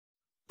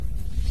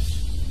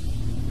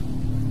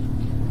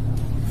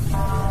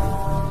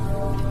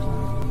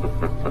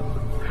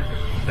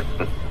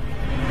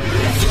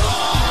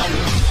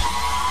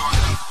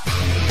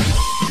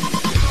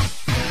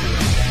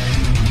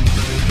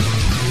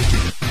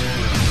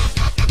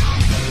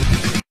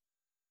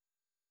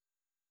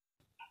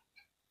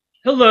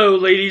Hello,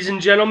 ladies and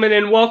gentlemen,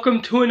 and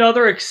welcome to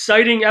another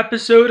exciting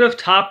episode of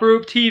Top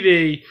Rope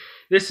TV.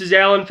 This is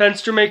Alan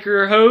Fenstermaker,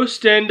 your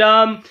host, and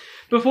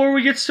before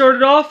we get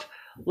started off,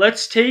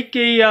 let's take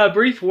a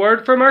brief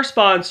word from our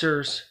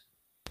sponsors.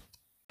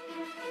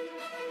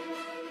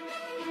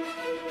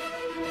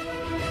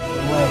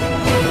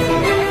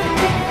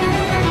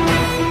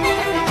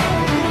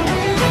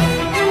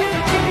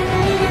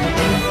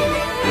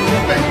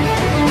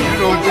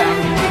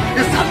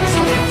 It's time to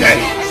slay the day!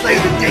 Slay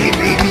the day,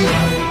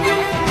 baby!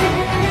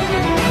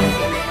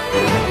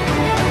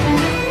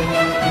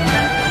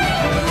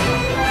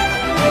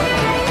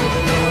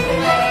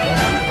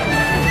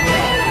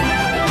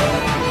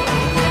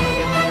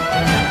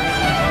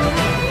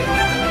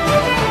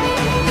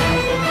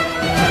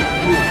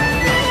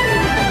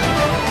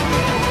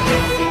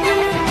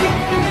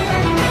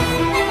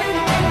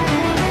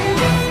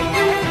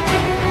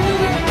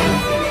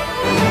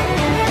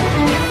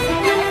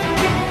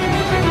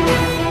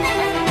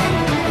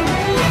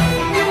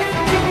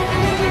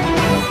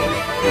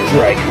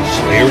 Dragon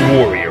Slayer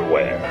Warrior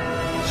Wear.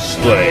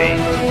 Slay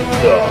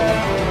the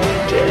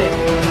day.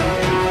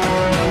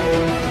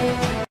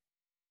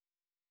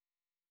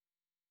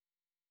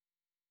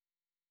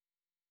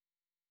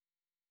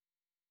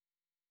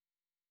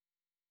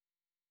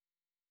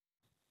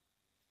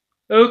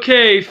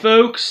 Okay,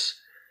 folks,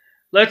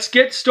 let's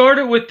get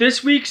started with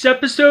this week's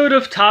episode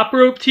of Top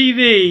Rope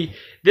TV.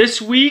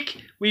 This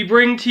week, we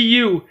bring to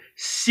you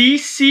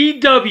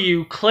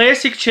CCW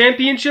Classic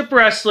Championship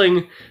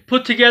Wrestling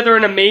put together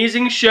an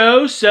amazing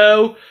show.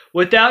 So,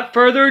 without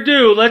further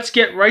ado, let's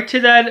get right to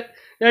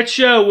that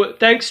show.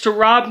 Thanks to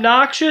Rob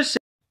Noxious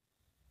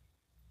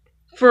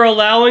for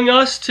allowing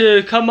us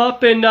to come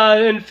up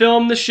and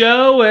film the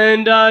show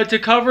and to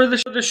cover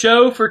the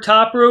show for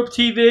Top Rope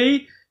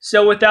TV.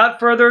 So, without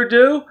further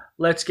ado,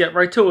 let's get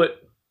right to it.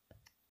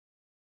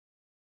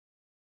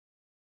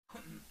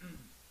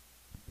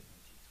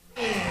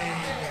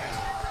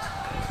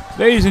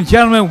 Ladies and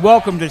gentlemen,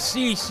 welcome to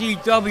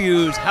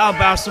CCW's How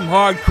About Some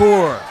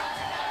Hardcore.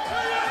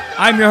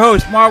 I'm your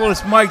host,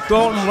 Marvelous Mike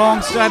Dalton.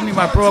 Alongside me,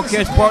 my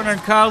broadcast partner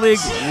and colleague,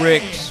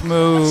 Rick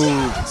Smooth.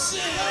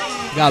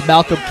 Got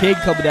Malcolm King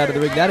coming out of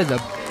the ring. That is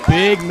a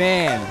big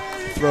man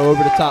to throw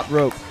over the top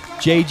rope.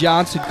 Jay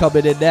Johnson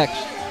coming in next.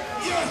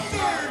 Your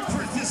third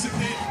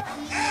participant,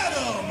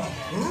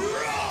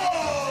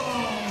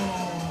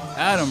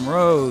 Adam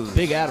Rose.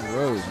 Big Adam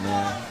Rose,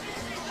 man.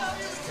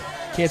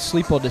 Can't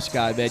sleep on this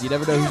guy, man. You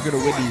never know who's going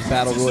to win these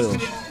battle royals.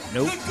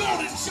 Nope. The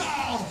Golden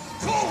Child,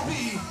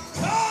 Colby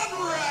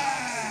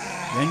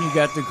Conrad. Then you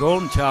got the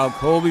Golden Child,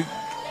 Colby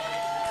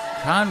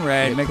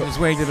Conrad, making his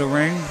way to the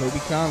ring. Kobe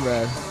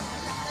Conrad.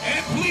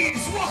 And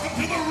please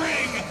welcome to the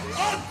ring,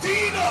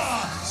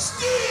 Adina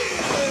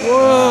Steele.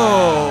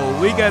 Whoa,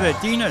 we got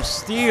Adina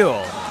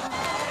Steele.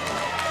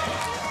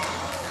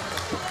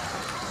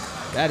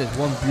 That is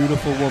one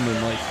beautiful woman,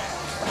 Mike.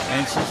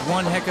 And she's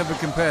one heck of a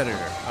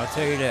competitor, I'll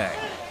tell you that.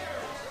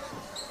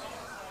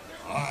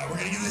 All right, we're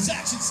going to get this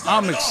action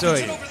started. I'm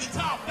excited. Over the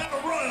top, Battle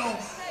Royal.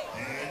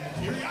 And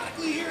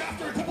periodically here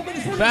after a couple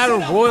minutes. Battle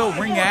Royal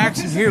ring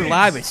action here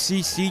live at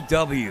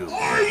CCW.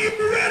 Are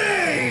you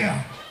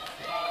ready?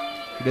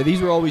 You know,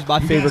 these were always my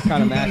favorite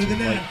kind of matches.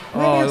 Like,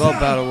 Oh, I love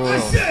Battle I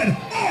Royal. said,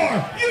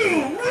 are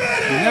you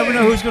ready? You never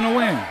know who's going to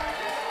win.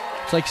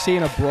 it's like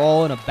seeing a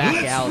brawl in a back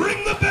Let's alley.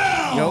 ring the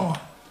bell.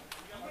 Yep.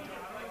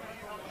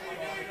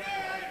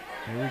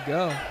 Here we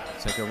go.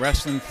 It's like a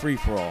wrestling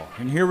free-for-all.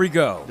 And here we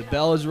go. The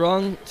bell is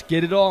rung. Let's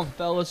get it on,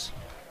 fellas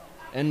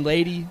and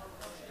lady.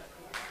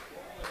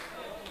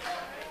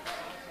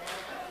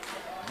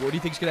 What do you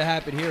think's going to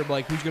happen here,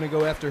 Mike? Who's going to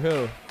go after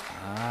who?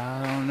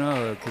 I don't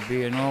know. It could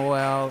be an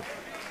all-out.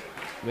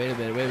 Wait a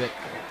minute.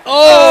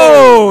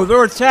 Oh,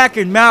 they're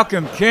attacking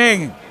Malcolm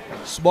King.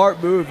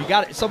 Smart move.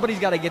 Somebody's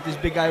got to get this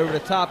big guy over the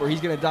top, or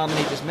he's going to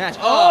dominate this match.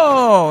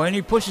 Oh, and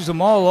he pushes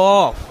them all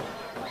off.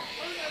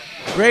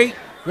 Great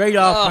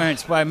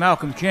offense by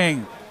Malcolm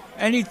King.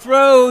 And he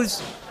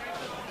throws.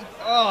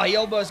 Oh, he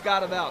almost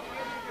got him out.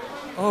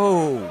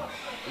 Oh.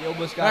 He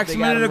almost got Backs Big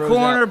him into Adam the Rose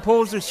corner, out.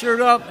 pulls the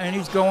shirt up, and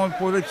he's going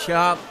for the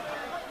chop.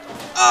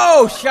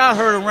 Oh, shot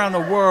heard around the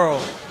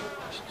world.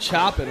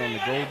 Chopping on the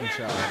Golden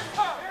Child.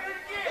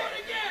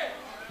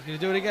 He's going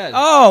to do it again.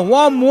 Oh,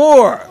 one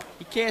more.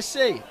 He can't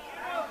see.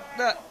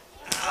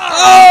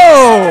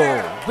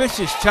 Oh!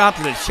 Vicious chop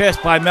to the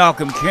chest by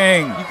Malcolm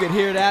King. You could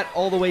hear that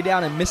all the way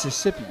down in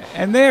Mississippi.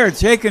 And they're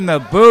taking the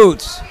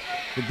boots.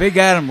 The Big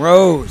Adam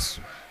Rose.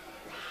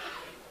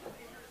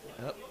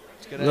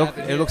 It's gonna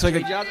happen It here. looks like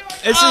Jay Johnson.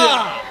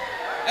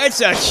 it's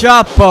a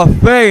chop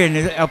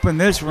buffet up in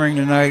this ring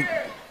tonight.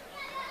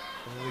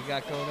 What do we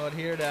got going on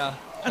here now?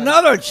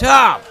 Another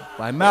chop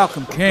by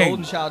Malcolm King.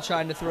 Golden Child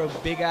trying to throw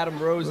Big Adam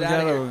Rose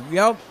out of here.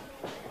 Yep.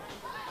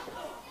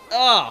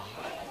 Oh.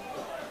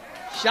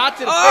 Shot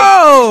to the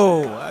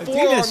Oh! Adina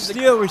Forearm,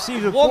 Steele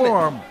receives a woman.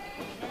 forearm. face.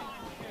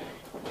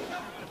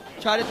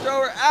 Try to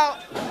throw her out.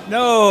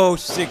 No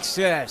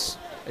success.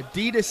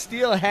 Adina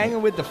Steele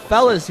hanging with the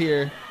fellas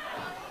here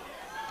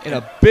in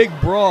a big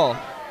brawl.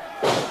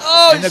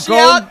 Oh, And the she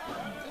out.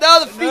 No,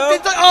 the feet. No.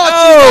 She's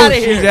out of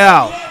she's here.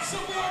 out.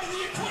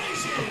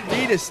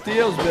 Nita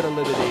Steele's been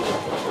eliminated.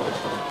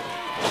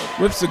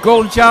 Whips the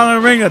golden child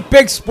in the ring. A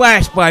big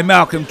splash by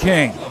Malcolm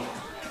King.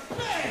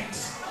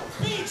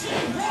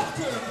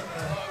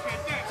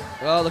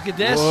 Oh, look at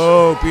this.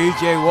 Whoa,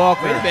 B.J.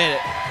 Walker. Wait a minute.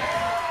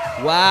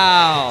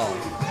 Wow.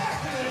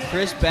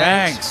 Chris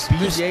Banks.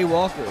 B.J.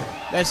 Walker.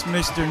 That's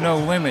Mr. No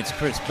Limits,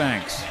 Chris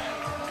Banks.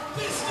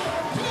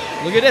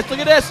 Look at this. Look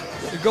at this.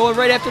 They're going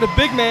right after the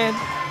big man.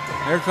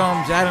 Here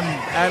comes Adam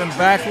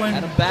Backlund.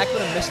 Adam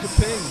Backlund and Mr.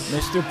 Ping.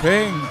 Mr.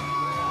 Ping.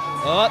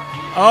 Up.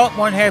 Oh,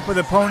 one half of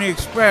the Pony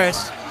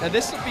Express. Now,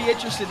 this would be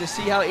interesting to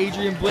see how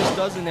Adrian Bliss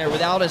does in there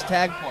without his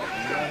tag partner.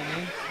 You know what I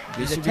mean?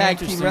 He's a should be tag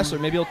team interesting. wrestler.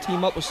 Maybe he'll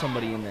team up with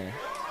somebody in there.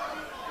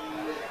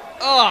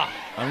 Ah!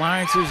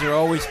 Alliances are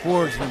always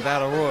forged in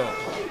Battle Royal.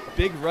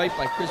 Big right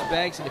by Chris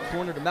Banks in the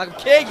corner to Malcolm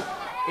King.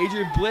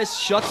 Adrian Bliss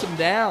shuts him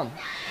down.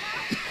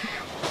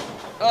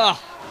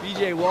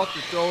 B.J. Walker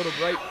throwing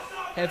him right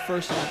head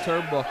first in the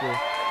turnbuckle.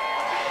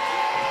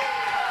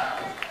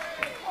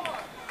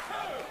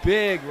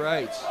 Big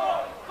rights.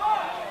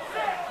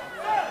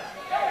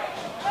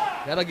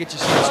 That'll get you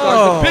some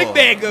stars. The big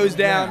man goes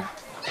down.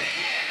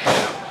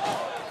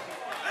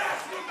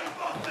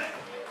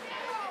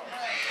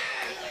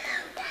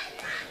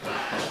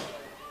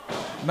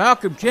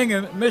 Malcolm King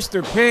and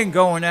Mr. Ping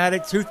going at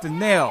it tooth and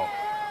nail.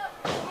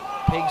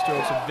 Ping's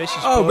throwing some vicious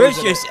Oh, blows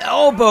vicious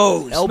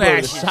elbow Elbow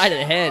to the smashes. side of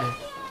the head.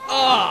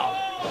 Oh!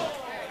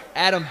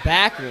 Adam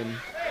Backlund.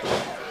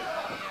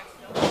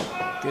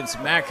 Gets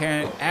some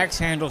axe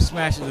handle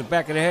smashes the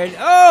back of the head.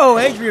 Oh,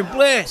 Adrian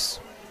Bliss.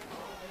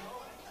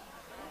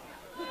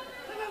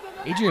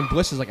 Adrian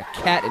Bliss is like a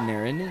cat in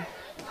there, isn't he?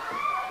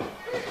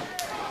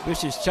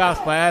 Vicious chops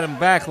by Adam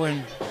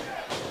Backlund.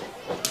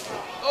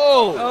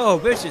 Oh! Oh,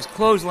 vicious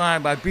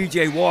clothesline by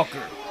B.J.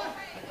 Walker.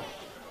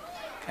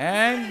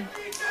 And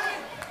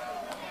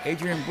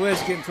Adrian Bliss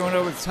getting thrown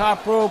over the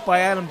top rope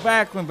by Adam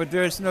Backlund, but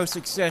there's no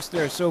success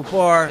there so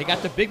far. They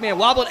got the big man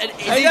wobbling. And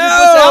Adrian Bliss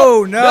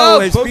No, out. no,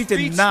 his both feet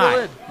did still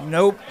not. in.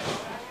 Nope.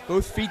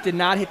 Both feet did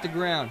not hit the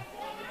ground.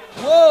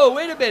 Whoa,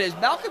 wait a minute. Is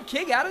Malcolm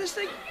King out of this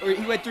thing? Or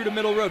he went through the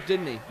middle rope,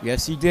 didn't he?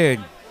 Yes, he did.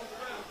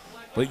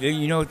 But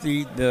you know what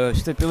the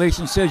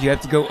stipulation says? You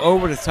have to go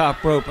over the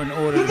top rope in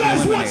order You to be guys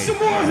want eliminated. some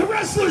more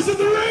wrestlers in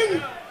the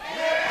ring?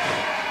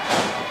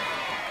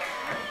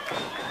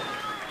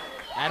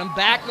 Adam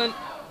Backlund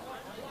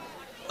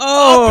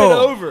Oh! up and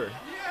over.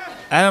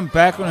 Adam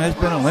Backlund has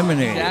been He's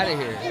eliminated. out of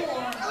here.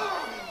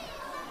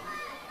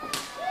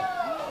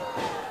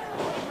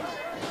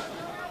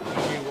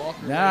 Adrian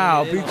Walker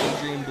Now, going in on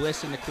Adrian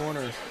Bliss in the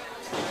corner.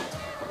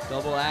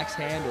 Double axe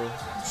handle.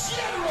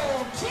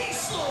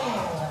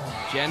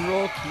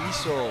 General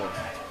Kiesel.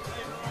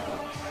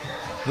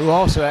 Who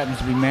also happens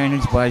to be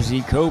managed by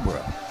Z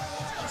Cobra. I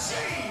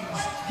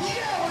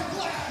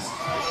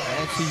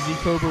don't see Z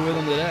Cobra with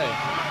him today.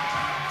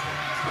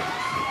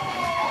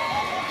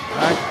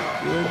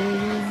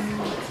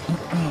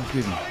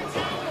 Excuse me.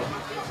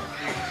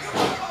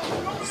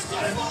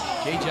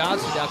 Jay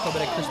Johnson now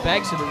coming at Chris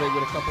Banks in the ring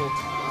with a couple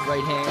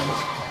right hands,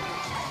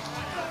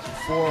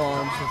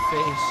 forearms, and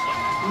face.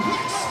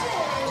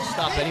 Don't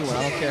stop anyone.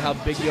 I don't care how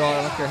big you are.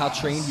 I don't care how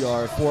trained you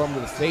are. A forearm to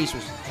the face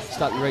will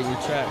stop you right in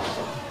your tracks.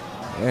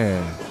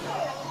 Yeah.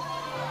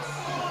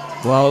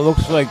 Well, it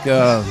looks like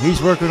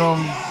he's working on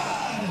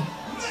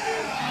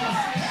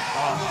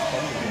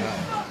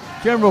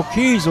General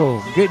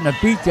Kiesel getting a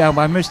beat down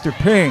by Mr.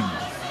 Ping.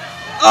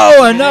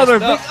 Oh, another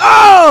big,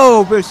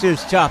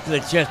 vicious chop to the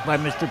chest by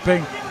Mr.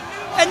 Ping.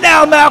 And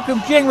now Malcolm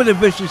King with a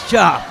vicious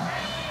chop.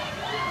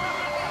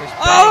 Chris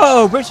Banks.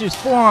 Oh, vicious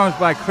forearms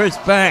by Chris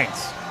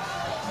Banks.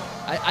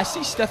 I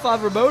see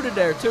Stefan Ramon in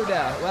there too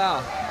now.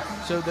 Wow.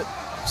 So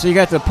So you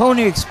got the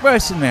Pony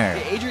Express in there.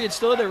 Adrian's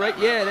still in there, right?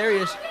 Yeah, there he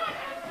is.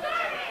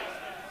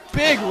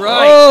 Big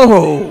right.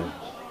 Oh!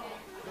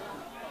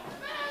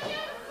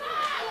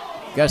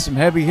 Got some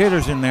heavy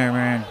hitters in there,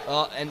 man.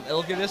 And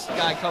look at this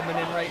guy coming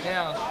in right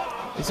now.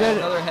 Is that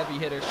Another heavy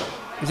hitter.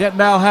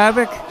 Mal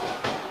Havoc?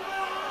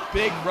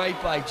 Big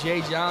right by Jay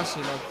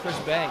Johnson on Chris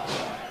Banks.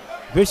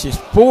 Vicious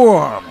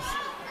forearms.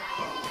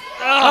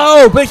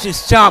 Oh,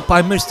 vicious chop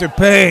by Mr.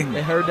 Ping.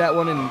 They heard that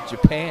one in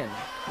Japan.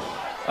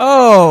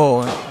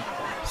 Oh.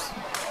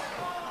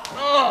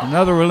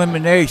 Another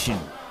elimination.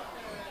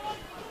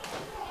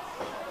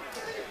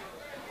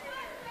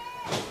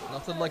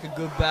 Nothing like a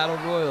good battle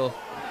royal.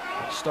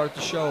 Start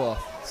the show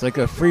off. It's like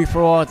a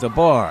free-for-all at the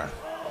bar.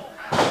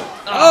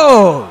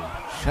 Oh!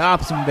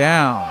 Chops him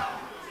down.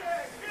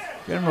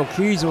 General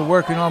Kiesel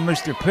working on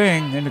Mr.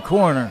 Ping in the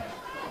corner.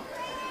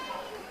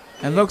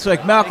 And looks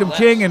like Malcolm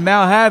King and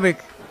Mal Havoc.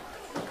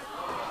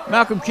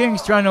 Malcolm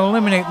King's trying to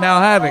eliminate Mal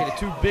Havoc. The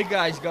two big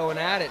guys going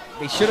at it.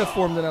 They should have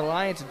formed an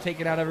alliance and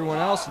taken out everyone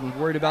else and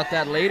worried about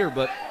that later.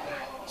 But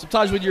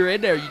sometimes when you're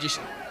in there,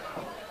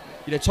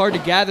 it's hard to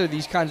gather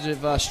these kinds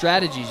of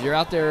strategies. You're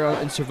out there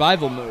in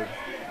survival mode.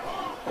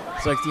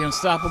 It's like the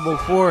unstoppable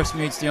force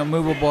meets the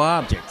unmovable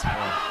object. A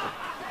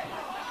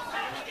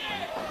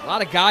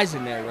lot of guys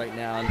in there right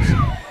now, and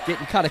it's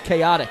getting kind of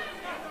chaotic.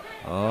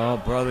 Oh,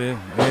 brother,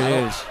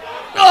 it is.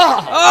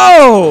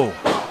 Oh!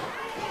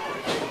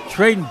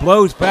 Trading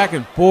blows back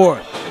and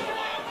forth.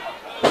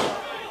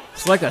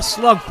 It's like a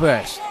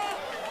slugfest.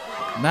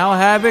 Mal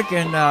Havoc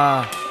and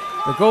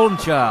the Golden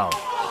Child.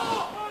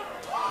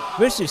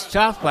 Vicious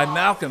chops by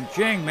Malcolm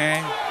King,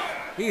 man.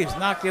 He is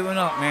not giving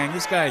up, man.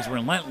 This guy is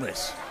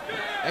relentless.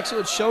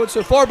 Excellent showing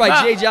so far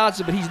by Jay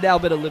Johnson, but he's now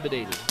been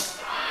eliminated.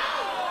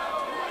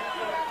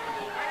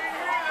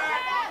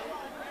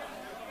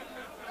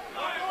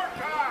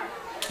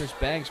 Chris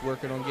Banks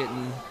working on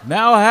getting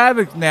Mal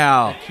Havoc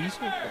now.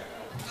 Kieser.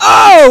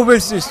 Oh,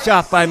 vicious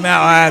chop by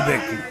Mal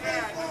Havoc.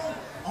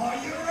 Are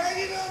you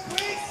ready to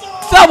bring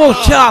some? Double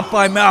chop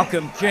by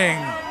Malcolm King.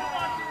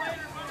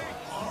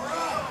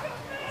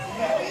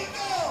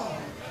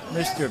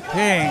 Mr.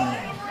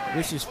 Ping.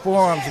 Vicious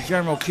forearms to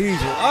General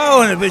Kieser.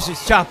 Oh, and a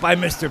vicious chop by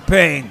Mr.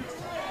 Ping.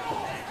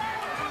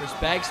 Chris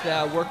Banks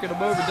now working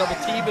him over, double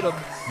teaming him.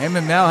 Him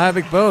and Mal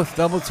Havoc both.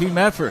 Double team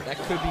effort. That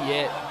could be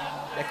it.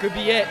 That could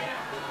be it.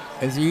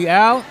 Is he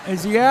out?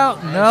 Is he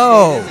out?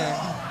 No.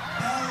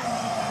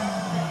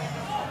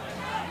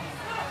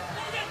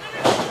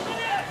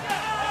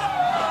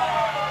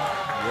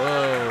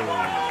 Whoa.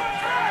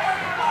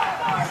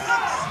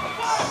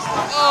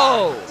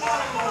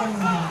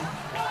 Oh.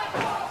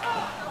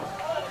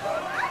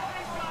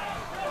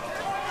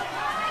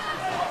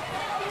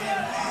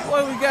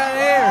 What do we got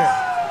here?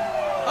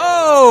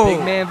 Oh.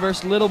 Big man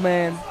versus little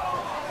man.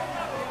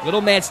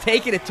 Little man's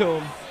taking it to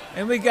him.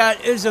 And we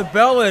got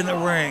Isabella in the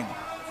ring.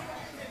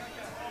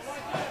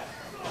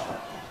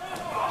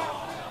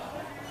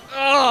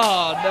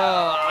 Oh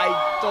no,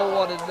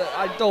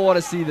 I don't want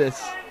to see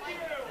this.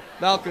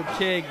 Malcolm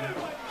King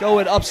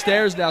going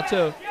upstairs now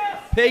too.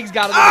 Ping's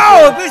got him.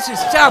 Oh,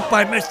 vicious chop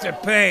by Mr.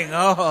 Ping.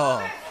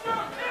 Oh.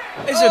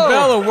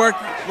 Isabella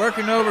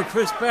working over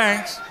Chris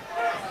Banks.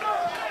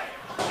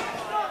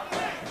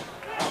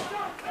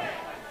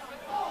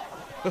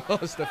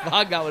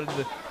 Stefan got one in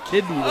the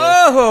kidney there.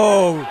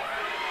 Oh.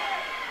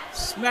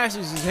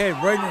 Smashes his head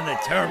right in the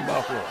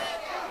turnbuckle.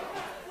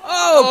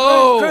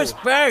 Oh, Chris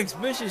Banks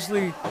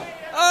viciously.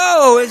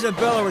 Oh,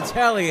 Isabella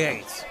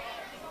retaliates.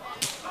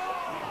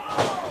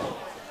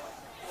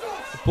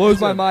 It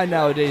blows my mind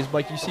nowadays,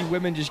 Mike. You see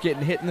women just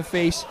getting hit in the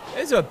face,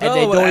 Isabella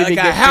and they don't even like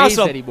get a house phased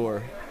of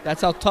anymore.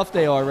 That's how tough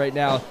they are right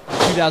now,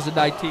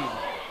 2019.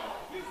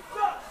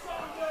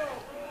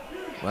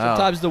 Wow.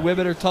 Sometimes the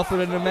women are tougher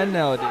than the men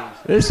nowadays.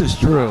 This is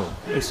true.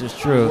 This is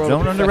true. World of Don't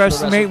professional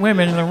underestimate wrestling.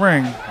 women in the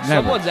ring. Never.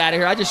 Someone's out of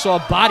here. I just saw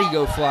a body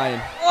go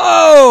flying.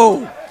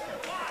 Oh!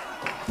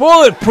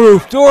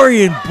 Bulletproof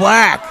Dorian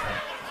Black.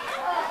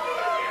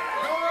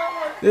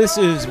 This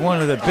is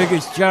one of the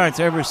biggest giants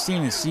I've ever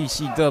seen in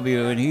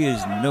CCW, and he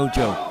is no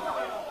joke.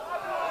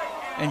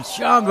 And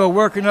Shango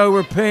working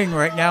over Ping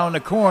right now in the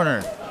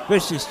corner.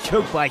 Vicious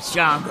choke by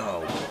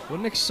Shango. What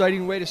an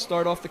exciting way to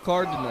start off the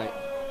card tonight.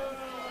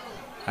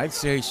 I'd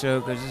say so,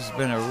 because this has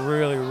been a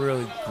really,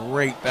 really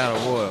great battle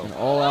royal. An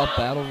all-out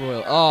battle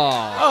royal.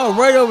 Oh, Oh,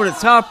 right over the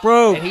top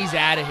rope. and he's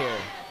out of here.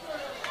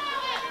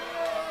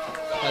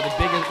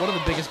 One of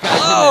the biggest guys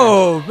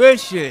Oh,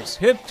 vicious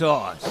hip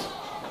toss.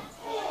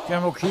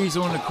 General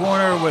Kiesel in the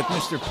corner with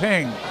Mr.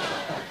 Ping. in there.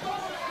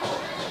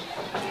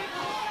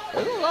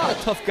 There's a lot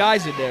of tough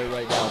guys in there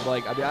right now,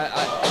 Mike. I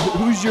mean,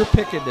 who's your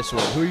pick in this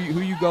one? Who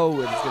you go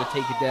with is going to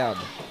take it down?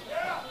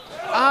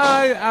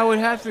 I would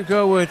have to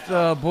go with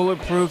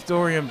Bulletproof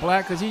Dorian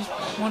Black because he's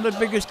one of the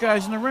biggest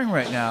guys in the ring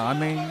right now. I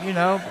mean, you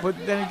know, but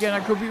then again, I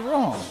could be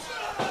wrong.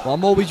 Well,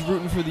 I'm always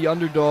rooting for the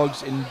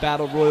underdogs in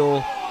battle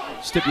royal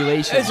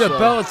stipulations.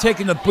 Isabella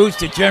taking the boots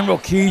to General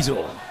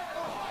Kiesel.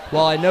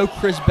 While I know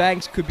Chris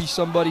Banks could be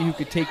somebody who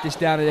could take this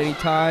down at any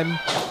time,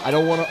 I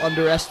don't want to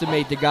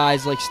underestimate the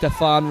guys like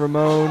Stefan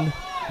Ramon,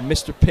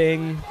 Mr.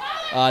 Ping.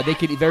 They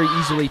could very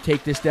easily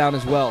take this down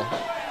as well.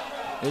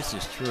 This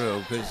is true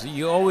because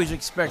you always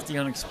expect the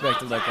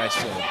unexpected, like I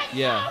said.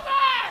 Yeah.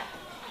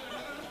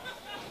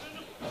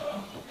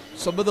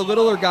 Some of the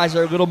littler guys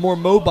are a little more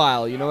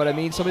mobile, you know what I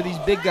mean? Some of these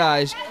big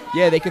guys,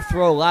 yeah, they could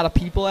throw a lot of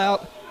people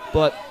out,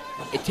 but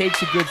it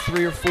takes a good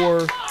 3 or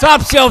 4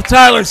 Top shelf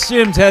Tyler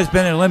Sims has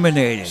been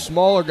eliminated.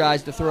 smaller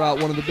guys to throw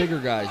out one of the bigger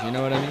guys, you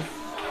know what I mean?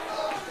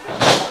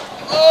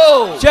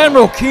 Oh!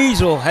 General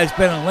Kiesel has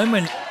been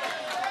eliminated.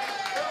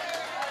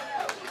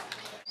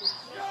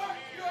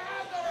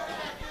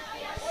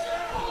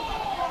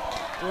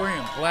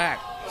 Dorian Black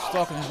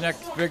stalking his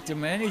next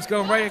victim, and he's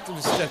going right after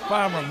the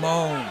Stefan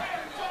Ramon.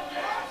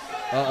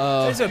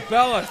 Uh-oh.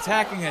 Isabella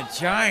attacking a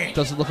giant.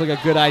 Doesn't look like a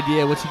good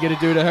idea. What's he going to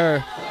do to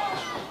her?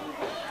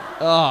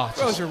 Oh,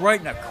 Throws her right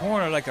in the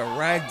corner like a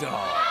rag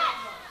doll.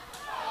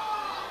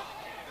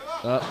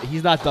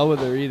 he's not done with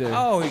her either.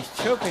 Oh, he's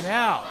choking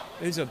out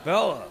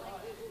Isabella.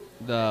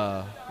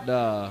 Nah.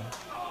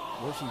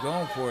 What's he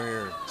going for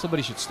here?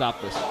 Somebody should stop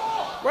this.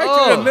 Right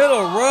Oh. through the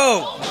middle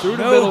rope. Through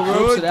the No middle ropes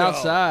good, and though.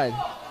 outside.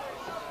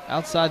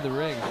 Outside the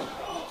ring.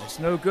 It's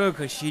no good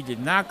because she did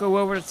not go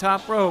over the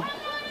top rope.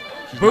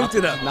 Boot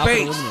to the She's not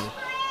been face. eliminated.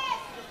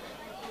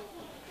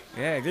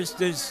 Yeah,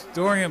 this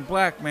Dorian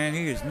Black, man,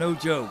 he is no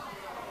joke.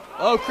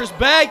 Oh, Chris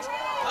Banks.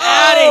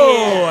 Out of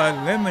here.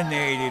 Oh,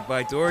 eliminated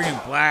by Dorian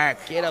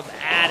Black. Get him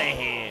out of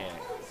here.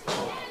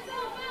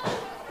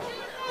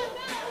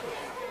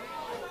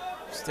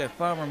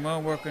 Stefan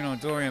Ramon working on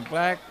Dorian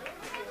Black,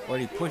 but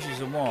he pushes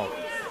him off.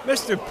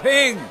 Mr.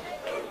 Ping,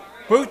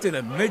 boot to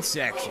the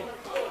midsection.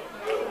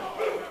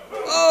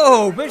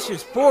 Oh,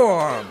 vicious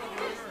forearm.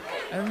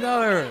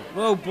 Another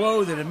low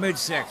blow to the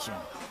midsection.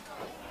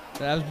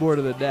 That was more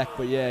to the neck,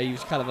 but yeah, he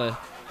was kind of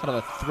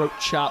a throat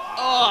chop.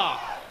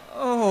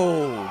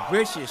 Oh,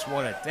 vicious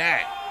one at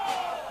that.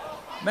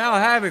 Mal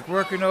Havoc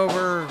working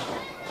over.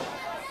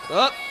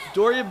 Up,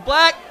 Dorian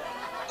Black.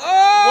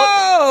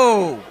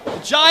 Oh!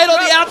 Giant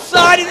on the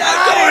outside. He's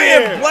out of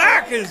Dorian here.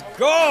 Black is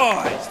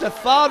gone.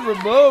 Stefan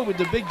Ramon with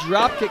the big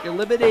drop kick,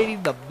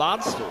 eliminating the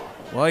monster.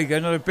 Well, you got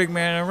another big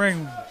man in the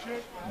ring.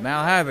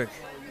 Mal Havoc.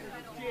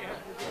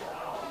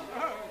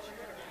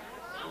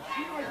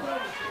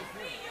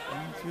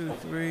 1, 2,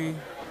 3.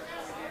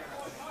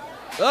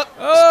 Up,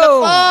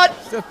 Oh!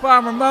 Stefan.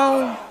 Stefan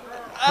Ramon.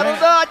 I don't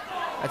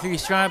know. I think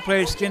he's trying to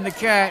play skin the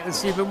cat. Let's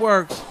see if it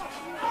works.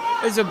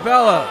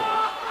 Isabella.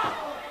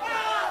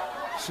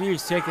 She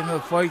is taking the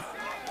fight.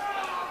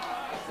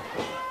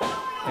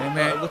 And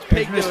man, what's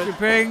here's Ping Mr. doing?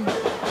 Ping.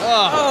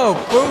 Oh,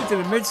 boom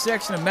to the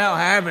midsection of Mal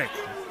Havoc.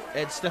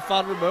 And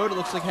Stefan Ramon, it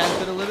looks like, has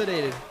been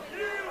eliminated.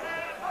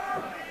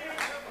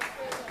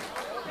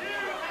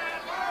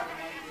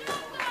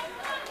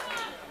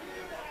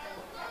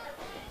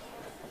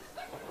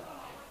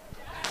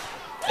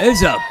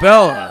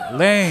 Isabella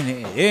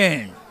laying it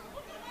in.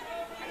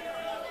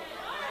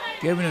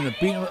 Giving him the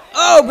beat.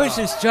 Oh,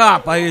 vicious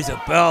chop by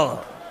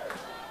Isabella.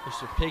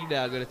 Mr. Ping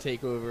now going to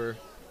take over.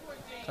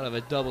 Kind of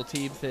a double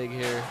team thing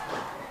here.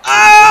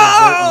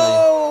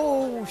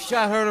 Oh!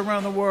 Shot heard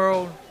around the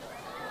world.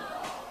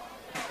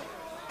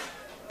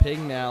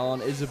 Ping now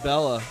on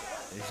Isabella.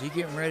 Is he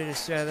getting ready to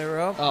set her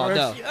up? Oh, Or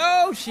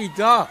no. She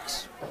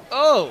ducks.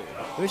 Oh!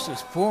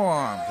 Vicious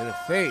forearm to the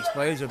face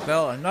by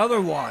Isabella.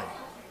 Another one.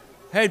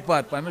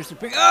 Headbutt by Mr.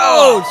 Ping.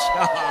 Oh,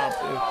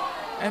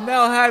 chop. And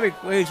Mal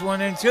Havoc lays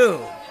one in too.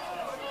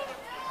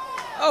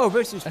 Oh,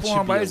 vicious That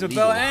forearm should by be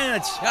Isabella illegal.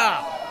 and a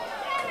chop.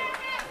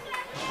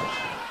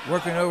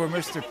 Working over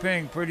Mr.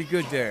 Ping pretty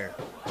good there.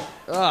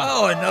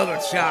 Oh, another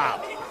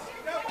chop.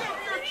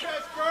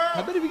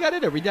 How many we got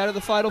in there? We down to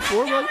the final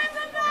four, right?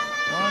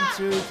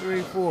 1, 2,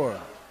 3, 4.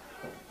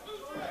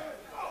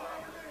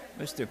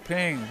 Mr.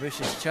 Ping,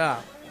 vicious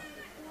chop.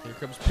 Here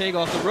comes Ping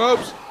off the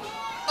ropes.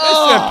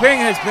 Mr. Ping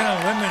has been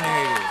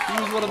eliminated.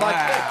 He was one of my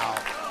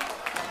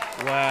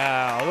picks.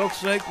 Wow.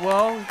 Looks like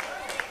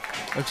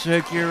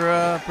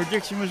your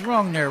prediction was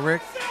wrong there,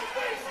 Rick.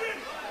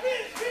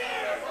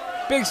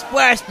 Big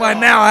splash by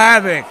Mal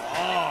Havoc.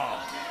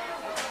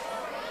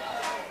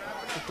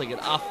 Looks like an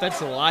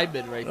offensive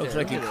lineman right Looks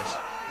there. like Look he- at this.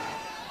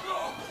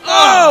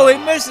 Oh, he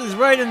misses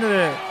right into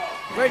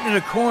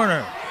the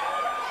corner.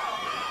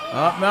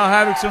 Oh, Mal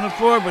Havoc's on the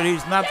floor, but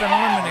he's not been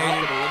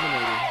eliminated.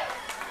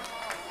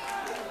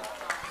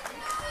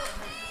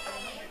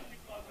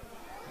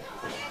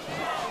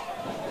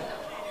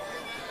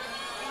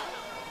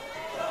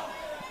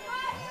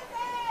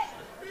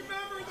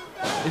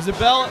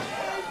 Isabella.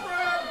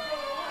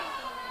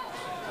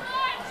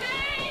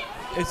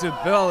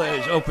 Isabella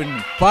is opening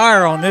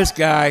fire on this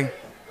guy.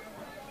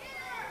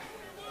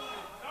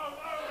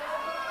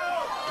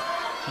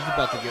 She's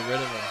about to get rid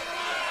of him.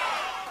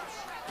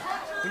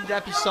 Wouldn't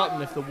that be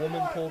something if the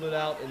woman pulled it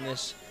out in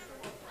this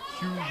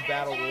huge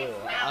battle royal?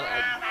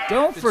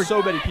 Don't There's forget.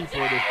 so many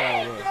people in this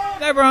battle royal.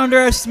 Never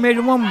underestimate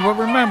a woman, but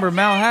remember,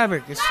 Mal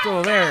Havoc is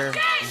still there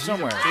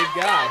somewhere. Big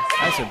guy.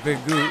 That's a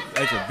big dude.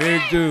 That's a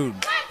big dude.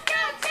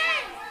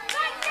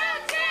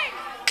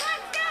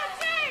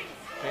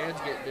 Fans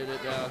getting in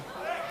it now.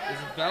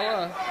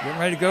 Isabella. Getting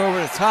ready to go over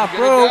the top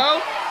Gonna rope.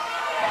 go?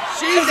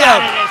 She's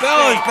out of this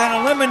Isabella's thing. been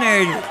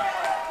eliminated.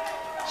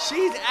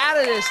 She's out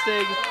of this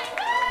thing.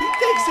 He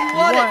thinks he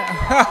won it.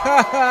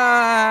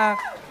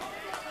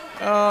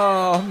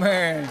 Oh,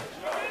 man.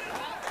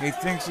 He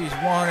thinks he's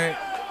won it.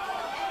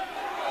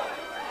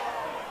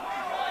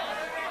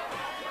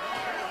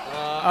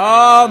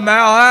 Oh,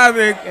 Mal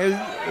Havoc,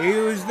 he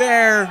was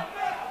there.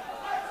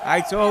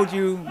 I told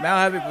you, Mal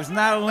Havoc was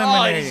not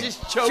eliminated. he's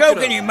just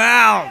choking him. him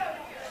out.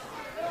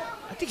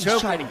 I think he's Choke.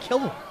 trying to kill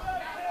him.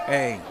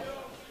 Hey,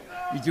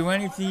 you do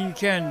anything you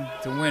can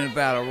to win a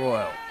battle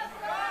royal.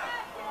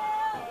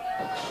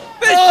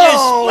 Vicious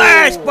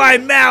splash by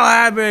Mal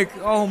Havoc.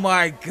 Oh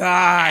my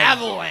God.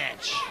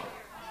 Avalanche.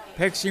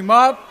 Picks him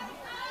up.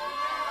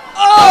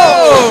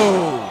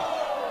 Oh!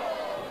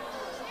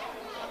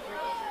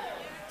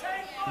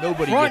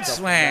 Nobody Front gets up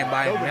slam from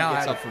by that. Nobody Mal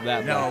gets Havoc. up from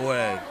that. No man.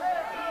 way.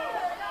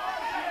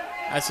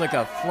 That's like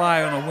a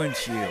fly on a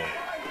windshield.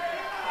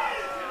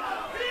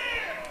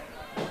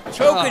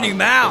 Choking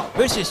him out.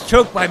 Vicious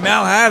choke by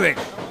Mal Havoc.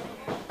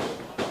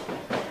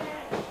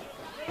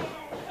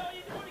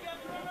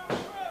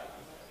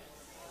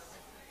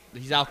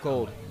 He's out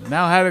cold.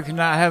 Mal Havoc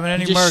not having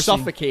any He just mercy.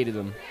 suffocated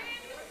him.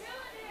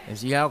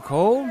 Is he out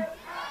cold?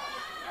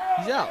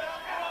 He's out.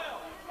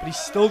 But he's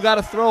still got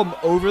to throw him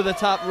over the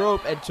top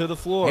rope and to the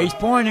floor. He's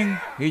pointing.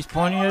 He's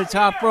pointing at the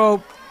top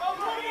rope.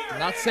 I'm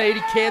not saying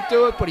he can't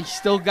do it, but he's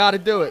still got to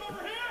do it.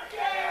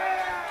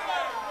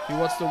 He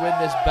wants to win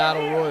this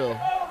battle royal.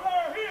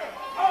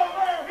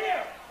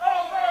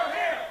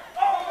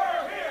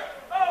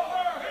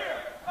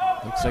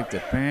 Looks like the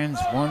fans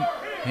want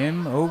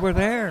him over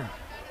there.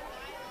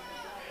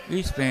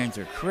 These fans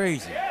are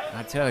crazy,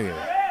 I tell you.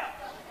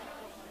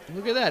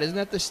 Look at that. Isn't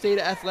that the state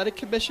athletic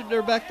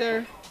commissioner back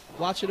there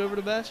watching over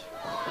the match?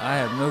 I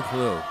have no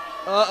clue.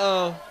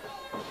 Uh-oh.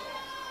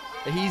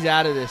 He's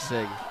out of this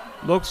thing.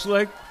 Looks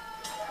like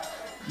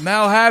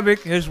Mal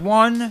Havoc has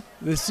won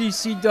the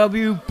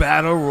CCW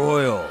Battle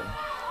Royal.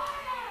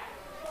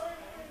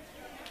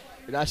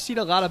 And I've seen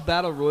a lot of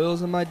battle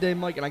royals in my day,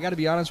 Mike, and I got to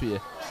be honest with you.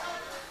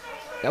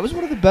 That was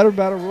one of the better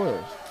battle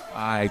royals.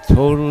 I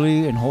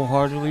totally and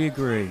wholeheartedly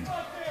agree.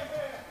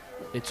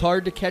 It's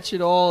hard to catch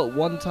it all at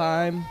one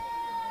time,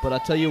 but I'll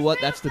tell you what,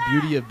 that's the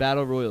beauty of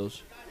battle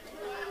royals.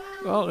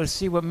 Well, let's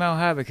see what Mal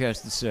Havoc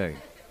has to say.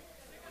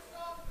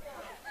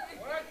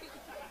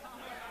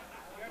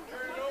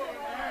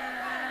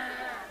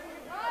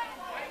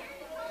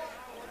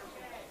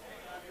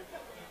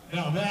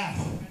 Now that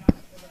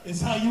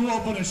is how you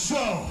open a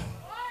show.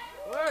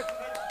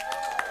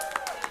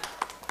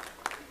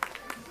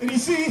 And you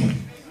see,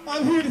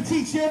 I'm here to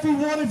teach every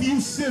one of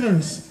you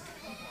sinners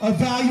a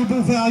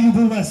valuable,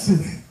 valuable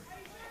lesson.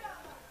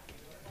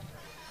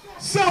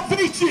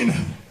 Salvation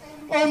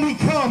only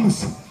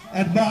comes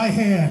at my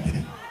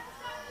hand.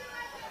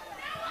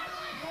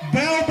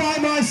 Bow by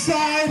my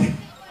side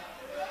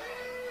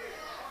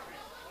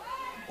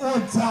or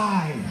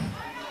die.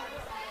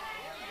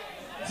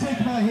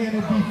 Take my hand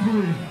and be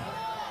free.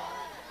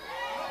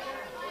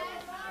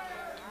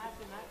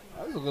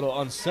 That was a little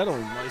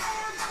unsettling, Mike.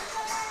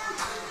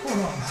 Hold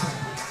on a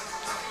second.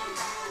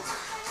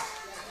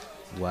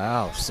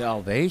 Wow,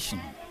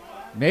 salvation.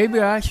 Maybe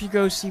I should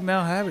go see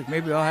Mal Havoc.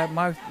 Maybe I'll have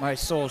my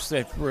soul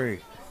set free.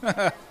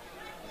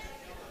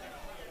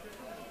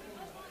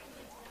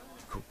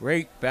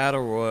 Great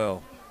battle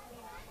royal.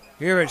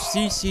 Here at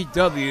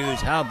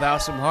CCW's, how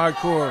about some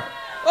hardcore?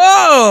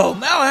 Oh,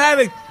 Mal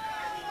Havoc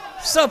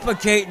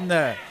suffocating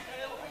the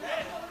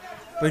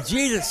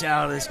bejesus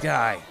out of this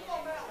guy.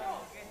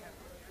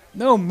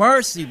 No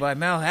mercy by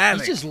Mal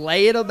Havoc. He's just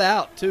laying them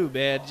out, too,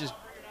 man. Just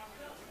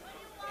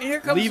and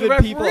here comes leaving the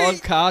referee. people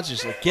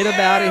unconscious. Like, get him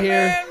out of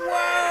here. Man,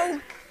 wow.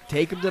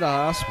 Take him to the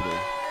hospital.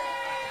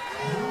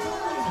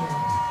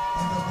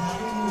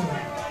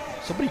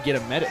 Somebody get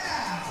a medic.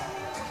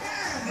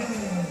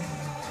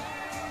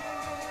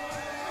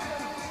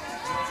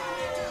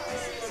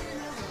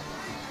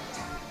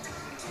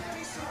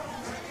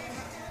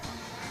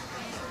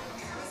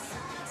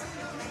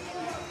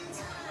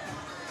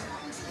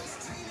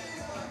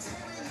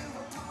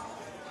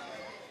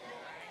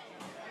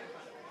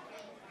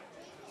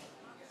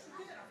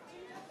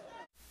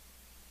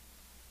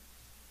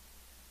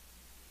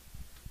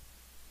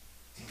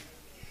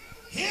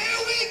 Here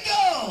we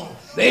go!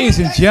 Ladies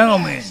and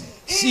gentlemen,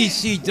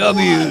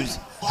 CCW's,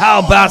 how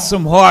about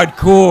some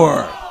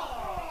hardcore?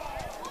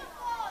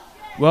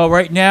 Well,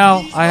 right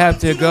now, I have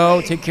to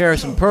go take care of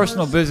some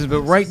personal business,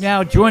 but right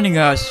now, joining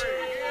us,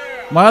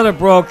 my other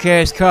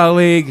broadcast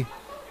colleague,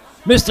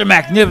 Mr.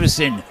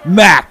 Magnificent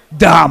Mac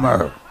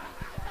Dahmer.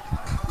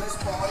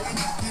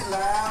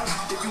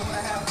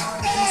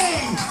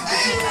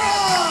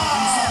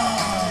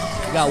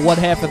 We got one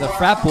half of the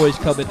frat boys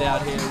coming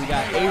down here. We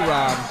got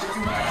A-Ron.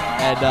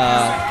 And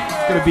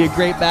it's going to be a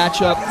great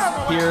matchup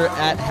here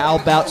at How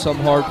About Some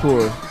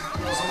Hardcore.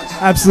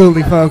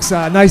 Absolutely, folks.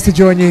 Nice to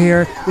join you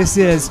here. This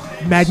is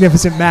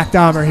Magnificent Mac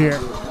Dahmer here,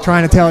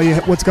 trying to tell you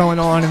what's going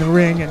on in the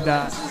ring, and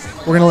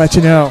we're going to let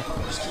you know.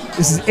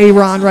 This is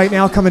A-Ron right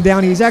now coming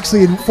down. He's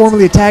actually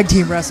formerly a tag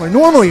team wrestler.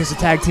 Normally he's a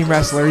tag team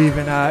wrestler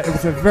even. It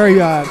was a very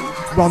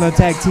well-known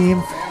tag team.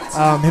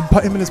 Him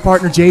and his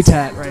partner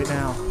J-Tat right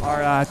now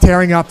are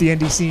tearing up the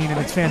indie scene, and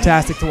it's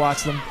fantastic to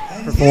watch them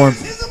perform.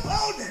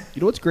 You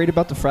know what's great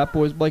about the frat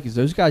boys, Mike, is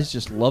those guys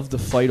just love to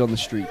fight on the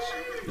streets.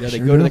 You know, they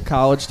go to the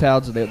college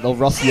towns and they'll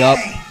rough you up.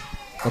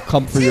 They'll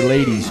come for your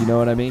ladies, you know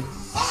what I mean?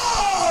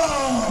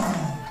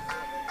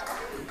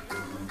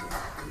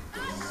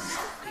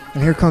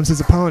 And here comes his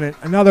opponent,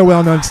 another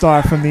well-known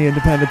star from the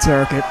independent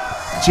circuit,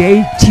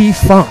 JT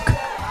Funk.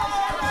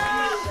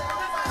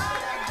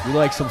 We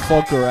like some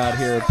funker out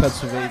here in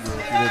Pennsylvania, if you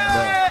didn't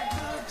know.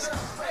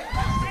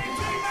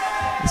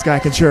 This guy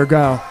can sure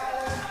go.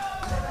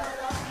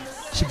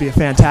 Should be a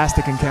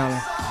fantastic encounter.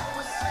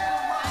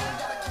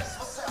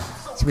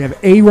 So we have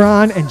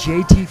A-Ron and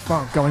JT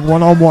Funk going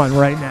one-on-one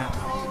right now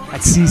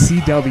at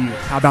CCW.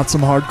 How about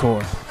some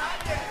hardcore?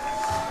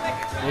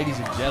 Ladies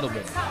and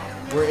gentlemen,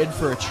 we're in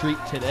for a treat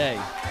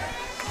today.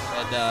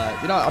 And,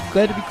 I'm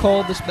glad to be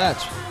calling this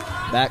match.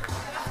 Mac.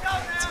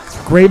 It's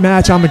a great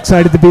match. I'm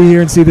excited to be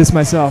here and see this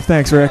myself.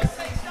 Thanks, Rick.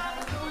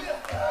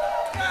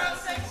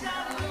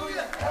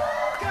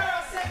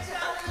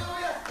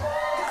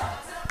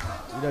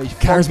 You know, he's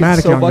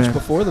Charismatic so young much man.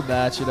 before the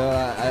match. You know,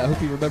 I hope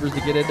he remembers to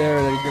get in there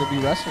and that he's going to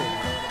be wrestling.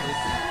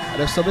 I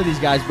know some of these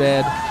guys,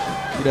 man,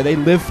 they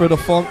live for the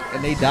funk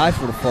and they die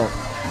for the funk.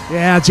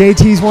 Yeah,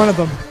 JT's one of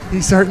them.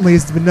 He certainly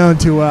has been known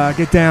to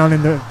get down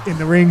in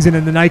the rings and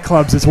in the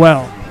nightclubs as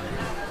well.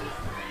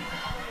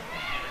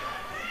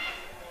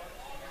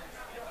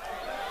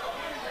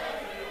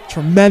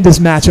 Tremendous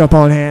matchup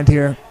on hand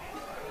here.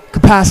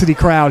 Capacity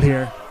crowd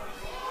here.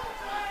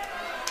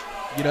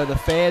 The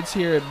fans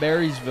here in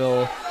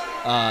Marysville,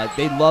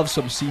 they love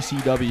some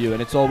CCW,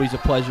 and it's always a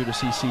pleasure to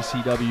see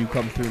CCW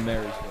come through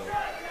Marysville.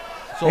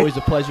 It's always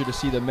a pleasure to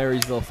see the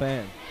Marysville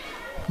fan.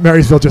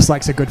 Marysville just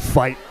likes a good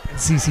fight, and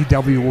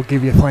CCW will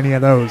give you plenty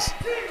of those.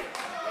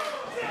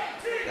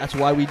 That's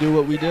why we do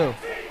what we do.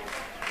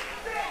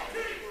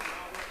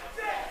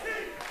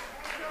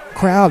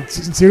 Crowd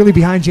sincerely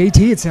behind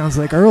JT, it sounds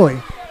like, early.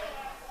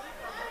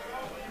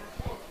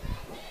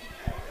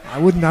 I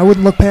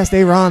wouldn't look past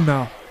Aaron,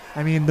 though.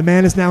 I mean, the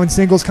man is now in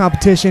singles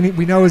competition.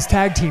 We know his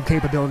tag team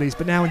capabilities,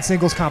 but now in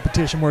singles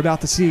competition, we're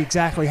about to see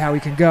exactly how he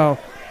can go.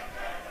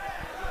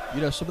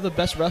 Some of the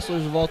best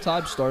wrestlers of all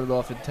time started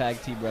off in tag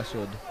team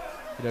wrestling.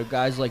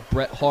 Guys like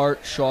Bret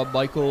Hart, Shawn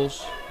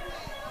Michaels.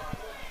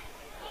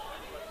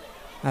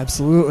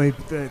 Absolutely.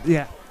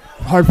 Yeah.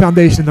 Hart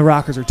Foundation and the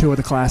Rockers are two of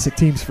the classic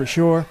teams for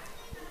sure.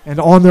 And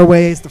on their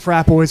way is the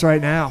Frat Boys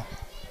right now.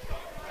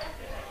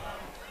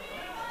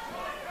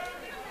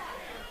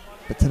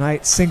 But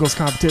tonight, singles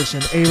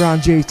competition. Aaron,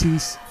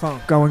 JT,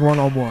 Funk going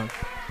one-on-one.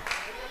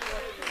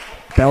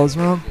 Bell is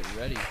wrong. Get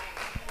ready.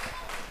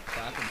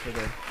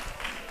 Clapping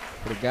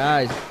for the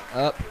guys.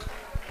 Up.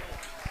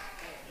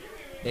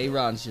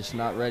 Aaron's just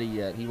not ready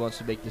yet. He wants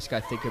to make this guy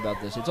think about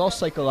this. It's all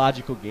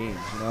psychological games,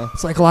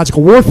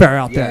 Psychological warfare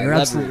out there. You're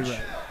leverage. Absolutely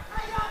right.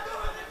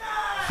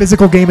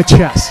 Physical game of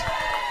chess.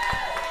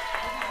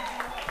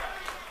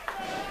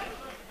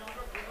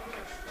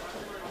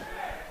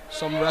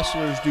 Some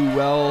wrestlers do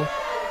well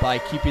by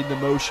keeping the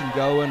motion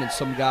going, and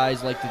some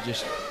guys like to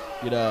just,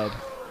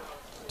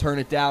 turn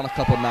it down a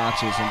couple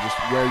notches and just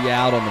wear you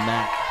out on the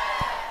mat.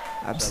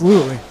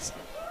 Absolutely.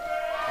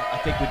 I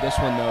think with this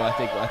one, though, I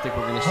think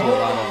we're going to see a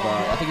lot of.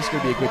 I think it's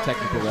going to be a good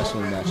technical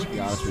wrestling match. To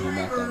be honest with you,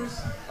 Matt.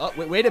 Oh,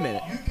 wait a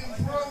minute. You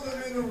can throw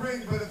them in the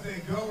ring, but if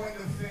they go in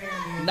the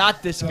fan,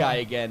 Not this guy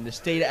again. The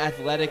state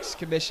athletics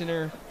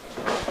commissioner.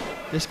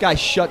 This guy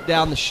shut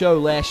down the show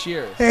last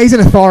year. Hey, he's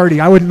an authority.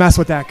 I wouldn't mess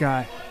with that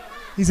guy.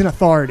 He's an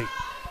authority.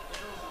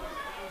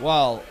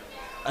 Well,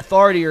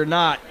 authority or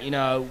not,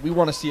 we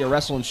want to see a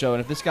wrestling show,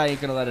 and if this guy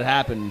ain't going to let it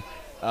happen,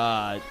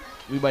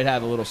 we might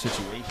have a little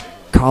situation.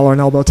 Collar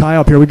and elbow tie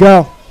up. Here we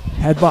go.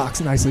 Head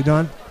box. Nicely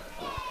done.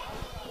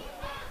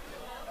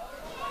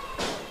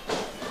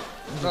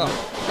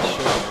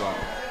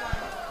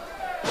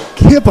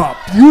 Kip up.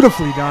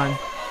 Beautifully done.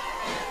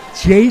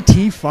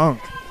 JT Funk.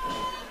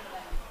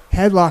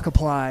 Headlock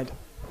applied.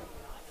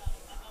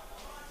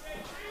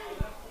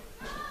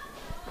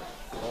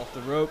 Off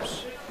the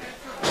ropes.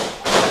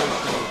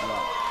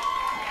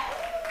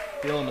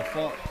 Feeling the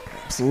funk.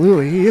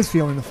 Absolutely. He is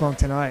feeling the funk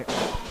tonight.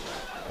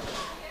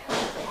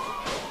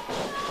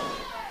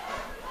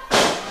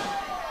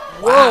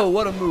 Whoa,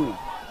 what a move.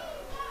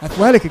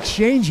 Athletic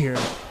exchange here.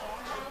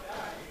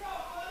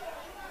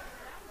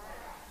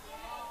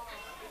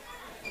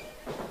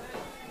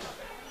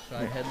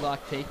 Sorry, headlock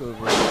takeover.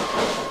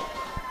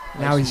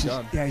 Now he's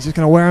just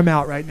going to wear him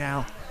out right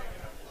now.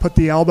 Put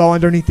the elbow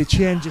underneath the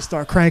chin, just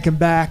start cranking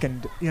back,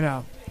 and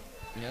Yep.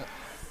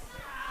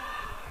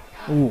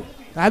 Ooh,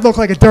 that looked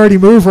like a dirty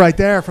move right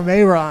there from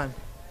Aaron.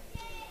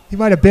 He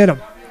might have bit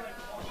him.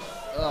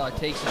 Oh, it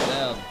takes him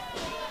down.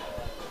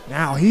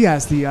 Now he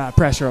has the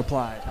pressure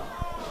applied.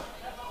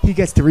 He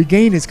gets to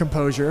regain his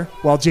composure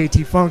while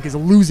JT Funk is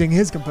losing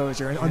his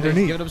composure and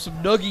underneath. Giving him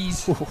some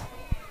noogies. Ooh,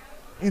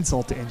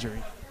 insult to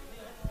injury.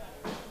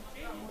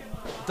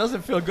 It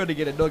doesn't feel good to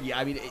get a noogie.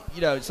 I mean,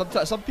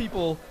 sometimes some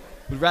people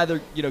would rather,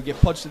 get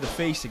punched in the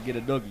face and get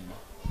a noogie.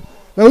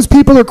 Those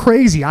people are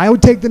crazy. I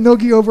would take the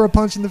noogie over a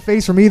punch in the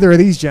face from either of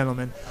these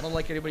gentlemen. I don't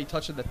like anybody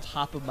touching the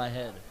top of my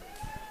head.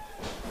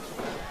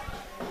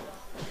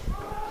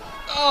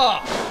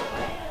 Oh!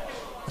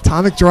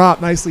 Atomic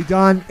drop, nicely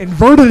done.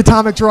 Inverted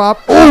atomic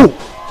drop. Oh!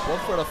 One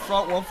for the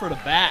front, one for the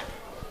back.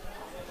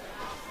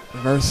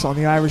 Reverse on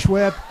the Irish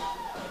whip.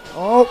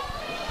 Oh!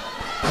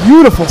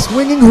 Beautiful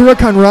swinging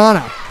Hurricane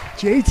Rana.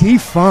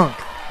 JT Funk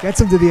gets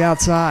him to the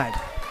outside.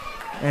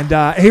 And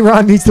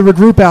Aaron needs to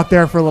regroup out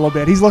there for a little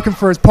bit. He's looking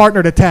for his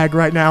partner to tag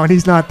right now, and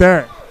he's not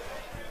there.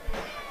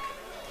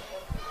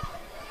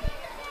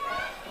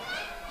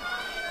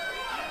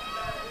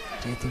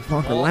 JT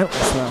Funk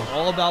relentless, though.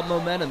 All about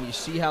momentum. You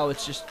see how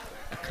it's just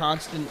a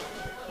constant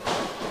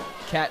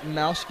cat and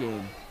mouse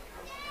game.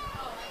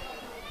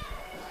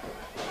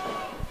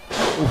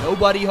 Ooh.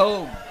 Nobody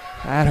home.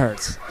 That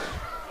hurts.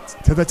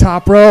 To the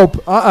top rope.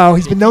 Uh-oh,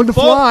 he's been known to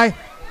fly.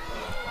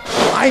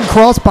 Flying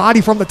cross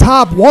body from the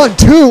top. 1,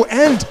 2,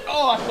 and...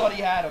 Oh, I thought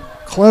he had him.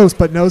 Close,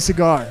 but no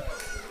cigar.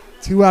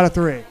 2 out of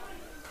 3.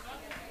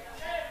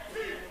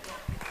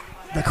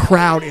 The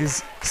crowd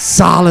is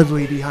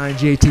solidly behind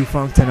JT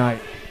Funk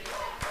tonight.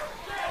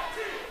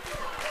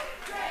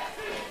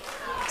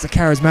 He's a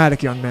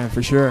charismatic young man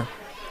for sure.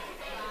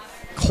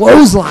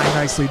 clothesline,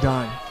 nicely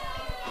done.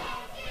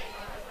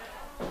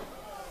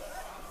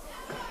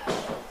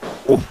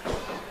 Ooh.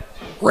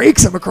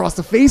 Rakes him across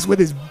the face with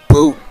his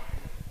boot.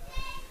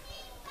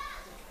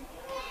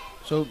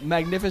 So,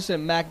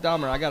 Magnificent Mac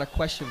Dahmer, I got a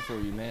question for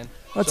you, man.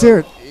 Let's hear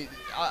it.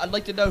 I'd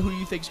like to know who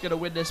you think's going to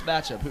win this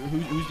matchup.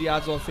 Who's the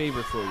odds-on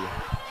favorite for you?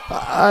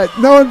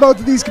 Knowing both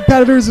of these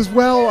competitors as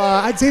well,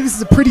 I'd say this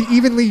is a pretty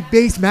evenly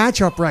based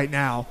matchup right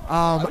now.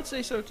 I would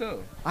say so,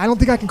 too. I don't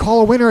think I can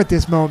call a winner at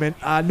this moment.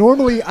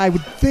 Normally, I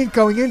would think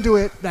going into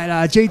it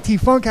that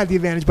JT Funk had the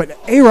advantage, but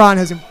Aaron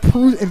has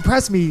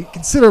impressed me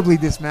considerably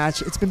this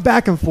match. It's been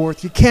back and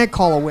forth. You can't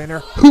call a winner.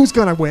 Who's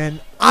going to win?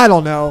 I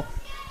don't know.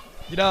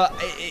 You know,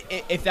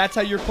 if that's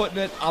how you're putting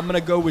it, I'm going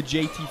to go with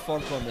JT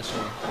Funk on this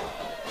one.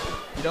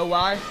 You know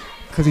why?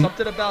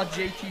 Something about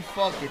JT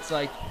Funk, it's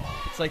like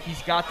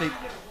he's got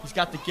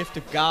the gift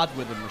of God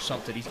with him or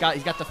something. He's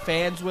got the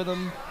fans with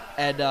him,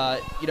 and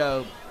you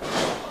know,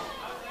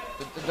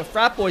 the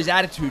frat boy's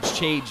attitude's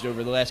changed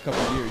over the last couple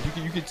of years.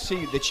 You can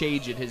see the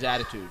change in his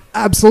attitude.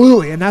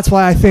 Absolutely, and that's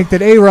why I think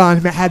that Aaron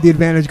had the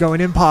advantage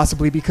going in,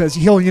 possibly because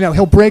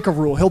he'll break a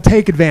rule, he'll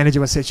take advantage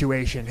of a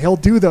situation, he'll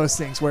do those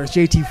things, whereas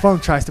JT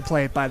Funk tries to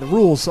play it by the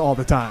rules all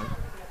the time.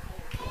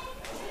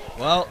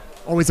 Well,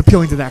 always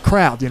appealing to that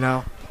crowd, you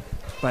know.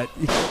 But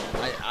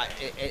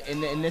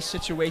in this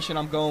situation,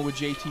 I'm going with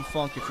JT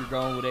Funk if you're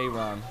going with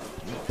Aaron.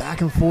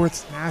 Back and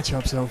forth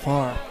matchup so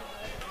far.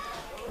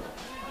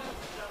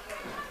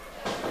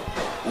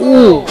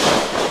 Ooh,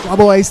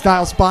 double A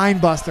style spine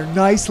buster,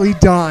 nicely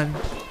done.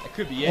 That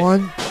could be it.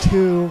 1,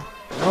 2,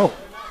 oh.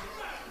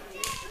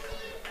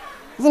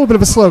 A little bit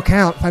of a slow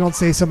count, if I don't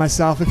say so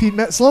myself.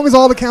 As long as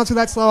all the counts are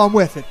that slow, I'm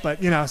with it.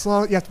 But you know, as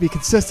long as you have to be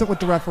consistent with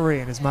the referee,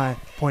 and is my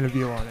point of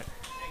view on it.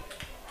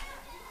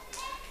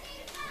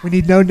 We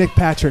need no Nick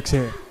Patricks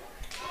here.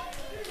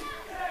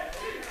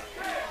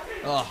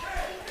 Oh,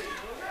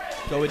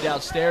 going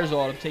downstairs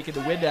on him, taking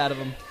the wind out of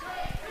him.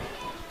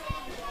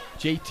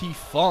 JT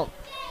Funk.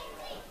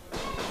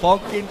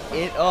 Funking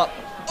it up.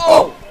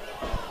 Oh!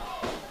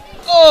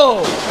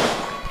 Oh!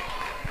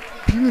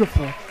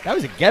 Beautiful. That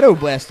was a ghetto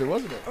blaster,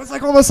 wasn't it? It was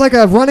like almost like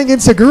a running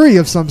enziguri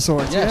of some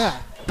sort. Yes.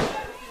 Yeah.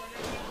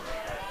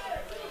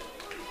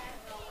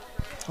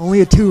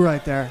 Only a 2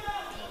 right there.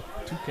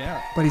 2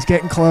 count. But he's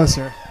getting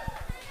closer.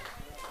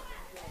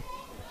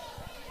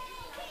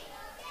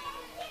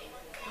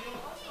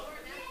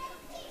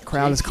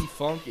 JT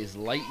Funk is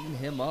lighting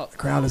him up. The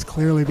crowd is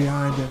clearly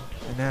behind him.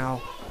 And now,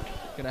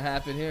 what's going to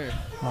happen here?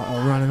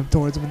 Running him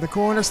towards him in the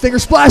corner. Stinger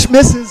splash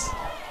misses.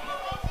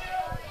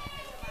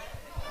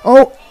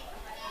 Oh.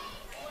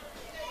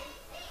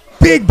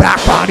 Big back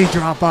body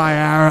drop by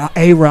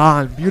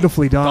Aaron.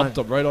 Beautifully done. Dumped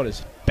him right on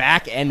his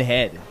back and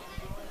head.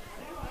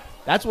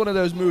 That's one of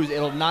those moves.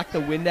 It'll knock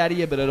the wind out of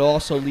you, but it'll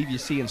also leave you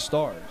seeing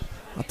stars.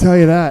 I'll tell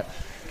you that.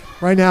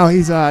 Right now,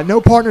 he's no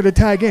partner to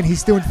tag in.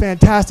 He's doing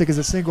fantastic as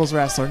a singles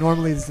wrestler.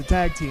 Normally, it's the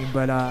tag team,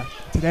 but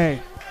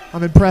today,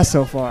 I'm impressed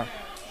so far.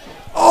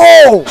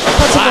 Oh!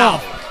 Cuts him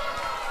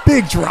off.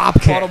 Big drop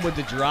kick. Caught him with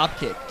the drop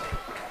kick.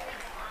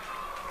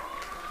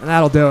 And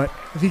that'll do it.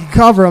 If he can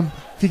cover him,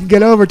 if he can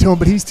get over to him,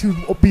 but he's too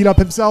beat up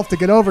himself to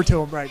get over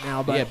to him right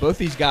now. But yeah, both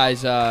these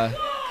guys,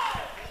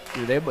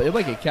 dude, they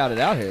might get counted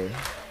out here.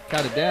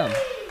 Counted down.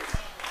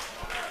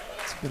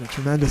 It's been a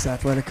tremendous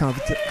athletic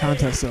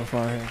contest so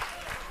far here.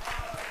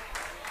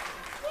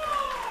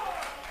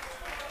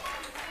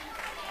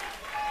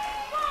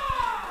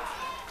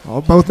 Oh,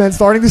 both men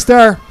starting to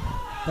stir.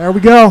 There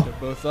we go. They're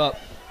both up.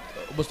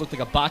 Almost looked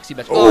like a boxing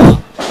match.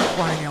 Oh!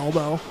 Flying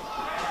elbow.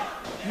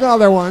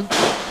 Another one.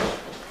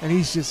 And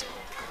he's just...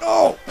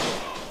 Oh!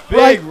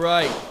 Big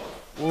right.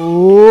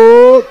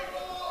 Whoa.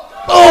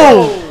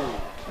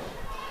 Oh!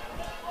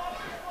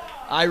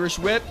 Irish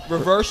whip.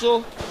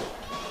 Reversal.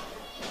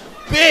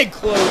 Big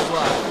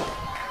clothesline.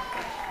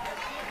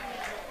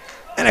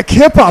 And a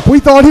kip up.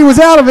 We thought he was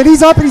out of it.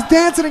 He's up and he's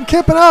dancing and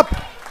kipping up.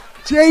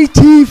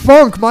 JT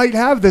Funk might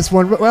have this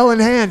one well in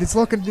hand. It's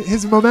looking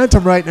his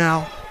momentum right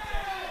now.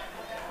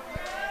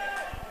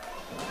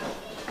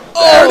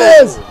 There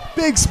it is.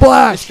 Big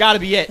splash. It's got to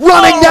be it.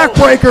 Running neck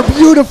breaker.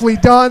 Beautifully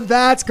done.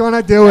 That's going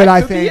to do it,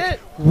 I think.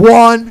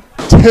 1,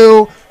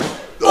 2.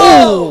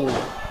 Oh.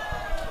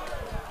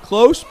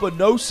 Close, but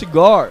no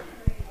cigar.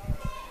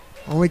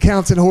 Only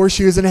counts in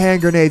horseshoes and hand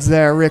grenades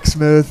there, Rick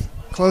Smooth.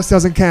 Close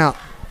doesn't count.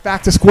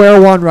 Back to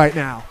square one right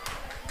now.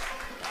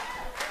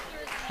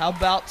 How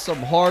about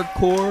some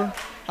hardcore?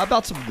 How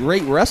about some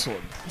great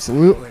wrestling?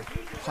 Absolutely.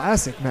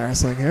 Classic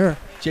wrestling here.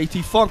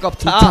 JT Funk up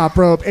top. Top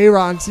rope.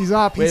 Aaron, he's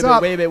up. He's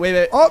up. Wait a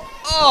minute.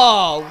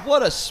 Oh,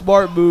 what a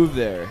smart move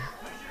there.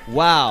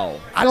 Wow.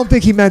 I don't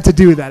think he meant to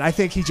do that. I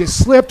think he just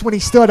slipped when he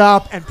stood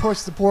up and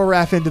pushed the poor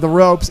ref into the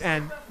ropes.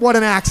 And what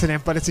an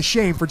accident, but it's a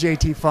shame for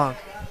JT Funk.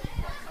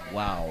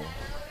 Wow.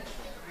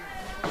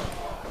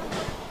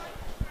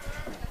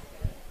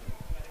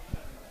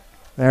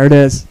 There it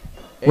is.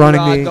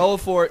 Running knee. Go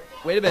for it.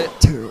 Wait a minute.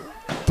 2,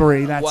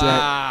 3. That's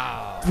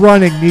it.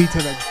 Running knee to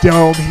the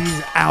dome.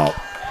 He's out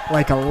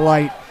like a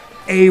light.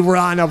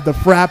 Aaron of the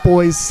Frat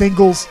Boys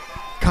singles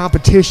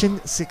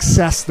competition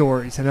success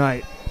story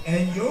tonight.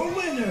 And your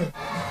winner,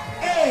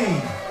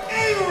 A-Rod.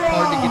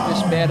 Hard to get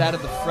this man out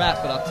of the frat,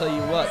 but I'll tell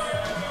you what,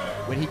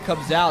 when he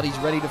comes out, he's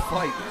ready to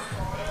fight.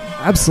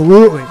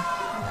 Absolutely.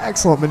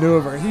 Excellent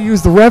maneuver. He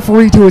used the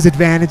referee to his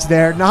advantage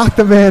there, knocked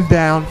the man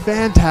down.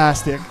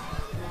 Fantastic.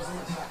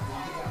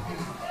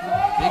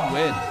 Big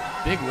win.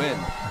 Big win.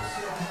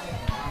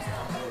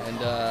 And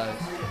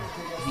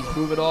he's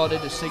moving on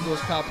into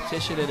singles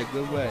competition in a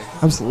good way.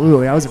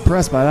 Absolutely. I was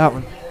impressed by that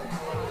one.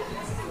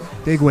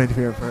 Big win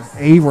here for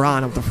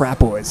A-Ron of the Frat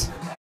Boys.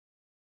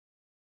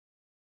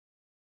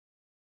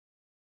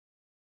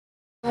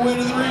 Way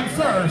to the ring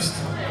first,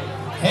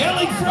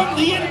 hailing from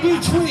the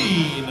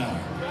in-between,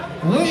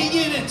 weighing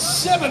in at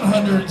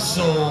 700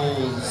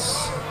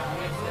 souls.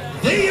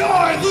 They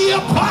are the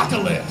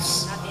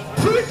Apocalypse,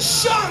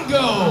 Prince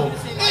Shango,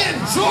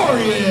 and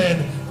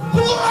Dorian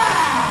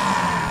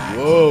Black.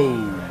 Whoa.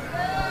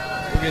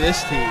 Look at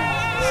this team.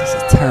 This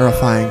is a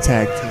terrifying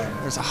tag team.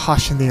 There's a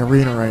hush in the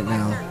arena right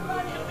now.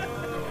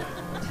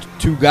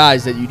 Two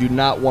guys that you do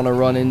not want to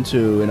run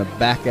into in a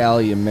back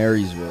alley in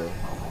Marysville.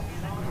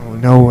 Oh,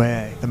 no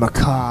way. The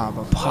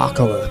Macabre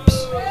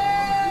Apocalypse.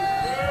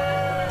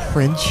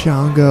 Prince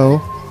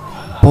Shango,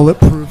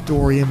 Bulletproof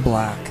Dorian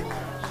Black.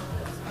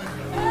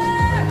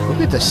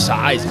 Look at the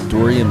size of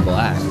Dorian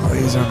Black. Oh,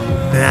 these are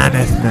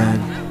mammoth men.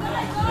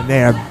 And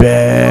they are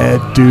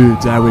bad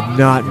dudes. I would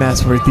not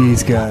mess with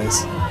these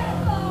guys.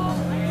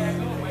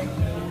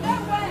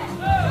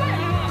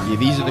 Yeah,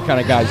 these are the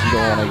kind of guys you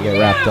don't want to get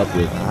wrapped up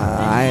with.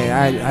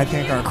 I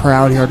think our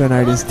crowd here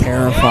tonight is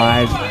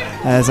terrified,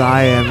 as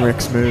I am,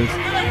 Rick Smooth.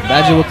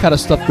 Imagine what kind of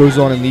stuff goes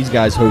on in these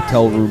guys'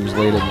 hotel rooms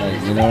late at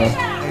night, you know?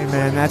 Hey,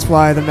 man, that's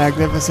why the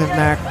Magnificent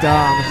Mac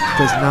Dom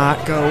does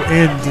not go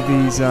into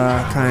these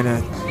kind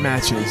of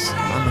matches.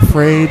 I'm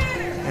afraid,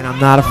 and I'm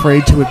not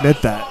afraid to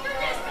admit that.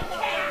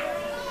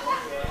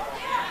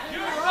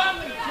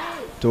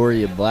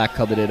 Dorian Black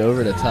coming in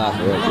over the top.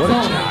 What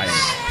a giant.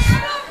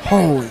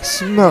 Holy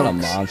smokes. What a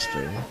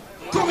monster.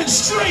 Coming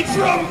straight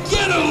from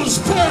Ghetto's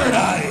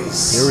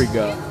Paradise. Here we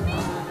go.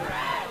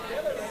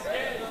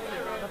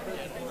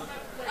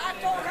 I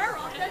told her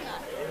off, didn't I?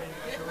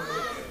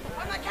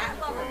 I'm a cat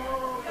lover.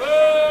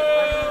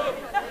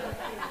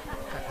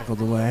 Technical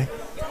delay.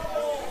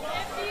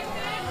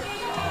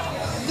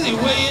 They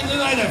weigh in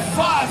tonight at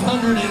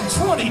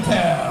 520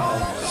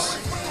 pounds.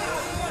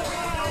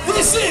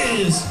 This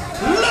is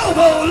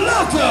Lobo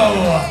Loco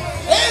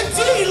and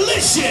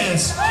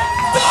Delicious, the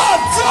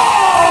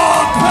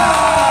Dog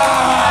Pound!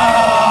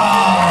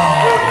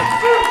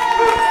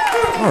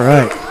 All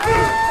right.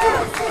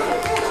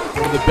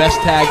 One of the best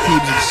tag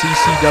teams in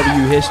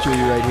CCW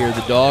history right here,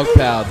 the Dog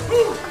Pound.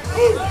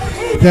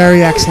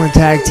 Very excellent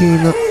tag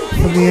team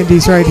from the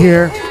Indies right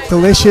here.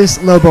 Delicious,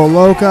 Lobo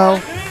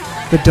Loco,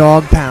 the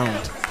Dog Pound.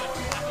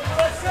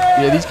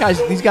 Yeah,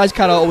 these guys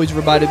kind of always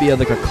reminded me of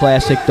like a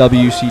classic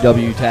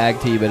WCW tag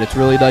team, and it's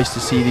really nice to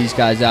see these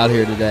guys out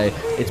here today.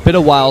 It's been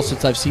a while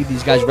since I've seen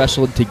these guys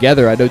wrestling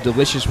together. I know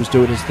Delicious was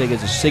doing his thing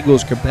as a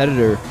singles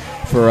competitor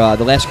for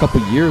the last couple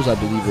years, I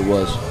believe it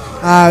was.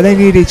 They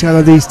need each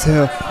other, these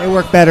two. They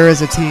work better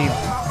as a team.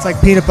 It's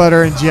like peanut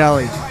butter and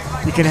jelly.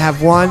 You can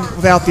have one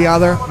without the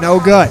other, no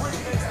good.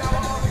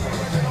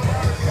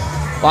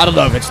 Well, I don't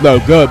know if it's no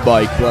good,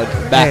 Mike, but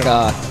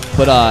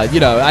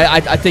you know,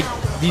 I think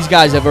these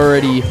guys have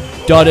already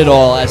done it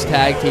all as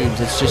tag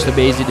teams. It's just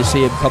amazing to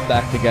see them come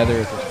back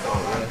together.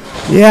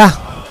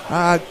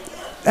 Yeah,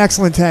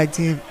 excellent tag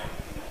team.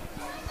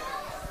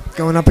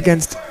 Going up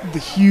against the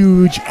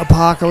huge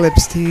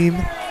Apocalypse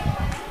team.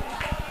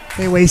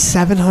 They weigh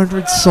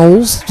 700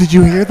 souls. Did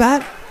you hear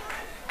that?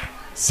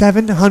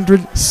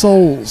 700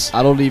 souls.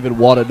 I don't even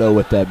want to know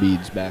what that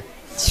means, Mac.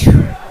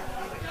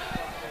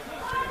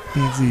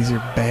 Means these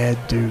are bad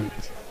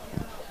dudes.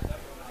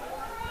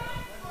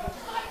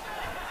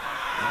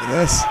 Look at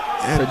this.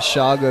 Prince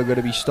Shango going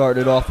to be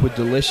starting off with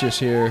Delicious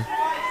here.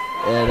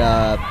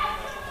 And,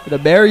 you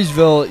know,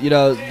 Marysville, you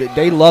know,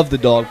 they love the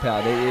Dog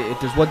Pound. If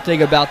there's one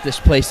thing about this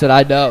place that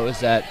I know is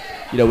that,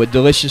 you know, when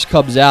Delicious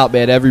comes out,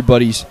 man,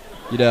 everybody's,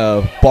 you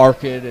know,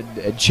 barking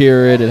and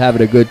cheering and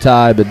having a good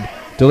time. And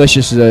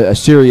Delicious is a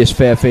serious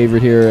fan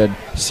favorite here and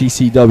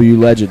CCW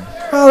legend.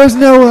 Well, there's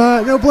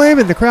no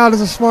blaming. The crowd is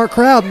a smart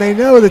crowd, and they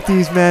know that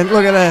these men,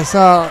 look at this.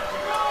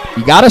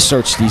 You got to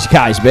search these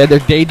guys, man. They're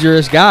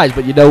dangerous guys.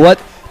 But you know what?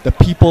 The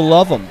people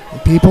love them. The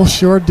people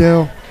sure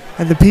do.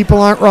 And the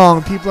people aren't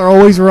wrong. People are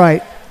always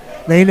right.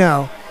 They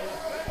know.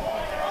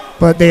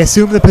 But they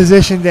assume the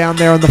position down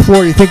there on the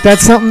floor. You think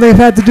that's something they've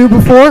had to do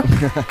before?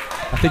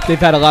 I think they've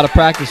had a lot of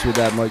practice with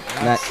that, Mike.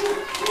 Matt.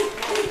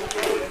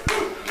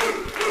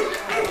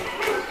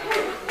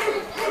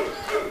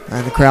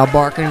 And the crowd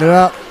barking it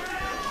up.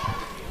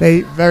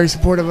 They very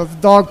supportive of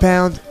the Dog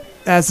Pound,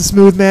 as the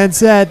Smooth Man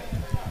said.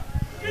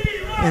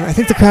 And I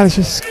think the crowd is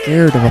just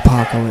scared of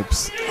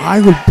Apocalypse.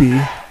 I would be.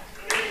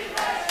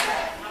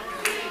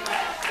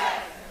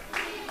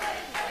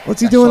 What's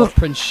he doing? Saw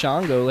Prince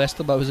Shango last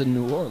time I was in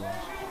New Orleans.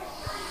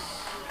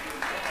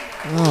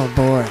 Oh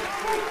boy.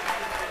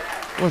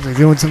 Was he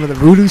doing some of the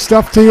voodoo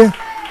stuff to you?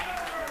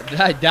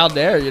 Down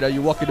there,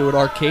 you walk into an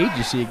arcade,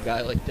 you see a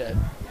guy like that.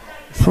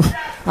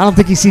 I don't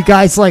think you see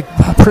guys like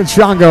Prince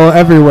Shango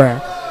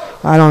everywhere.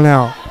 I don't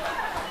know.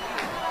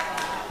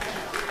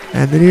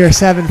 And the near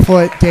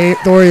 7-foot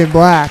Dorian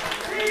Black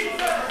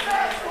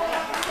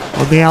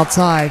on the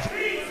outside.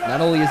 Not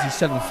only is he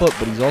 7 foot,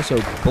 but he's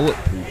also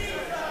bulletproof.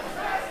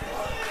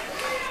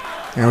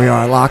 There we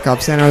are, lock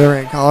up, center of the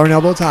ring, collar and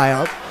elbow tie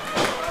up.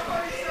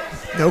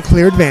 No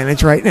clear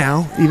advantage right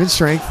now, even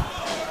strength,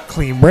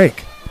 clean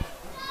break.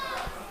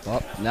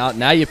 Well,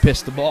 now you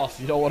pissed him off.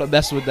 You don't want to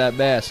mess with that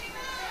mask.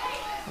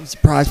 I'm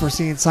surprised we're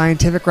seeing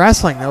scientific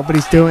wrestling.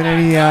 Nobody's doing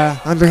any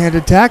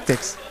underhanded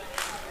tactics.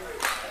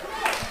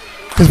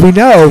 Because we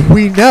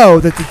know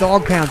that the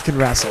Dog Pound can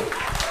wrestle.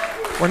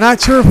 We're not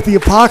sure if the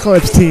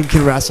Apocalypse team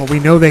can wrestle. We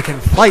know they can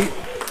fight.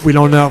 We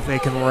don't know if they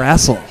can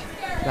wrestle.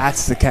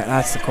 That's the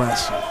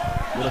question.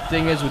 Well, the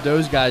thing is with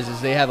those guys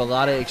is they have a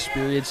lot of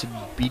experience in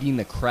beating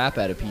the crap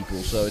out of people,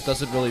 so it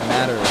doesn't really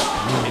matter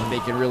if they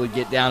can really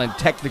get down and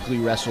technically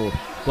wrestle.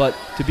 But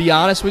to be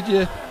honest with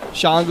you,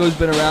 Shango's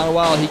been around a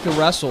while. He can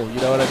wrestle, you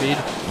know what I mean?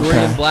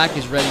 Dorian Black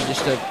is ready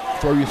just to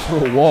throw you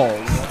through a wall. You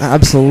know?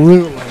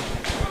 Absolutely.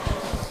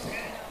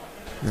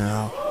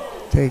 No,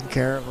 taking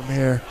care of him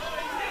here.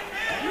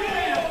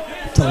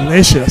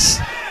 Delicious.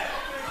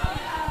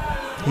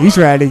 He's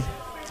ready.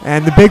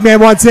 And the big man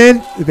wants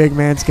in. The big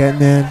man's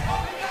getting in.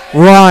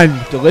 Run.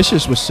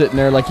 Delicious was sitting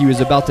there like he was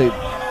about to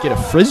get a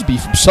Frisbee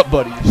from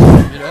somebody.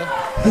 You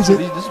know? This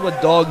is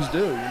what dogs do,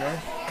 you know?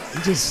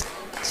 He just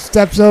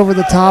steps over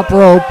the top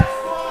rope.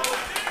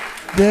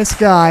 This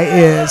guy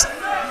is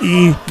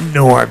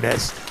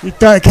enormous.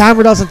 The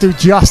camera doesn't do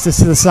justice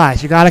to the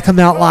size. You got to come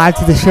out live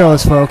to the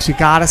shows, folks. You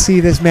got to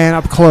see this man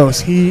up close.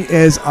 He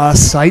is a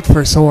sight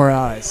for sore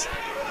eyes.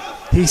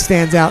 He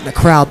stands out in the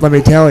crowd, let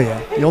me tell you.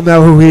 You'll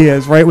know who he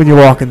is right when you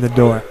walk in the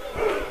door.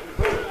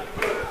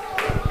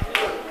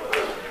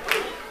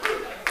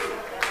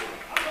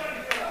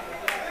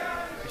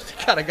 He's the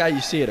kind of guy you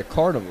see at a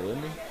carnival,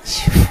 isn't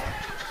he?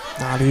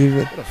 Not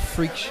even. What a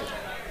freak show.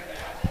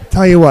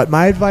 Tell you what,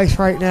 my advice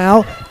right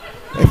now,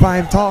 if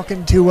I'm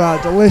talking to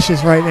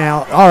Delicious right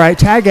now, all right,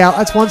 tag out.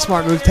 That's one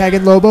smart move. Tag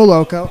in Lobo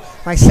Loco.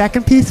 My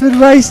second piece of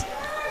advice,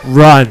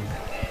 run.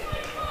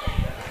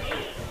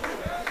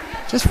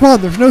 Just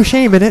run. There's no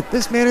shame in it.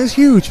 This man is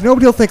huge.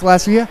 Nobody will think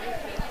less of you.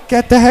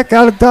 Get the heck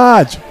out of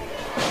Dodge.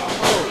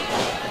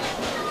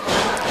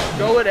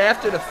 Going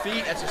after the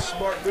feet, that's a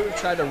smart move,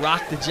 trying to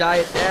rock the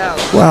giant down.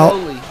 Well,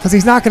 slowly. because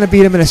he's not going to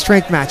beat him in a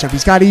strength matchup.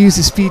 He's got to use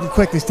his speed and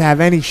quickness to have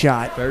any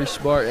shot. Very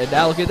smart. And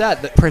now look at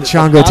that. Prince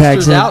Shango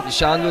tags in. Out, and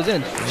Shango's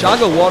in.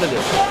 Shango wanted it.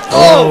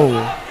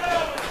 Oh.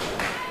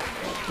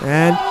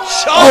 And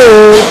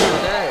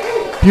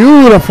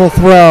beautiful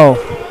throw.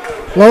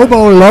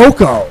 Lobo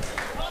Loco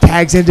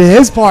tags into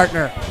his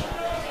partner.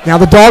 Now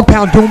the Dog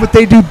Pound doing what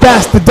they do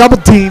best, the double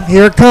team.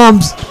 Here it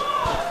comes.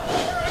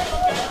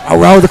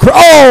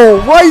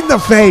 Oh, right in the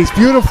face.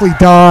 Beautifully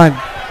done.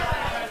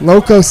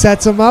 Loco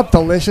sets him up.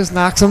 Delicious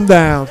knocks him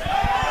down.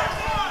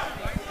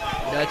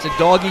 You know, it's a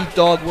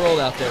dog-eat-dog world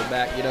out there,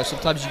 Mac. You know,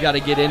 sometimes you got to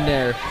get in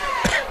there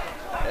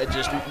and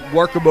just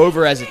work them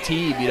over as a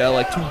team, you know,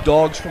 like two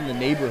dogs from the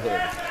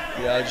neighborhood.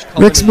 You know, just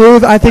Rick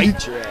Smooth, I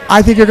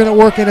think you're going to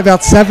work in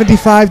about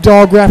 75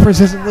 dog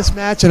references in this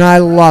match, and I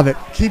love it.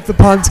 Keep the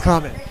puns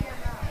coming.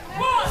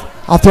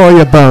 I'll throw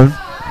you a bone.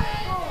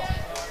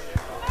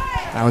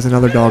 That was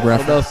another dog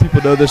reference. I don't know if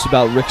people know this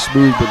about Rick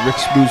Smooth, but Rick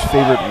Smooth's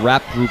favorite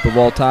rap group of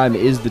all time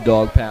is the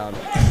Dog Pound.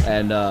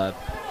 And,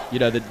 you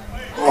know,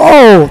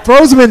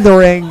 throws him in the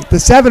ring, the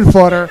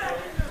 7-footer.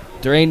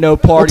 There ain't no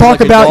party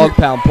like a Dog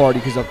Pound party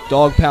because a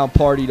Dog Pound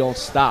party don't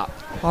stop.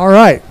 All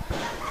right.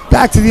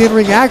 Back to the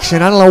in-ring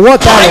action. I don't know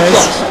what that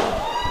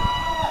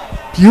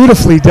is.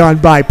 Beautifully done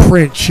by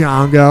Prince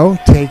Shango.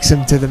 Takes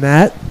him to the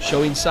mat.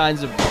 Showing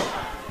signs of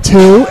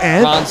 2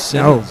 and Ron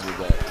Simmons with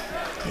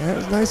that. Yeah, it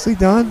was nicely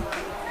done.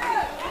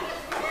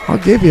 I'll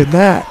give you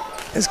that.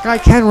 This guy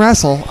can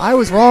wrestle. I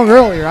was wrong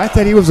earlier. I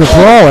thought he was a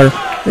brawler.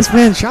 This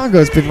man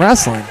Shango's been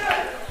wrestling.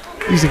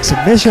 Using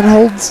submission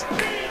holds.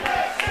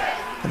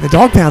 And the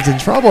Dog Pound's in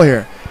trouble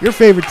here. Your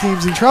favorite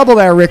team's in trouble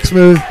there, Rick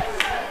Smooth.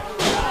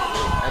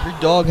 Every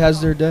dog has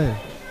their day.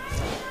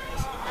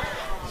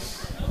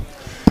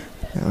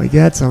 Now he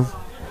gets him.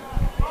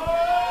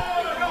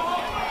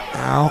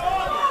 Now,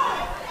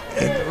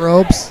 in the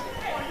ropes.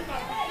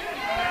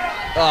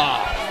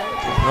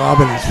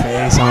 Rubbing his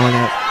face on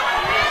it.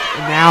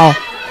 And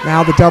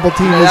now the double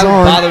team is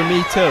on. That would bother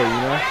me too, you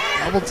know.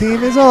 Double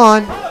team is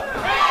on.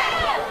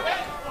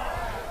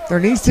 There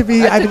needs to be.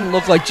 That didn't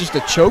look like just a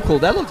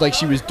chokehold. That looked like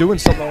she was doing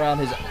something around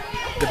the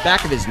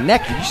back of his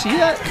neck. Did you see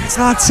that? It's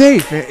not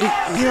safe. You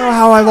know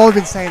how I've always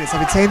been saying this.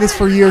 I've been saying this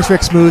for years,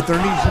 Rick Smooth. There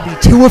needs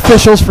to be 2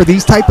 officials for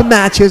these type of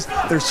matches.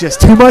 There's just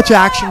too much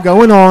action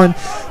going on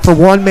for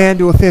one man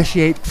to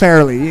officiate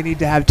fairly. You need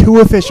to have 2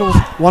 officials,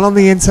 one on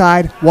the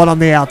inside, one on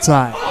the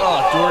outside.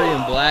 Oh,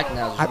 Dorian Black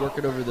now is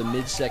working over the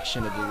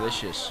midsection of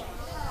Delicious.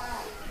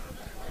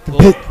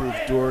 Bulletproof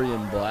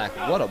Dorian Black.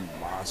 What a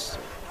monster.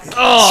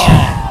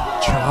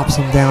 Drops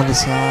him down to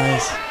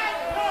size.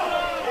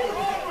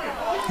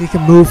 He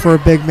can move for a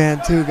big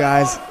man too,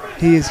 guys.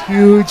 He is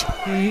huge,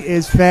 he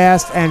is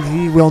fast, and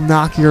he will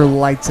knock your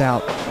lights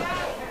out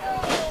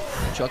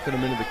Chucking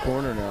him into the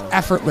corner now.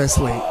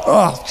 effortlessly.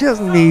 Oh,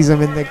 just knees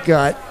him in the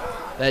gut.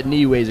 That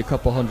knee weighs a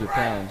couple 100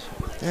 pounds.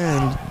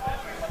 And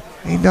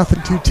ain't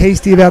nothing too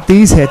tasty about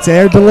these hits.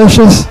 They're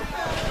delicious.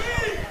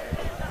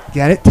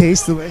 Get it?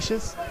 Taste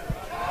delicious?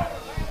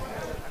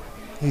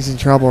 He's in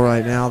trouble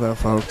right now, though,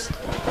 folks.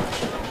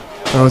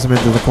 Throws him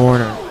into the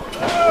corner.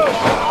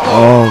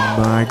 Oh,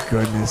 my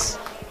goodness.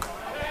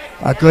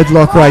 A good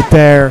look right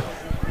there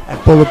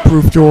at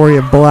Bulletproof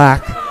Dorian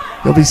Black.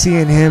 You'll be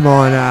seeing him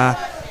on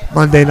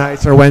Monday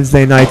nights or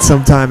Wednesday nights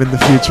sometime in the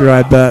future,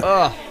 I bet.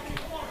 Ugh.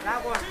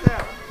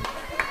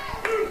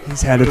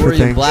 He's headed for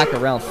Dorian things. Black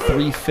around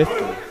 350.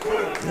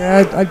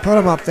 Yeah, I'd put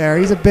him up there.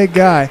 He's a big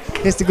guy.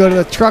 He has to go to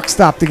the truck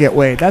stop to get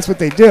weighed. That's what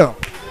they do.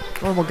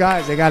 Normal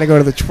guys, they got to go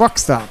to the truck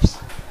stops.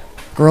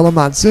 Gorilla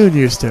Monsoon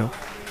used to.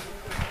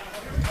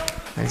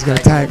 And he's going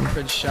to tag him.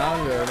 Prince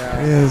Shango now.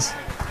 He is.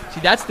 See,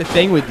 that's the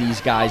thing with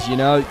these guys, you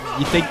know.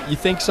 You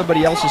think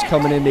somebody else is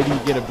coming in, maybe you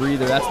get a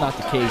breather. That's not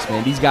the case,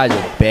 man. These guys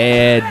are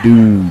bad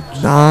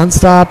dudes.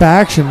 Non-stop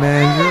action,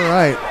 man. You're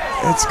right.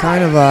 It's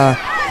kind of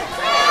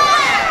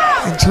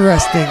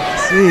interesting to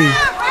see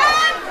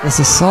this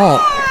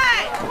assault.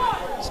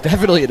 It's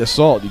definitely an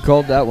assault. You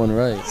called that one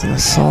right. It's an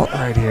assault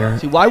right here.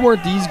 See, why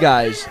weren't these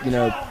guys, you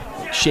know,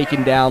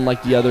 shaken down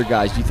like the other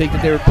guys? Do you think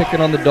that they were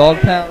picking on the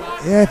dog pound?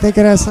 Yeah, I think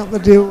it has something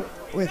to do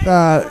with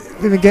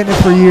we've been getting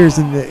it for years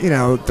in the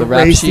the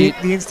rap race, sheet.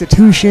 the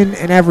institution,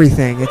 and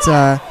everything. It's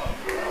and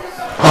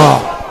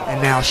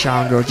now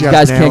Shango just These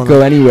guys nailed can't him.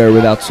 go anywhere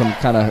without some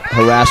kind of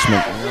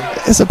harassment. You know?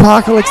 This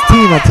Apocalypse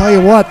team, I'll tell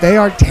you what, they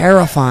are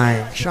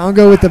terrifying.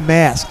 Shango with the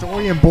mask,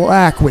 Dorian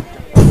Black with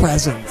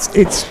presence.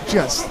 It's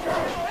just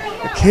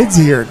the kids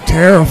here are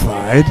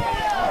terrified.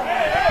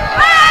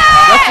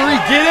 Referee,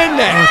 get in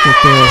there! Look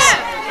at this.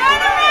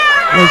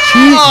 They're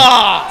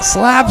cheating.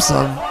 Slaps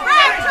him.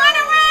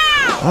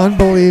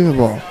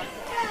 Unbelievable.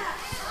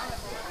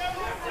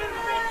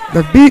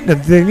 They're beating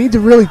him. Do they need to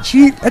really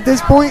cheat at this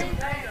point?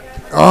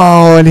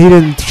 Oh, and he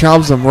didn't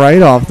shoves him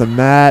right off the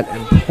mat.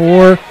 And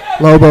poor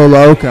Lobo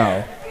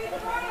Loco.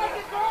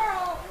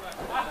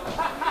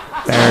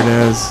 There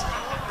it is.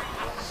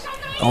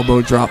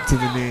 Elbow drop to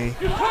the knee.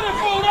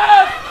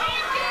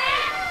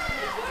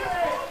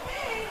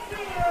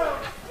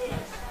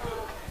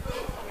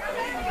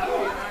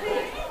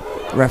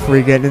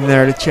 Referee getting in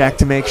there to check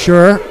to make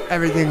sure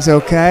everything's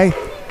okay.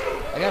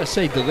 I gotta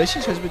say,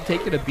 Delicious has been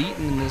taking a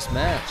beating in this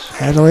match.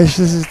 And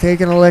Delicious is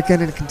taking a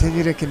licking and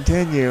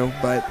continue,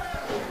 but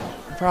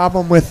the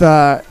problem with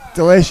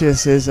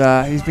Delicious is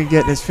he's been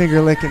getting his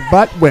finger licking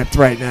butt whipped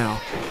right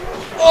now.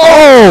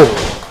 Oh!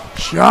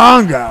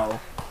 Shango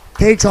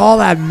takes all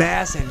that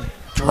mass and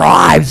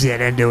drives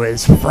it into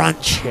his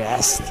front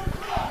chest.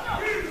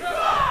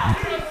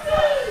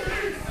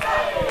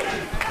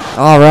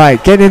 All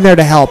right, getting in there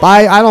to help.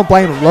 I don't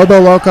blame him. Lobo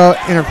Loco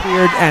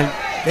interfered, and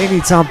they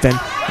need something.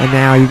 And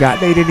now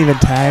they didn't even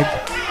tag.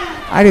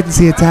 I didn't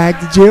see a tag,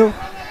 did you?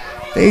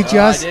 They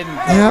just. I didn't.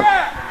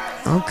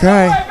 Yep.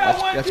 Okay.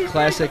 That's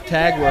classic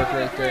tag work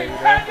right there. You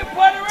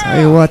know?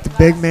 Tell you what, the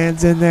big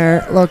man's in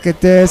there. Look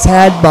at this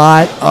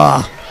headbutt.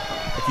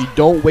 If you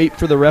don't wait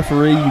for the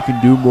referee, you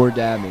can do more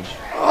damage.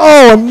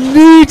 Oh, a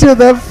knee to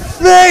the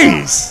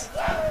face.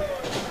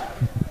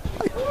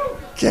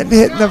 Getting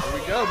hit in the. Here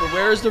we go, but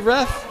where is the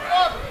ref?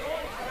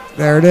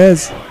 There it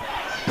is.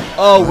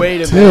 Oh, wait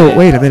a Two. minute.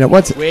 Wait a minute.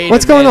 What's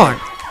going on?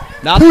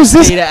 Not Who's the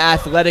this? Data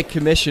Athletic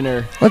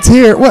Commissioner. Let's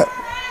hear it. What?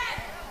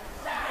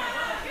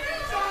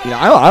 You know,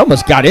 I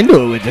almost got into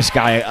it with this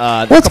guy.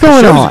 What's a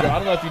couple going shows on? ago. I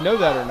don't know if you know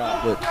that or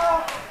not, but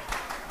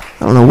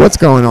I don't know what's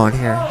going on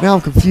here. Now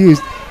I'm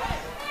confused.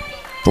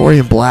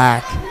 Dorian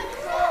Black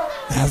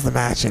has the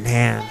match in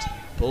hand.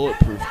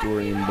 Bulletproof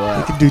Dorian He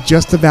Black. can do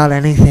just about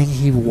anything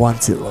he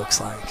wants, it looks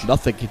like.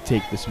 Nothing can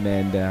take this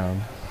man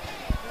down.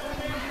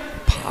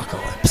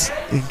 Apocalypse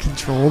in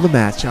control of the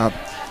matchup.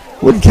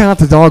 Wouldn't count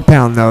the dog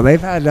pound, though. They've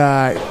had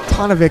a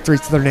ton of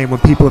victories to their name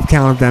when people have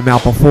counted them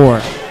out before.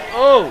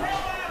 Oh!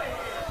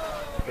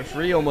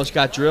 Referee almost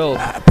got drilled.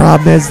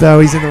 Problem is,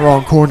 though, he's in the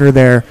wrong corner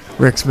there,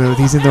 Rick Smooth.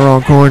 He's in the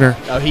wrong corner.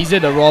 Oh, he's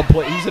in the wrong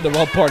he's in the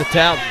wrong part of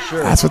town for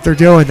sure. That's what they're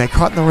doing. They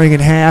cut the ring in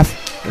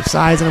half. They're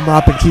sizing them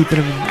up and keeping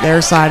them in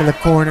their side of the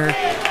corner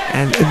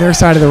and in their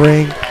side of the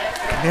ring,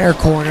 in their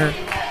corner,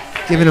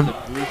 giving them. The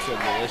brutes are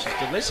Delicious.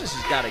 Delicious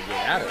has got to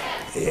get out of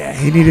it. Yeah,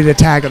 he needed a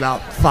tag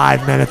about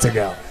 5 minutes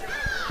ago.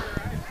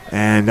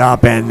 And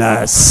up and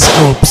the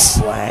scoop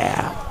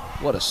slam.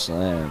 What a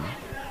slam.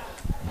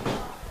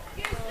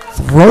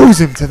 Throws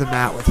him to the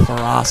mat with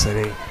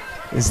ferocity.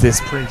 Is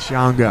this Prince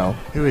Shango,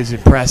 who has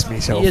impressed me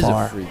so He is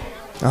far. a freak.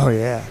 Oh,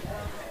 yeah.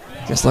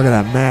 Just look at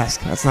that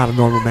mask. That's not a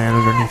normal man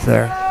underneath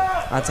there.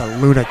 That's a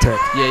lunatic.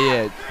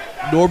 Yeah.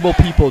 Normal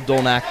people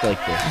don't act like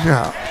this.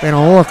 No, they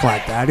don't look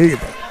like that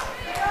either.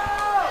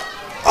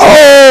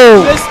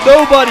 Oh! Missed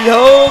nobody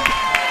home.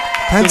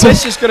 Pencil-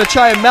 Delicious going to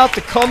try and mount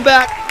the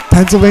comeback.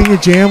 Pennsylvania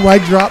Jam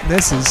leg drop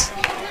misses.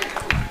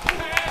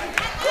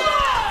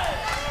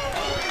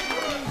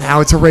 Now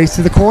it's a race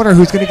to the corner.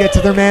 Who's going to get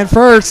to their man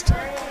first?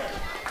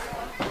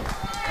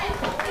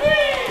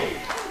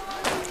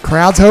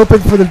 Crowd's hoping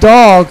for the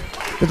dog,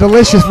 the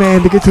Delicious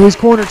Man, to get to his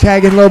corner,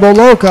 tagging Lobo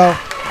Loco.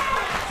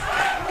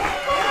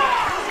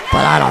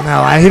 But I don't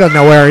know. He doesn't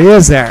know where he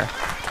is there.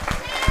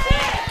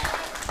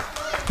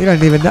 He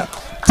doesn't even know.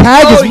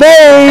 Tag is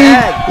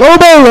made.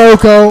 Lobo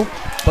Loco.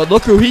 But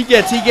look who he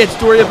gets. He gets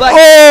Dorian Black.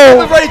 Oh! He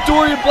wasn't ready,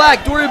 Dorian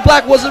Black. Dorian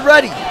Black wasn't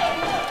ready.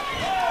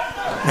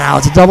 Now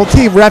it's a double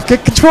team. Ref,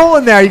 get control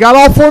in there. You got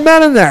all 4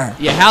 men in there.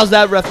 Yeah, how's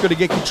that ref going to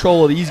get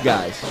control of these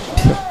guys?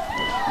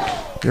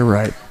 You're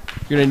right.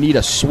 You're going to need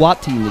a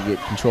SWAT team to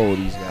get control of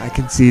these guys. I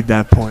concede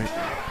that point.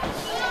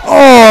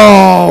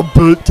 Oh,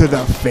 boot to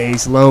the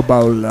face.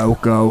 Lobo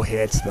Loco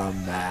hits the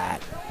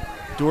mat.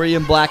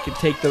 Dorian Black can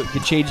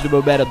change the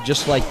momentum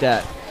just like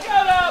that.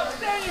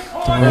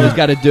 All he's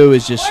got to do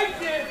is just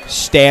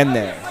stand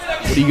there.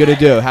 What are you going to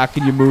do? How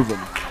can you move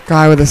him?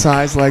 Guy with a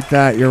size like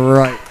that, you're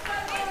right.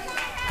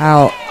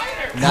 How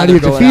do you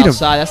defeat him?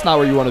 That's not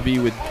where you want to be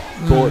with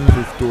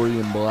bulletproof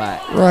Dorian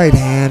Black. Right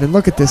hand, and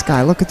look at this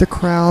guy. Look at the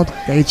crowd.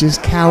 They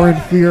just cower in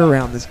fear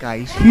around this guy.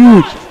 He's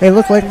huge. They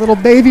look like little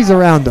babies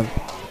around him.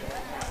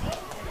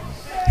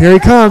 Here he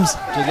comes.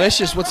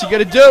 Delicious. What's he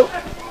going to do?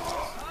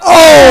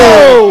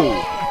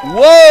 Oh!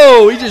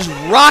 Whoa! He just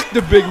rocked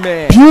the big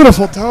man.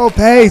 Beautiful tope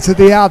to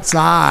the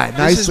outside.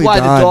 Nicely done. This is why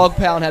the Dog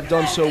Pound have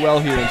done so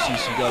well here in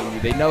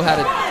CCW. They know how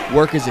to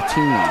work as a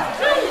team.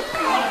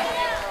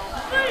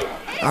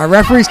 Our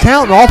referee's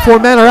counting. All 4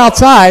 men are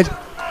outside.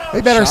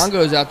 They better.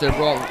 Shango's out there,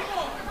 bro.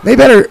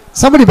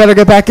 Somebody better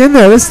get back in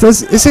there.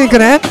 This ain't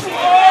gonna end.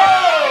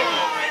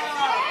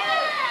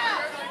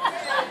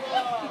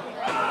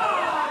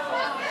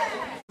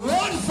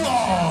 One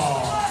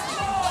fall.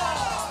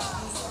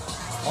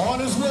 On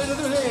his way to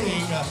the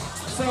ring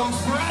from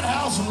Frat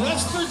House,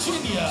 West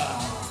Virginia,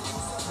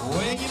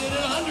 weighing in at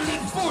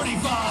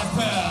 145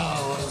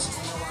 pounds.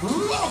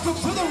 Welcome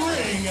to the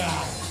ring,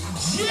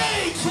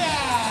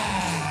 J-Cat.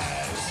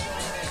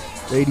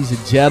 Ladies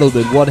and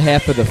gentlemen, one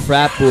half of the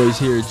Frat Boys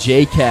here,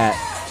 J-Cat,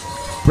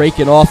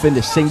 breaking off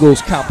into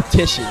singles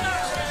competition.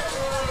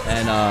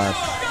 And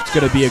it's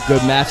going to be a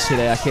good match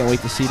today. I can't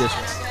wait to see this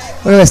one.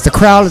 Look at this. The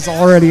crowd is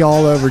already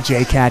all over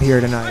J-Cat here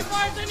tonight.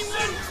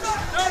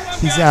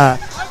 He's an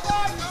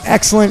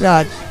excellent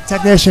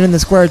technician in the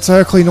squared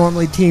circle. He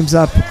normally teams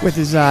up with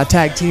his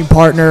tag team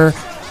partner.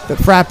 The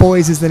Frat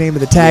Boys is the name of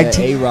the tag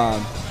team.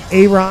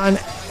 Aaron.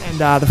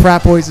 And the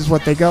Frat Boys is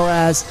what they go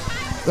as.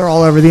 They're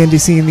all over the indie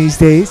scene these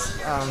days.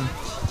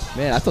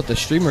 Man, I thought the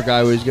streamer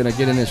guy was going to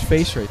get in his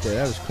face right there.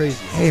 That was crazy.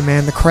 Hey,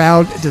 man, the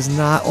crowd does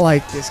not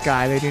like this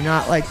guy. They do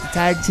not like the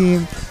tag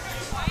team.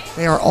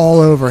 They are all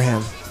over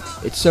him.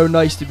 It's so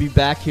nice to be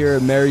back here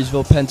in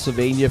Marysville,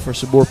 Pennsylvania for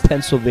some more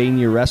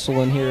Pennsylvania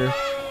wrestling here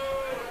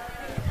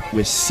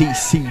with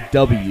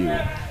CCW.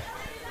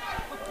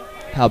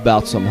 How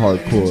about some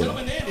hardcore?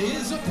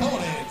 His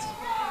opponent.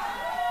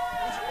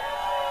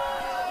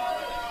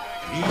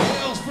 He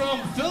hails from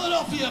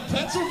Philadelphia,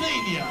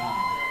 Pennsylvania.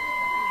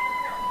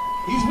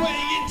 He's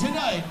weighing in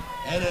tonight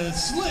at a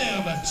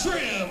slim,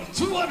 trim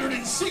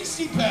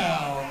 260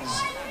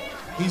 pounds.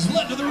 He's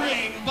led to the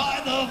ring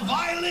by the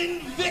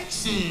Violent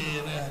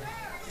Vixen.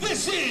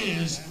 This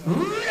is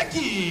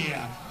Ricky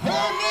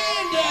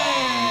Hernandez.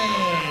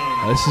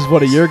 This is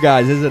one of your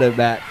guys, isn't it,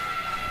 Matt?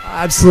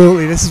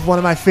 Absolutely. This is one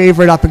of my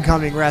favorite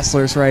up-and-coming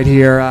wrestlers right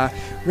here.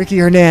 Ricky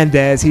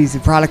Hernandez. He's the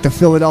product of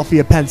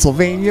Philadelphia,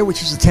 Pennsylvania,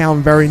 which is a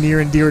town very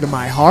near and dear to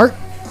my heart.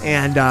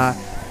 And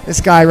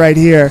this guy right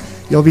here,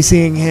 you'll be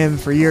seeing him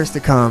for years to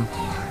come.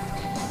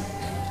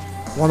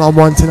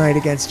 One-on-one tonight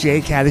against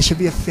J-Cat. This should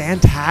be a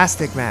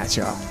fantastic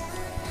matchup.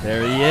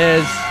 There he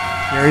is.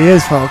 Here he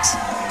is, folks.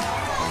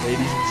 Ladies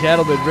and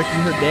gentlemen, Ricky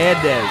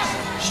Hernandez,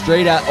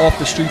 straight out off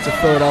the streets of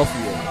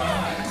Philadelphia.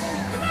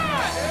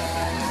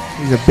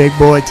 He's a big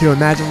boy, too.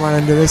 Imagine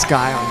running into this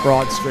guy on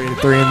Broad Street at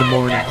 3 in the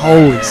morning.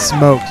 Holy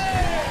smokes.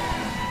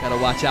 Gotta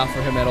watch out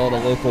for him at all the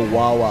local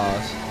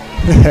Wawas.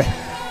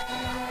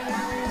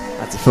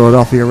 That's a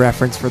Philadelphia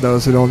reference for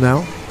those who don't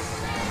know.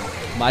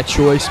 My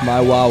choice,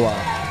 my Wawa.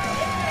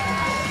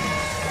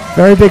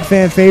 Very big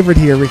fan favorite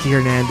here, Ricky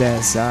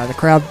Hernandez. The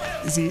crowd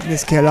is eating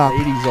this kid up.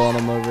 Ladies on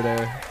him over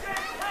there.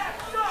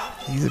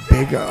 He's a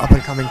big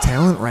up-and-coming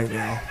talent right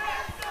now.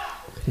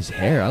 His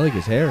hair, I like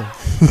his hair.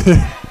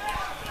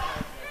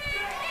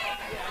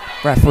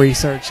 Referee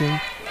searching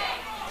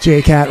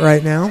J-Cat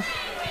right now.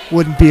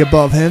 Wouldn't be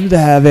above him to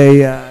have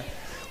a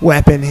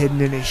weapon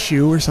hidden in his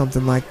shoe or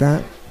something like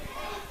that.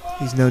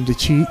 He's known to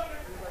cheat.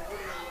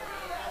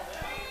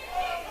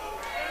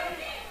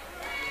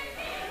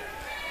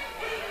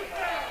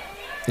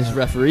 This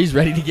referee's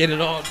ready to get it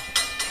on.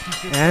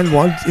 And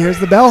here's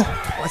the bell.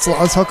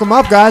 Let's hook him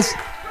up, guys.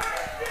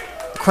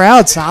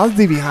 Crowd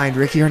solidly behind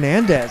Ricky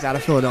Hernandez out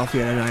of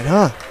Philadelphia tonight,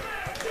 huh?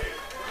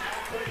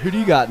 Who do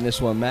you got in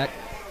this one, Mac?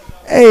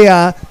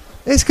 Hey,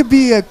 this could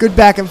be a good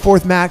back and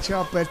forth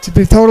matchup, but to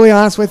be totally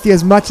honest with you,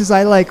 as much as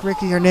I like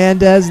Ricky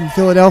Hernandez in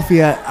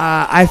Philadelphia,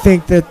 I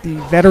think that the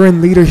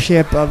veteran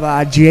leadership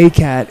of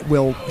J-Cat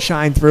will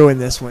shine through in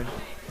this one.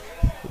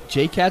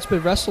 J-Cat's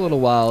been wrestling a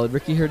while, and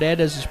Ricky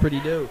Hernandez is pretty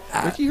new.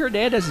 Ricky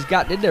Hernandez has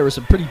gotten in there with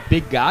some pretty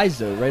big guys,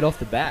 though, right off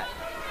the bat.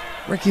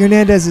 Ricky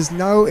Hernandez is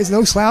no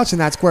slouch in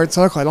that squared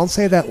circle. I don't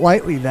say that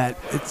lightly.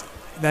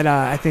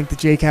 I think the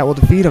J-Cat will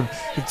defeat him.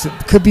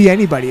 It could be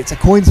anybody. It's a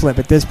coin flip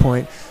at this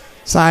point.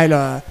 Side,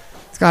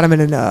 it's got him in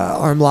an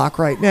arm lock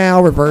right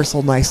now.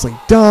 Reversal nicely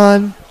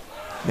done.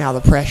 Now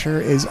the pressure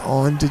is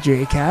on to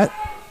J-Cat.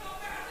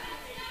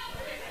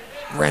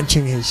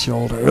 Wrenching his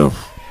shoulder.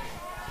 Oof.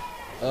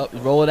 Oh,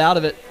 he's rolling out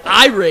of it.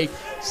 Eye rake.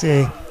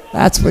 See,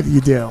 that's what you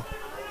do.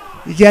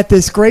 You get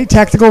this great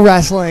technical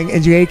wrestling,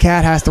 and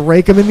J-Cat has to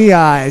rake him in the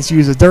eyes,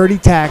 use a dirty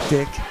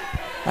tactic.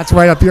 That's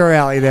right up your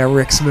alley there,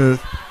 Rick Smooth.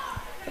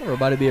 Kind of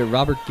reminded me of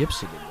Robert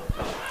Gibson.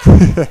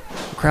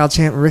 Crowd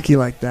chanting Ricky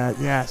like that.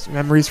 Yes,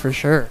 memories for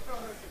sure.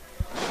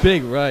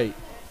 Big right.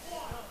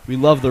 We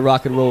love the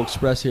Rock and Roll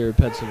Express here in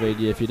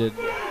Pennsylvania, if you didn't.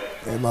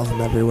 They love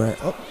him everywhere.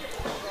 Oh.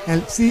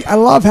 And see, I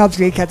love how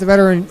J-Cat's a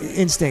veteran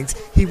instinct.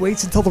 He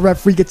waits until the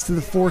referee gets to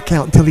the 4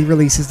 count until he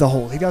releases the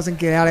hold. He doesn't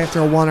get out after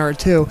a 1 or a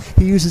 2.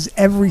 He uses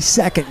every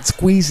second,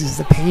 squeezes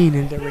the pain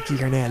into Ricky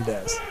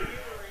Hernandez.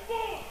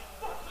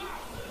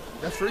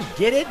 Referee,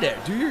 get in there.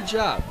 Do your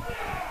job.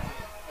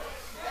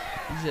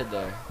 He's in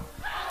there.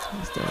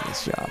 He's doing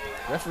his job.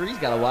 Referee's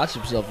got to watch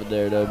himself in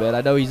there, though, man. I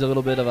know he's a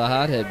little bit of a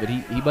hothead, but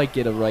he might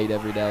get a right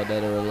every now and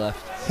then or a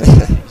left.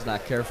 He's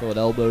not careful, an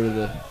elbow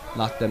to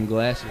knock them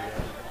glasses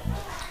out.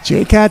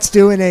 J-Cat's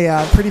doing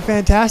a pretty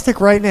fantastic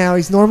right now.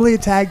 He's normally a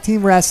tag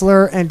team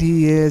wrestler, and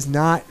he is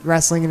not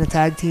wrestling in a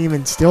tag team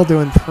and still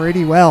doing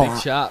pretty well.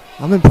 Big chop.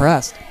 I'm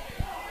impressed.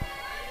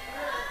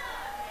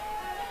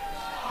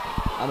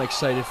 I'm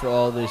excited for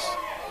all this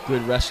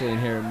good wrestling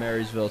here in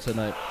Marysville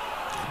tonight.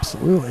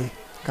 Absolutely.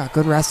 Got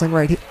good wrestling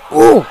right here.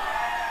 Ooh!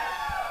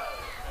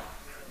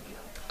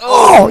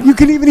 Oh! You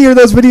can even hear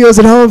those videos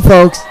at home,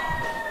 folks.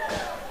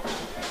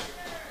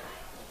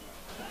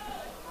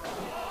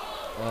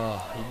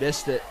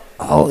 Missed it.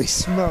 Holy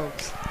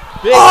smokes.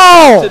 Big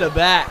to the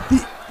back.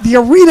 The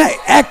arena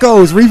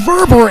echoes,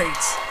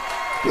 reverberates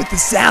with the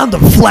sound of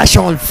flesh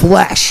on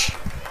flesh.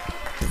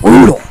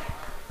 Brutal.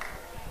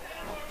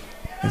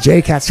 And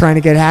J-Cat's trying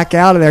to get Hack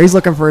out of there. He's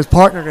looking for his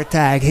partner to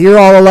tag. You're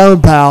all alone,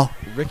 pal.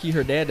 Ricky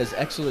Hernandez,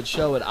 excellent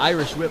show. An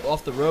Irish whip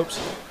off the ropes.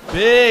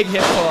 Big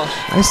hip toss.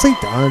 Nicely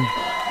done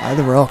by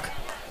the Rook.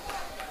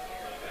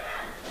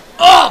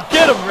 Oh,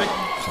 get him, Ricky.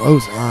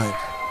 Close line.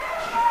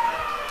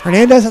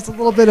 Hernandez has a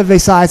little bit of a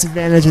size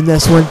advantage in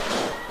this one.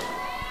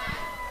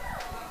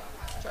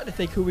 Trying to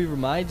think who he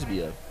reminds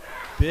me of.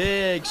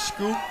 Big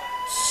scoop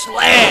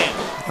slam.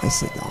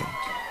 Nicely done.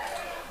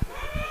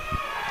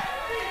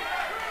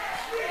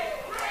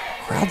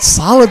 Crowd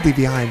solidly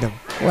behind him.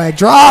 Leg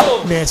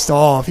drop. Missed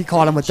off. He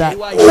caught him with that.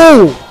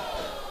 Ooh!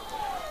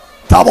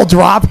 Double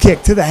drop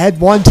kick to the head.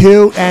 1,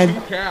 2,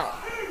 and count.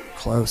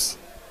 Close.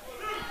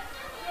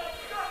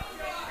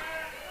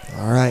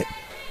 All right.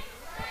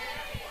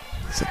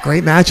 It's a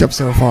great matchup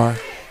so far.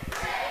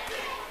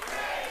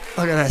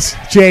 Look at this.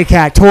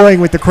 J-Cat toying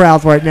with the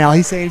crowd right now.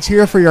 He's saying,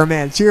 cheer for your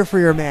man, cheer for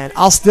your man.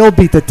 I'll still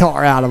beat the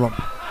tar out of him.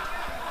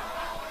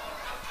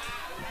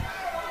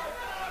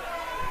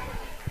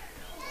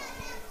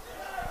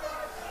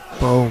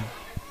 Boom.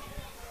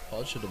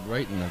 Punched him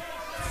right in the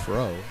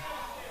fro.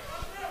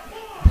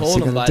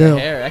 Pulling him by do? the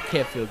hair. That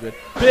can't feel good.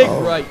 Big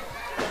right.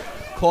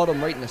 Caught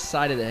him right in the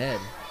side of the head.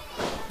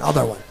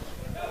 Another one.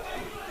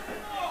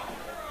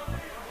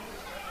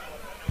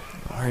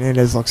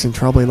 Hernandez looks in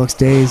trouble. He looks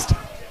dazed.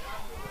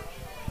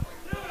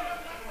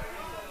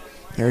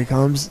 Here he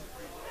comes.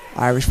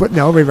 Irish whip.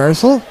 No,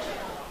 reversal.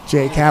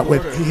 J-Cat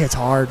whip. He hits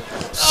hard.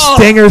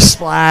 Stinger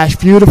splash.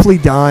 Beautifully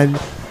done.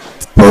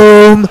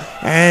 Boom.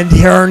 And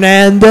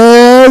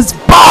Hernandez.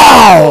 Bow!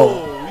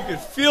 Oh, you can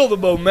feel the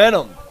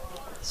momentum.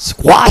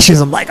 Squashes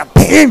him like a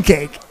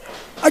pancake.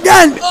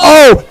 Again.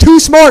 Oh, too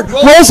smart.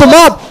 Rolls him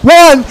up.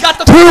 1, Got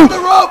the 2, foot in the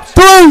ropes.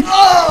 3.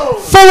 Oh!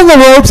 Full of the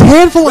ropes.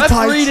 Handful of Referee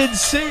tights. didn't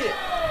see it.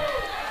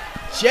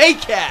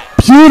 J-Cat.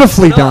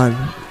 Beautifully done.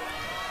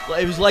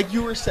 It was like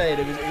you were saying.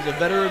 It was a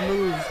veteran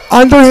move.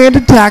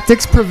 Underhanded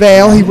tactics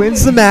prevail. He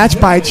wins the match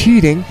by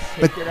cheating.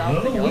 But Get out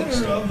The the winner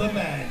youngster. of the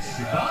match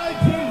by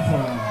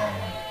pinfall,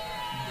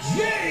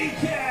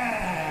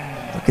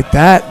 J-Cat. look at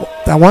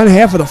that. That one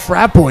half of the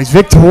frat boys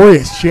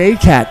victorious.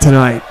 J-Cat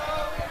tonight.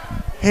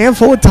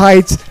 Handful of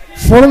tights.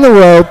 Foot on the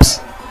ropes.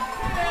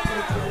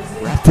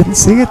 Ref didn't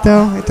see it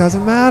though. It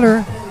doesn't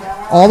matter.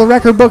 All the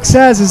record book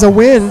says is a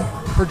win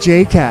for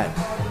J-Cat.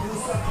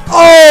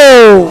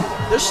 Oh!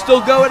 They're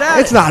still going at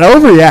It's it. not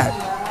over yet.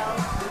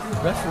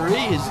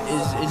 Referee is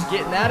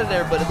getting out of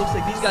there, but it looks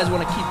like these guys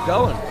want to keep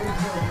going.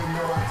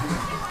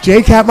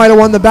 J-Cat might have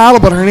won the battle,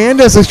 but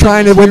Hernandez is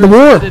trying to win the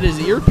war. At his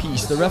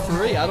earpiece, the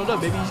referee. I don't know.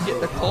 Maybe he's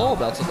getting a call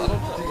about something. I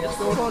don't know what's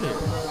going on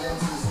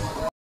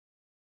here.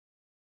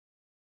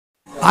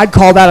 I'd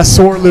call that a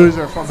sore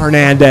loser from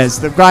Hernandez.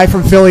 The guy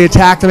from Philly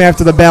attacked him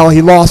after the bell.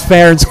 He lost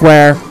fair and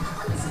square,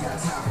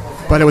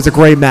 but it was a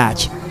great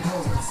match.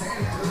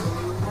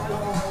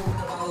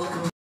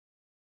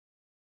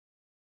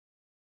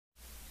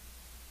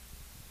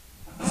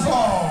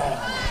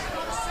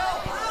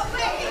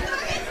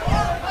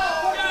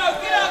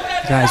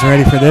 Guys,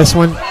 ready for this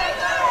one?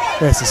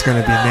 This is going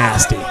to be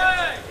nasty.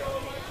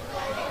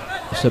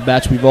 It's a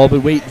match we've all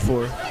been waiting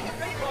for.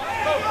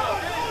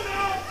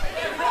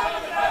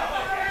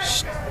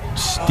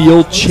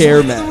 Steel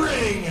chair match.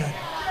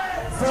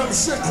 From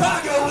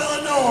Chicago,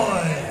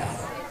 Illinois.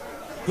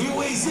 He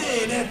weighs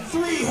in at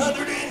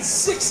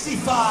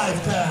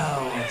 365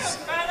 pounds.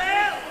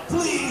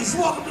 Please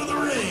welcome to the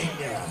ring,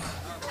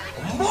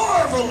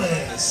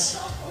 Marvelous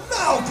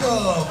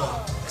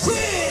Malcolm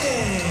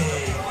King.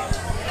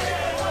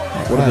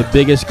 One of the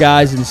biggest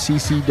guys in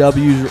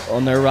CCWs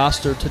on their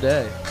roster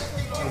today.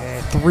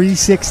 Yeah,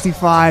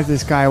 365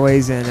 this guy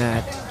weighs in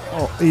at.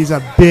 Oh, he's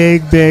a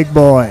big, big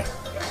boy.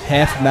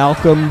 Half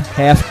Malcolm,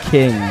 half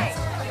King.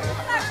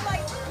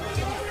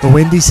 The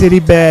Windy City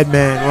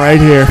Badman right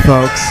here,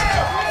 folks.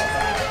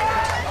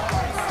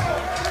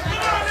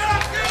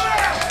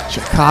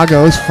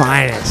 Chicago's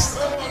finest.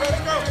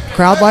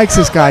 Crowd likes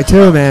this guy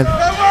too, man.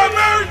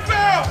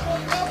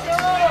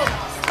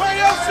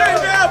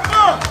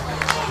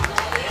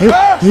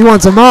 He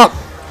wants him up.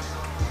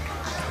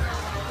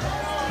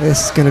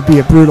 This is going to be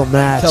a brutal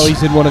match. Tell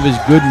he's in one of his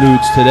good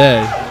moods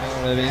today. You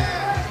know what I mean?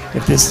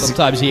 If this is,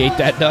 Sometimes he ain't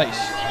that nice.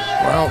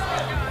 well,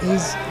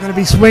 he's going to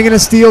be swinging a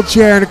steel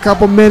chair in a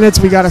couple minutes.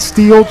 We got a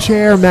steel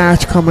chair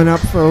match coming up,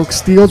 folks.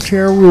 Steel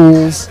chair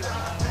rules.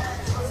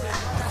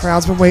 The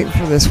crowd's been waiting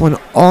for this one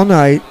all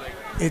night.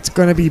 It's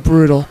going to be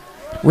brutal.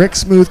 Rick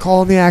Smooth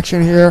calling the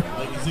action here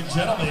Ladies and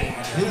gentlemen,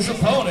 his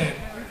opponent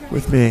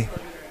with me,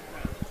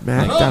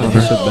 Matt from Downer.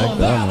 Hill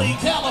Valley,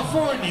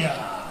 California.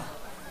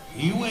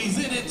 He weighs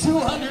in at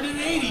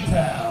 280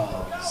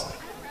 pounds.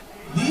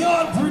 The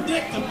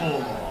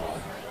unpredictable,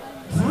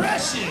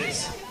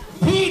 Precious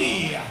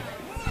Petey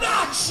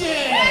Noxious.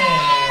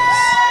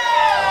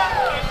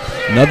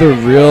 Another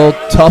real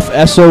tough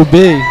SOB.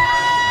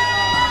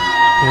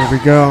 Here we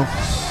go.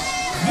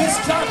 This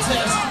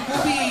contest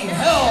will be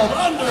held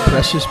under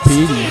Precious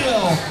Petey.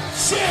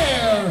 Steel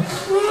Chair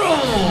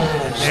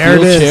Rules. There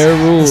it is. Chair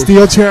rules.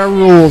 Steel chair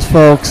rules,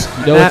 folks.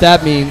 You know what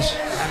that means.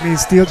 That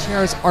means steel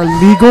chairs are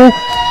legal.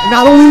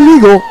 Not only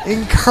legal,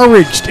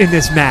 encouraged in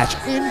this match.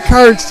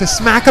 Encouraged to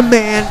smack a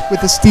man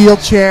with a steel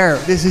chair.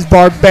 This is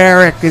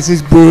barbaric. This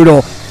is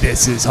brutal.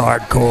 This is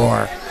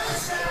hardcore.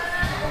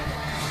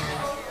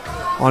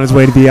 On his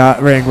way to the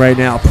ring right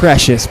now,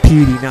 Precious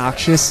Petey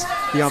Noxious,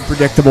 the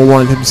unpredictable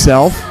one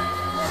himself.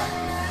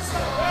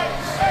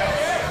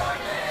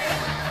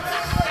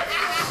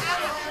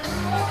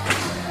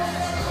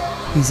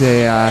 He's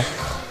a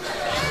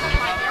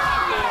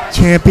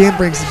champion,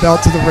 brings the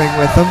belt to the ring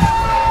with him.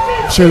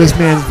 I'm sure this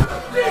man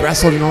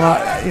wrestled in a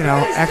lot,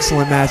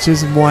 excellent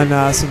matches and won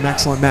some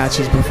excellent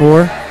matches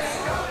before.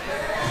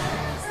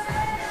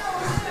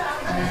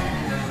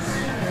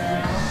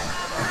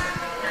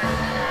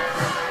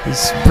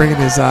 He's bringing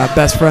his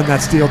best friend,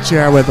 that steel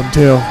chair, with him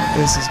too.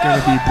 This is going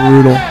to be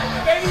brutal.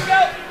 Baby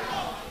belt?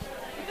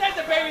 Is that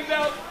the baby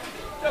belt?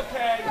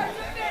 Okay.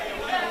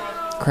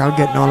 Crowd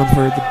getting on him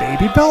for the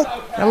baby belt?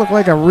 That looked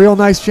like a real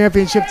nice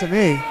championship to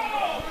me.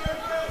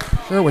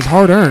 Sure, it was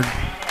hard earned.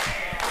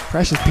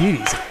 Precious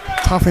Petey's a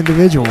tough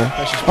individual.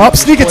 Up,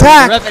 sneak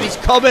attack! And he's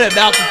coming at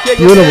Malcolm King.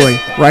 Beautifully.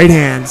 Right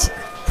hands.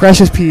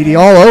 Precious Petey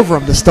all over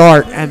him to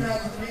start. And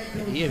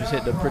He was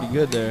hitting him pretty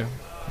good there.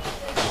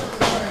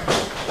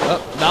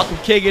 Oh, Malcolm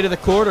King into the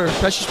corner.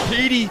 Precious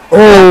Petey.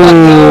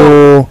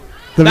 oh,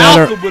 the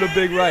Malcolm matter. with a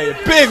big right.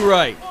 A big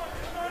right.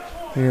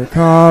 Here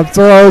comes,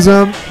 throws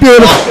him.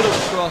 Beautiful. Knocking him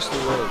across the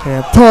road.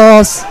 Hip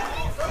toss.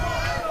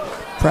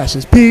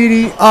 Precious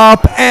Petey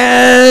up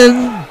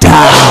and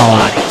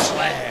down.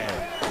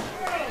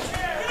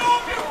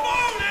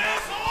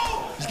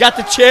 He's got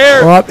the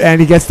chair. Up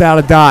and he gets out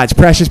of dodge.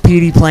 Precious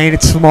Petey playing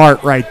it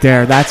smart right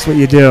there. That's what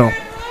you do.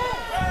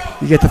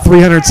 You get the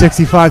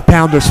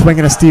 365-pounder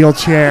swinging a steel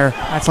chair.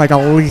 That's like a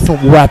lethal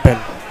weapon.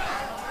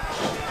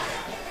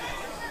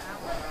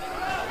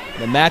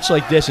 In a match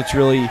like this, it's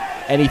really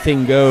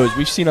anything goes.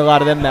 We've seen a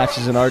lot of them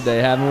matches in our day,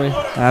 haven't we?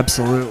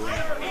 Absolutely.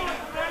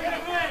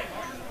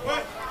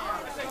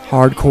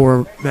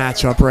 Hardcore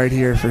matchup right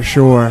here for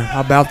sure.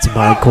 How about some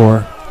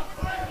hardcore?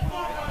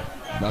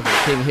 Malcolm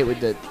King hit with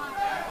the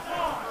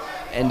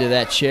end of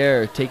that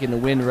chair, taking the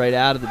wind right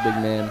out of the big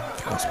man.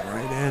 Goes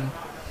right in.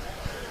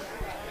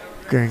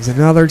 Brings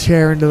another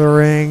chair into the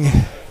ring.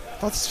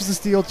 Thought this was a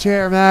steel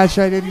chair match.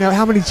 I didn't know.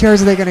 How many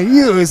chairs are they going to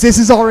use? This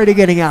is already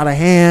getting out of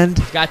hand.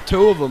 Got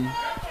two of them.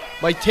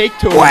 Might take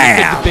two of them to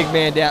get the big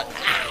man down.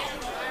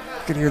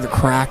 You can hear the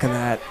crack of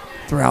that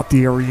throughout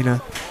the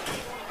arena.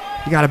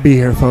 You got to be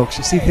here, folks.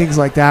 You see things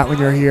like that when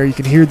you're here. You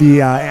can hear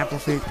the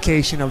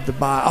amplification of the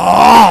body.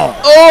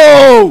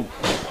 Oh!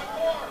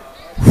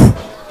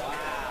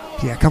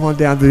 Yeah, come on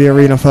down to the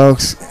arena,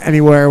 folks.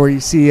 Anywhere where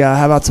you see,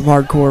 how about some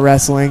hardcore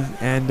wrestling,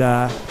 and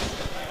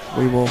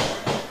we will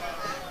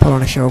put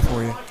on a show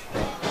for you.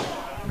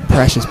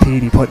 Precious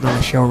Petey putting on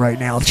a show right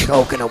now,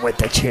 choking him with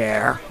the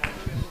chair.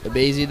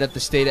 Amazing that the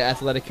state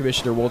athletic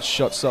commissioner won't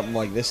shut something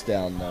like this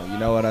down, though. You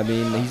know what I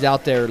mean? He's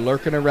out there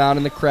lurking around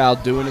in the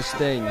crowd doing his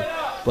thing,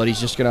 but he's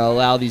just going to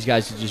allow these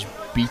guys to just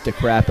beat the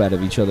crap out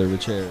of each other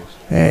with chairs.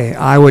 Hey,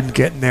 I wouldn't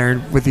get in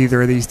there with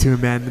either of these two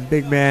men. The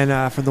big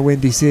man from the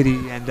Windy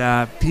City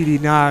and P.D.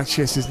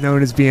 Noxious is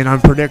known as being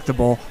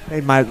unpredictable.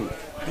 They might,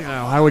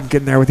 I wouldn't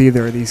get in there with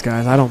either of these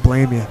guys. I don't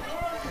blame you.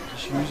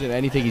 Just using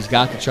anything he's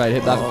got to try to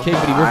hit Malcolm King,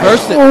 but he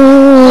reversed it.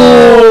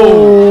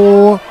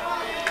 Oh!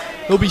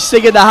 He'll be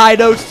singing the high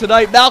notes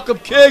tonight. Malcolm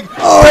King,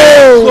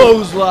 Oh!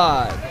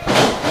 clothesline.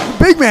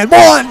 Big man,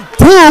 1,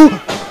 2.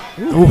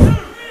 Ooh,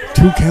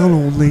 2 count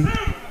only.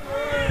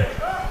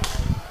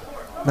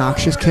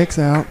 Noxious kicks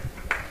out.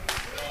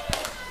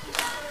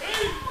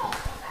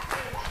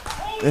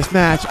 This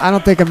match, I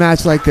don't think a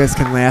match like this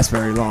can last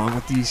very long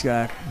with these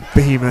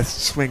behemoths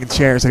swinging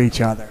chairs at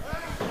each other.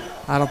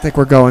 I don't think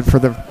we're going for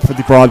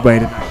the Broadway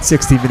tonight.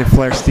 60-minute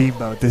Flair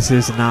Steamboat. This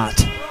is not.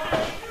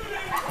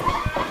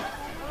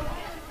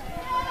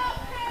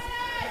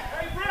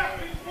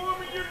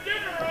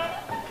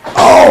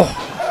 Oh!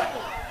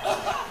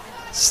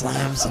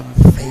 Slams him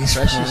face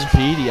Precious first.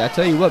 Petey. I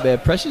tell you what, man.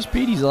 Precious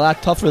Petey's a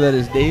lot tougher than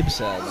his name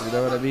sounds. You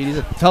know what I mean? He's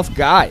a tough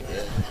guy.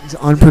 He's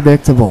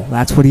unpredictable.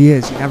 That's what he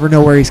is. You never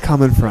know where he's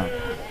coming from.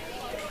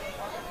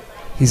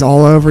 He's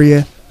all over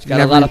you. He's got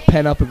a lot of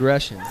pent-up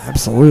aggression.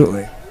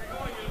 Absolutely.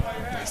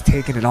 He's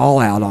taking it all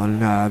out on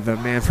the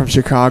man from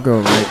Chicago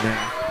right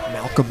now,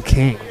 Malcolm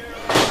King.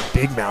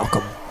 Big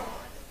Malcolm.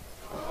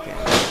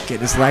 Getting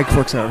his leg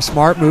hooks over.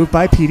 Smart move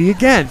by Petey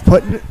again.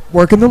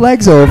 Working the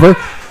legs over.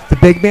 The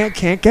big man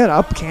can't get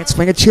up, can't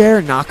swing a chair,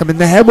 and knock him in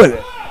the head with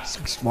it.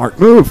 Smart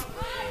move.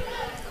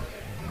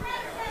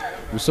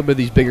 With some of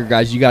these bigger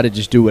guys, you got to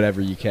just do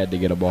whatever you can to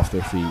get them off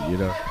their feet, you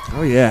know?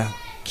 Oh, yeah.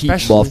 Keep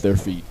them off their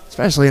feet.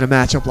 Especially in a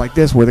matchup like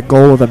this where the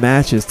goal of the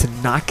match is to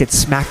not get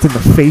smacked in the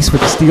face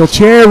with a steel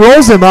chair.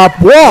 Rolls him up.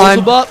 1,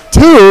 him up.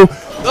 2.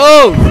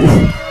 Oh!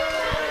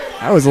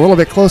 That was a little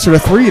bit closer to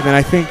 3 than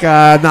I think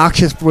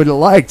Noxious would have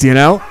liked,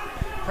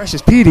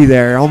 Precious Petey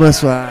there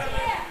almost got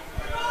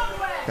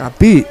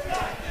beat.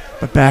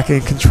 But back in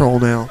control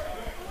now.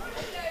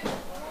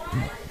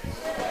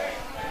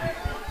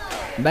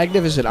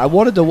 Magnificent. I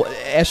wanted to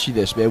ask you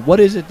this, man.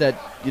 What is it that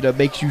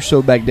makes you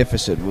so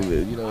magnificent?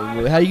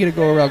 How are you gonna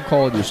go around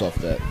calling yourself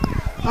that?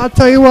 I'll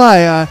tell you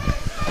why.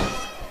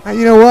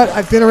 You know what?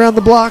 I've been around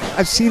the block.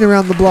 I've seen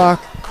around the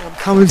block. I'm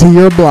coming to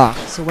your block.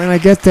 So when I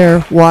get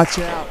there, watch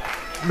out.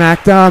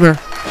 Mac Dahmer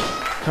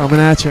coming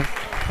at you.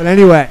 But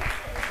anyway,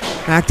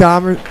 Mac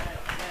Dahmer,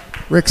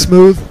 Rick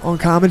Smooth on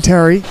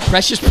commentary.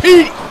 Precious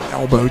Petey.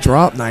 Elbow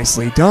drop,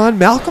 nicely done.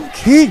 Malcolm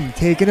King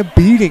taking a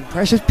beating.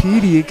 Precious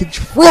Petey in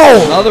control.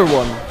 Another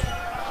one.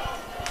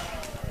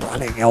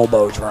 Running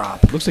elbow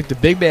drop. Looks like the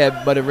big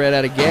man might have ran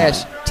out of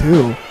gas.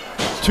 2.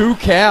 2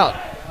 count.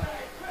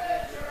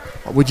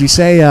 Would you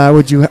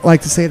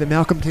like to say that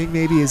Malcolm King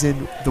maybe is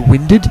in the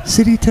Winded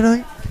City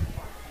tonight?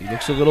 He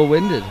looks a little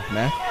winded,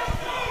 man.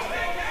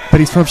 But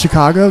he's from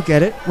Chicago,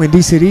 get it?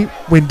 Windy City,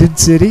 Winded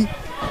City.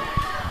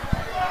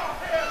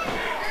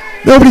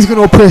 Nobody's going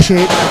to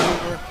appreciate that.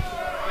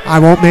 I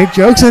won't make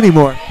jokes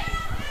anymore.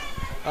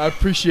 I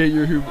appreciate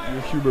your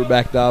humor,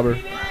 Mac Dahmer.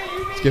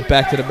 Let's get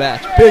back to the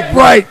match. Big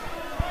Right.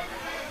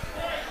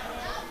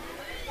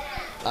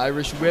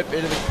 Irish whip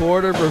into the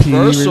corner.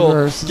 Reversal.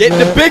 reverses Getting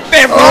the it. big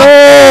man.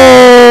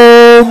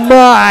 Oh,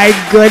 my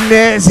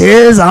goodness.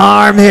 His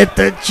arm hit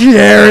the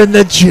chair, and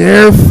the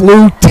chair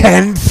flew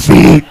 10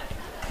 feet.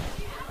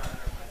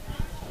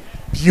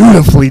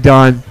 Beautifully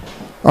done.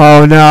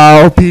 Oh,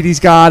 no. Petey's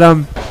got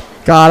him.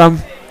 Got him.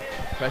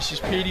 Precious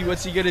Petey,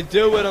 what's he going to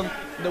do with him?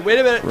 No, wait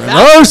a minute.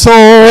 Reversal.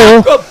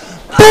 Malcolm.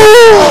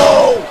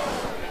 Boom!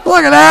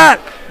 Look at that.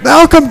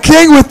 Malcolm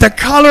King with the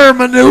cutter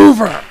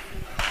maneuver.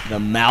 The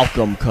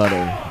Malcolm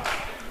cutter.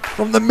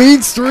 From the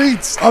mean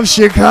streets of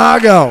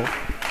Chicago.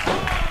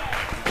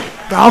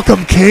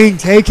 Malcolm King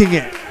taking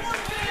it.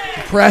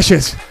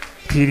 Precious.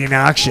 Petey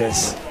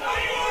Noxious.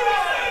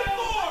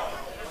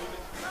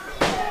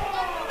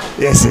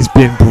 This has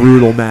been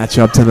brutal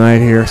matchup tonight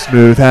here,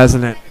 Smooth,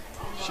 hasn't it?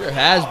 Sure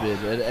has been.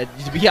 And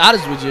to be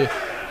honest with you,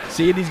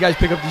 seeing these guys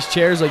pick up these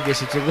chairs like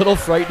this, it's a little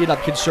frightening.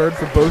 I'm concerned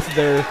for both of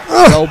their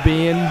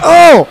well-being.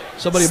 Oh!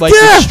 Somebody might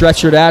get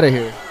stretchered out of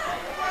here.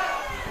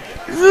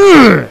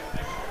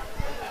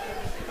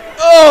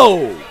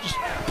 Oh! Just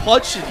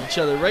punching each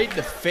other right in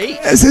the face.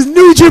 This is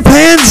New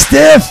Japan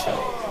stiff.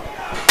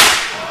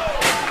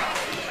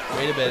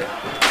 Wait a minute.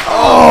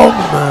 Oh,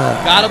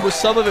 my. Got him with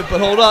some of it, but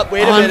hold up.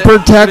 Wait a minute.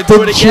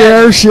 Unprotected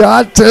chair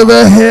shot to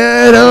the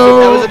head. That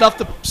was Oh, enough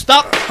to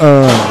stop.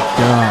 oh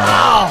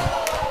God.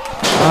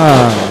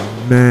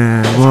 Oh,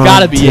 man. It's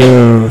gotta be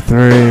 2,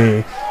 3.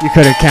 You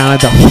could have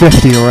counted to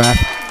 50,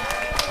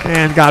 ref.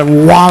 Man got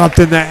walloped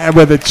in the head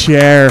with a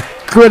chair.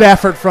 Good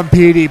effort from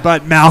Petey,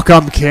 but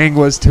Malcolm King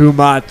was too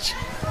much.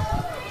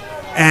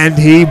 And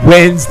he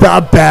wins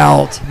the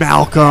belt.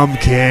 Malcolm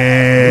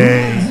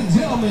King. Ladies and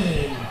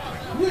gentlemen,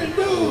 your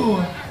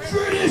new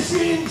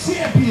tradition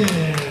champion,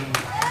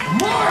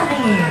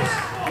 Marvelous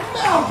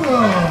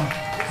Malcolm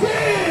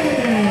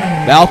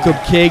King. Malcolm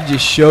King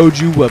just showed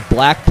you what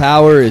Black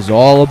Power is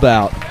all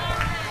about.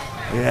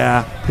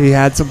 Yeah, he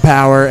had some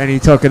power, and he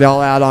took it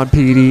all out on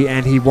Petey,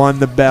 and he won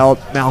the belt.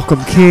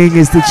 Malcolm King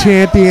is the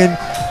champion.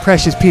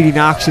 Precious Petey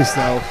Noxious,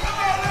 though,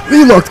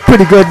 he looked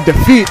pretty good in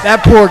defeat.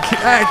 That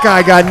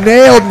guy got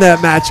nailed in that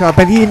matchup,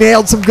 and he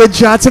nailed some good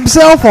shots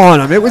himself on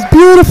him. It was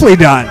beautifully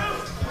done.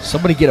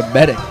 Somebody get a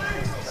medic.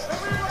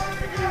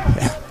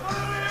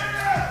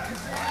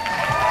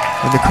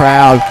 And the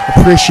crowd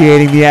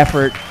appreciating the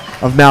effort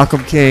of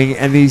Malcolm King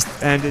and his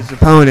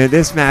opponent.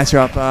 This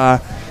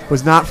matchup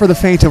was not for the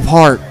faint of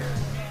heart.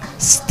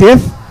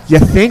 Stiff? You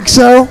think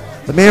so?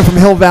 The man from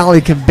Hill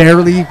Valley can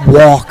barely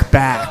walk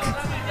back.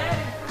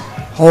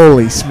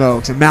 Holy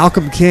smokes! And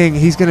Malcolm King,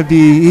 he's gonna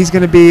be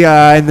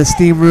in the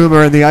steam room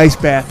or in the ice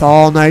bath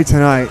all night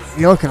tonight.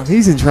 You look at him;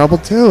 he's in trouble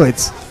too.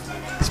 This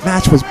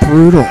match was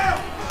brutal.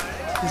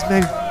 These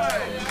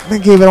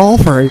men gave it all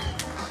for it.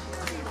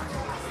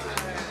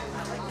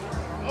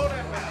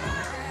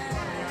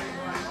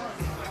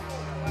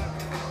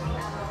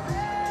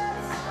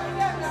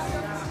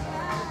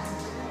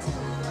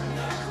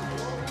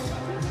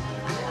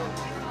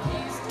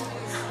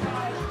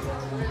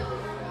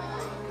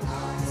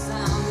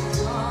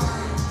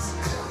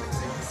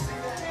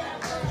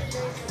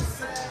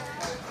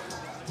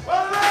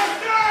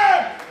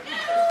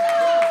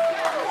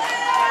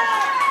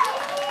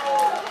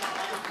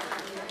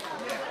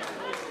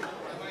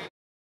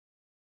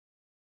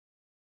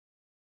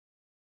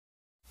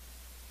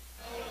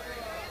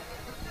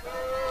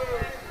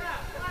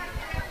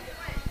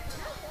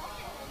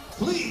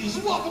 Please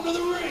welcome to the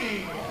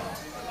ring,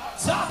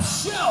 Top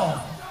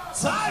Shelf,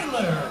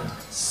 Tyler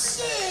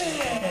Sims.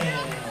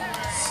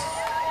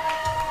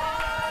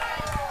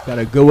 Got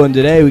a good one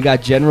today. We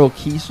got General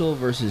Kiesel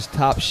versus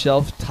Top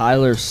Shelf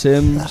Tyler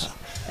Sims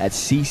at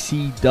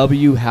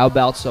CCW. How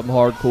about some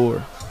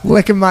hardcore?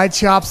 Licking my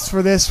chops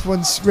for this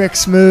one, Rick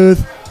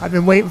Smooth. I've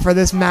been waiting for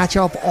this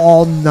matchup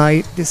all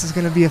night. This is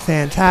going to be a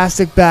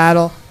fantastic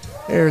battle.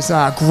 There's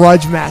a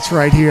grudge match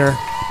right here.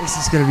 This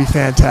is going to be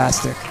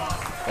fantastic.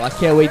 Well, I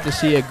can't wait to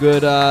see a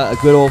good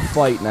old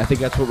fight, and I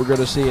think that's what we're going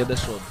to see in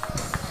this one.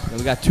 And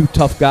we got two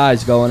tough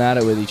guys going at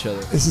it with each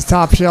other. This is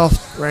Top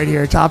Shelf right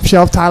here. Top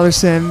Shelf Tyler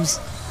Sims,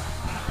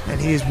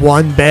 and he's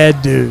one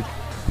bad dude.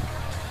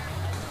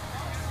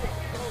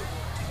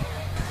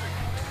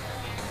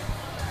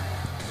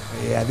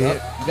 Yeah,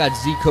 you got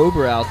Z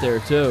Cobra out there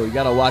too. You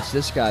got to watch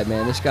this guy,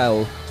 man. This guy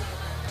will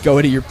go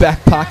into your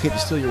back pocket and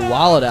steal your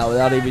wallet out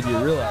without even you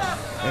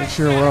realizing. They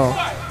sure will.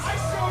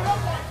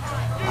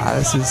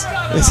 This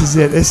is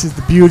it. This is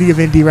the beauty of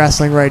indie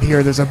wrestling right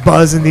here. There's a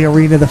buzz in the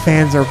arena. The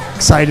fans are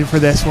excited for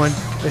this one.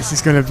 This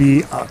is going to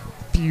be a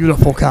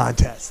beautiful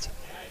contest.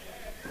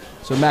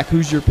 So, Mac,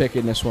 who's your pick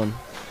in this one?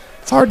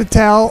 It's hard to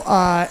tell.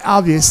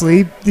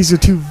 Obviously, these are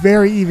two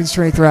very even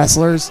strength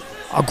wrestlers.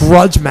 A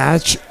grudge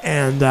match,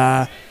 and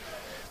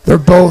they're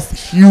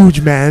both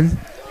huge men.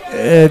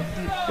 The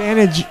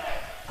advantage,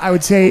 I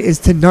would say, is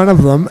to none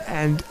of them,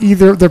 and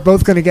either they're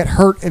both going to get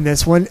hurt in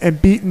this one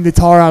and beating the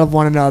tar out of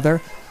one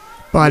another.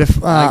 But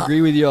if I agree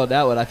with you on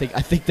that one. I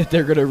think that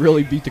they're going to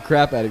really beat the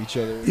crap out of each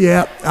other.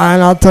 Yeah,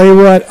 and I'll tell you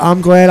what,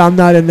 I'm glad I'm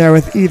not in there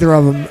with either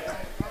of them.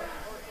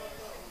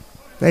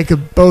 They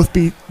could both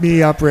beat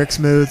me up, Rick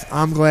Smooth.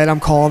 I'm glad I'm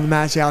calling the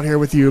match out here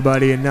with you,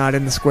 buddy, and not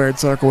in the squared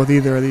circle with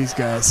either of these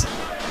guys.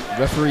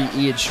 Referee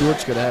Ian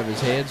Short's going to have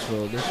his hands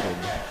full this one.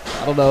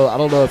 I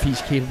don't know if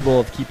he's capable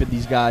of keeping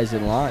these guys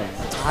in line.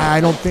 I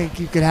don't think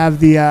you could have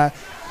the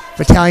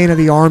battalion of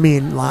the army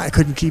in line.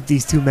 Couldn't keep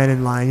these two men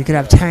in line. You could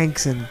have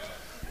tanks, and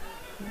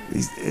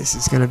this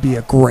is going to be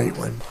a great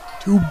one.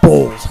 Two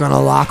bulls going to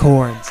lock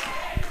horns.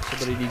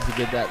 Somebody needs to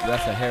give that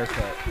ref a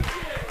haircut.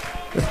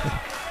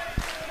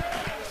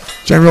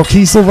 General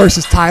Kiesel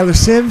versus Tyler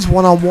Sims,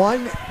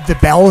 one-on-one. The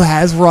bell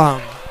has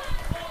rung.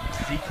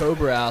 Z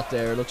Cobra out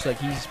there. Looks like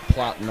he's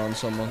plotting on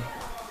someone.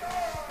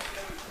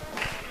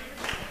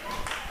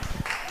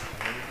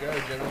 There we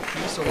go. General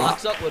Kiesel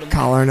locks up with him.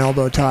 Collar and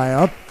elbow tie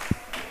up.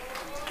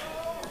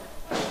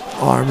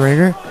 Arm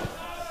wringer.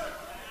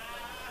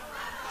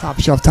 Top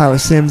Shelf Tyler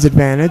Sims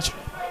advantage.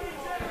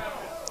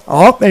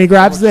 Oh, and he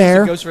grabs the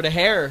hair. Goes for the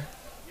hair.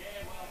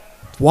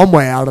 One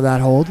way out of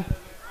that hold.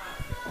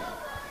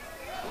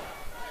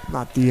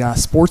 Not the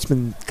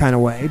sportsman kind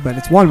of way, but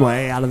it's one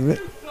way out of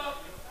it.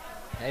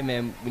 Hey,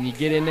 man, when you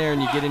get in there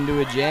and you get into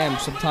a jam,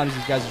 sometimes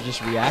these guys are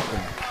just reacting.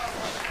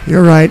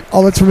 You're right.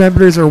 All that's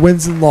remembered is our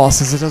wins and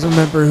losses. It doesn't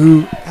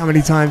remember how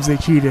many times they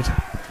cheated.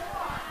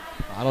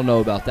 I don't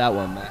know about that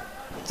one, man.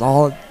 It's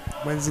all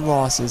wins and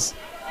losses.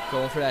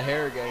 Going for that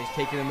hair again. He's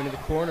taking him into the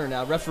corner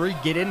now. Referee,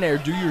 get in there.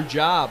 Do your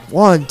job.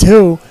 1,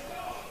 2.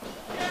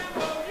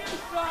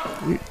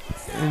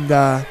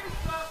 And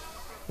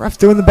ref's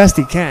doing the best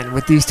he can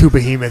with these two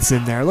behemoths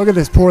in there. Look at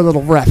this poor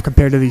little ref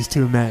compared to these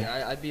two men.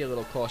 Yeah, I'd be a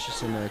little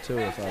cautious in there, too,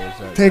 if I was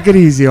there. Take it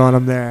easy on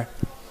him there,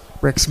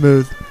 Rick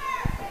Smooth.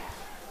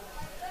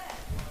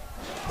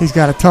 He's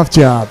got a tough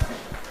job.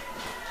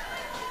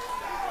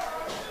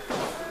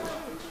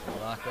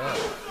 Lock up.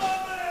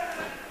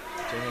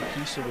 General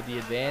Kiesel with the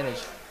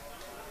advantage.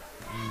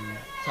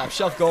 Top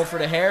Shelf going for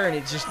the hair, and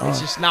it's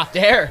just not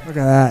there. Look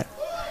at that.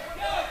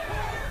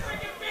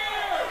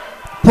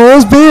 Pull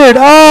his beard.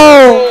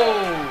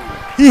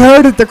 Oh! He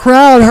heard it. The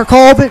crowd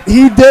called it.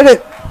 He did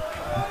it.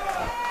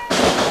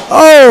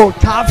 Oh!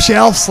 Top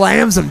Shelf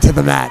slams him to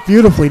the mat.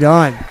 Beautifully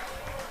done.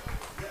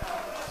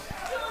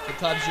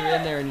 Sometimes you're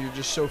in there and you're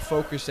just so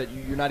focused that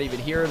you're not even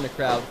hearing the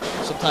crowd.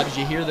 Sometimes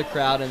you hear the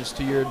crowd and it's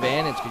to your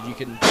advantage because you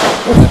can,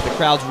 if the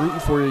crowd's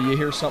rooting for you, you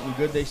hear something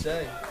good they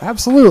say.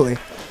 Absolutely.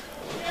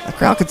 The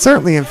crowd can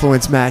certainly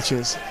influence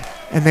matches,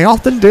 and they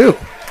often do.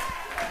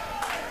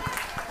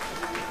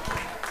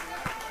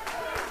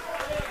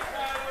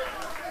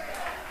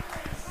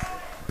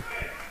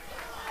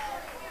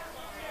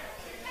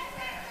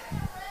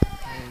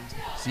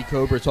 See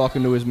Cobra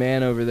talking to his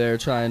man over there,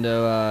 trying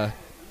to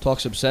talk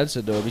some sense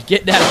into him. He's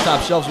getting out of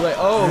Top Shelf's way.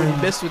 Oh,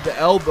 he missed with the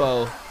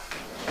elbow.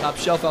 Top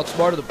Shelf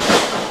outsmarted him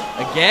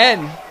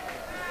again.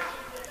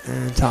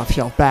 And Top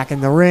Shelf back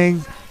in the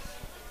ring.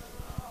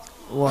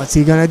 What's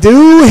he going to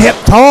do? Hip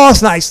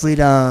toss. Nicely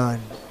done.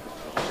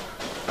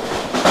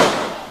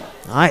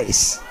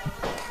 Nice.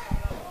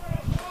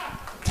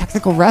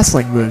 Technical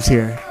wrestling moves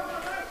here.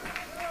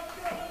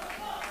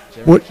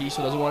 General What? Kiesel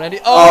doesn't want any.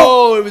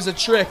 Oh, it was a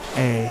trick.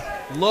 Hey,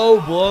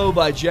 Low blow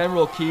by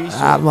General Kiesel.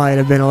 that might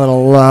have been a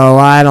little low.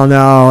 I don't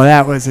know.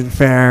 That wasn't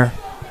fair.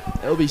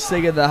 He'll be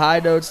singing the high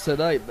notes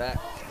tonight, Matt.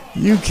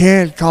 You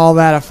can't call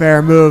that a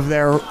fair move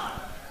there,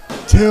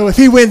 too. If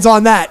he wins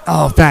on that,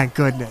 oh, thank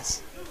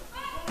goodness.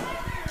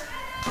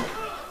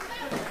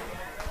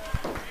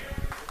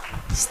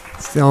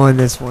 Still in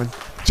this one.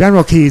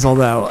 General Kiesel,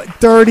 though.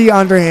 Dirty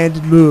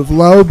underhanded move.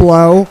 Low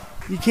blow.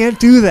 You can't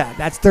do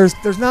that.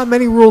 There's not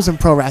many rules in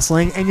pro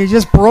wrestling, and you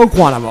just broke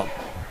one of them.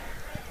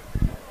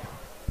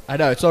 I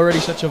know, it's already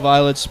such a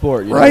violent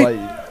sport. You Right.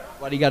 know,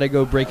 why do you got to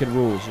go breaking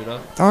rules, you know?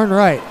 Darn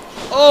right.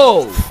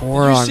 Oh!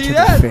 Forearm did to you see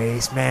that? the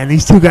face. Man,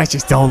 these two guys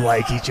just don't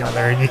like each other,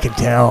 and you can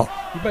tell.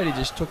 He might have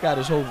just took out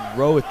his whole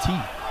row of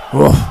teeth.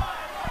 Oof.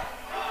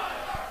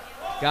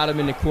 Got him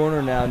in the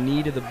corner now,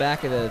 knee to the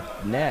back of the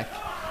neck.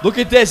 Look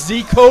at this,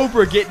 Z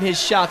Cobra getting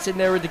his shots in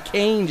there with the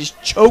cane,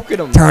 just choking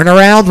him. Turn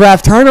around,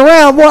 ref. Turn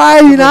around. Why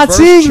are you not Reverse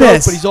seeing choke,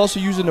 this? But he's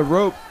also using the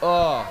rope.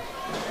 Oh.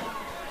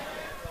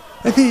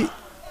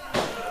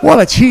 What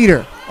a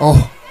cheater.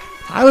 Oh,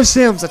 Tyler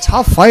Sims, a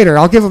tough fighter.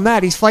 I'll give him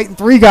that. He's fighting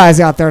three guys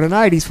out there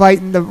tonight. He's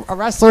fighting the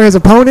wrestler, his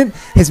opponent,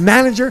 his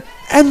manager,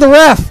 and the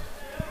ref.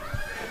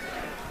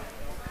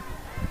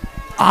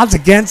 Odds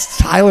against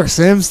Tyler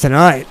Sims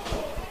tonight.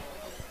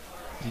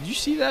 Did you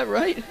see that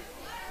right?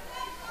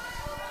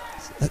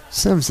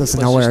 Sims doesn't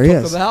Let's know where just he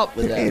took is. him out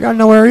with He that. doesn't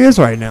know where he is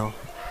right now.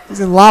 He's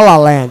in La La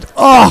Land.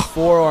 Oh!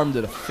 Forearm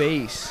to the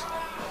face.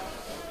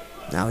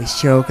 Now he's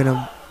choking him.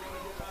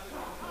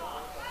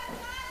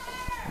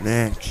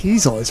 Man,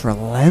 Kiesel is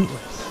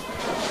relentless.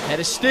 Head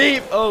of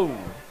steam. Oh.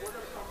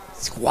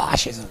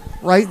 Squashes him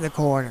right in the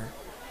corner.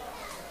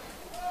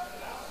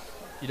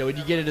 You know, when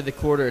you get into the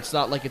quarter, it's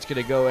not like it's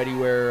going to go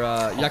anywhere.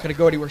 You're not going to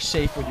go anywhere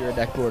safe when you're in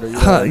that quarter. You know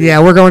what I mean? Yeah,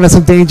 we're going to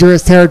some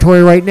dangerous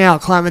territory right now,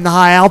 climbing the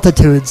high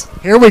altitudes.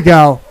 Here we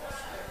go.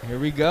 Here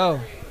we go.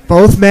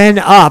 Both men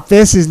up.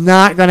 This is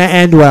not going to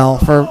end well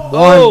for one.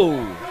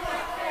 Oh!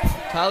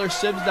 Tyler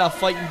Sims now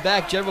fighting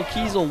back. General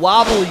Kiesel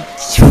wobbly.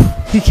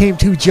 He came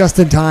to just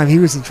in time. He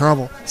was in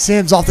trouble.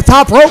 Sims off the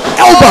top rope.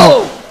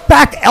 Elbow. Oh!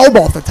 Back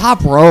elbow off the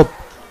top rope.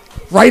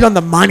 Right on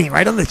the money.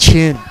 Right on the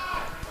chin.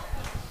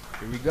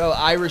 Here we go.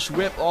 Irish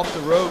whip off the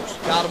ropes.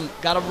 Got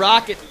him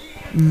rocket.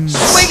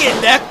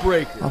 Swinging neck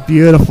breaker. A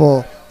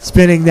beautiful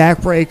spinning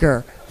neck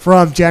breaker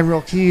from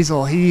General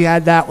Kiesel. He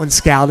had that one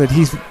scouted.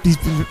 He's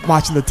been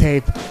watching the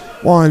tape.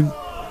 1,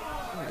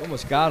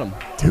 Almost got him.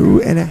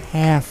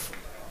 2.5.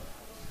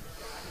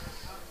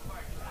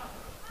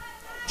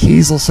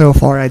 Kiesel so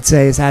far, I'd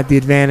say, has had the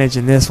advantage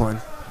in this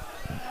one.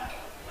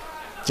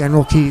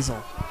 General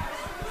Kiesel.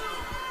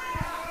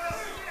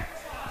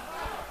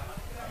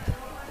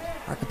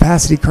 Our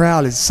capacity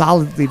crowd is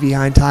solidly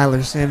behind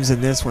Tyler Sims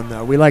in this one,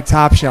 though. We like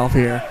Top Shelf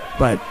here,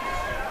 but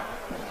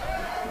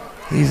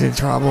he's in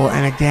trouble.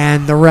 And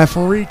again, the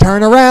referee.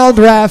 Turn around,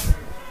 ref.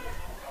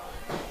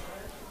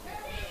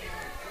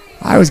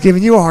 I was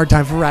giving you a hard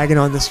time for ragging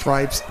on the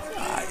stripes.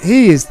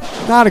 He is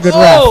not a good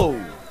ref. Oh!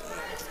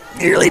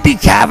 Nearly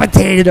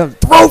decapitated him.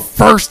 Throw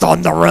first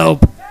on the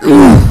rope.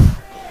 Ooh.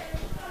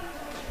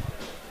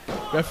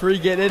 Referee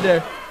getting in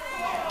there.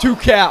 2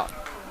 count.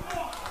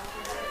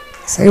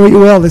 Say what you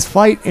will, this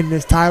fight in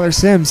this Tyler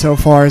Sims so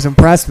far has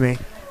impressed me.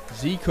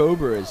 Z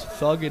Cobra is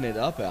thugging it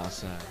up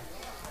outside.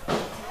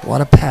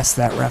 What a pest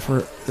that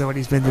what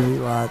he's been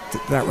to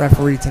that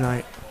referee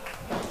tonight.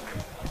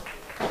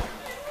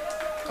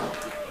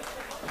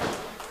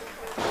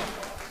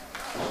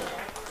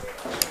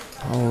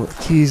 Oh,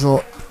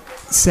 Kiesel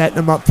setting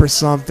him up for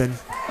something.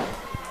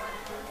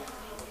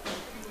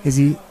 Is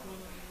he?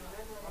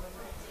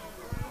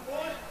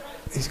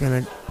 He's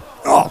gonna.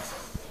 Oh,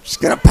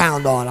 just gonna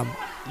pound on him.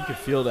 You can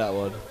feel that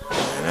one.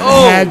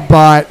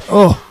 Headbutt.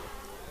 Oh.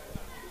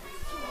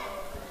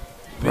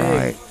 Big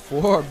Right.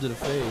 forearm to the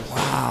face.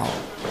 Wow.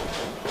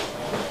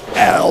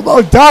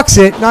 Elbow ducks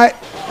it. Not.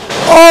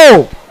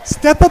 Oh!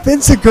 Step up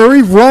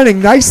Insaguri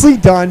running. Nicely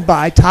done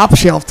by top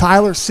shelf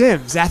Tyler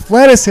Sims.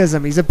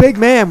 Athleticism. He's a big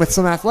man with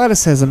some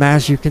athleticism,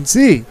 as you can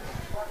see.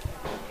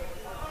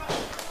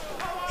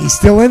 He's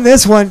still in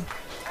this one.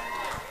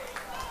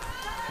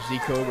 Z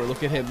Cobra,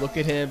 look at him. Look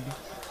at him.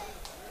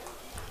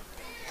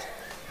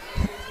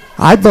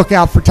 I'd look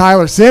out for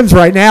Tyler Sims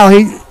right now.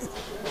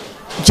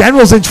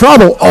 General's in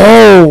trouble.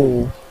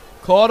 Oh.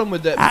 Caught him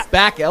with that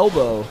back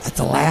elbow. At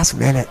the last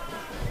minute.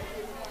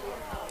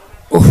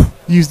 Oof.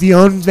 Used the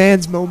own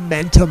man's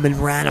momentum and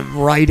ran him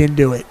right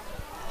into it.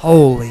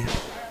 Holy.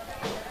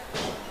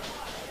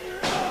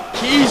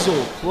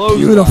 Kiesel close.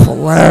 Beautiful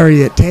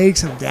lariat.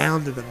 Takes him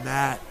down to the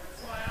mat.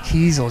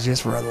 Kiesel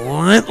just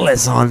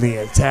relentless on the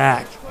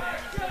attack.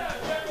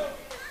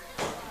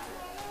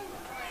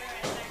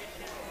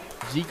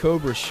 Z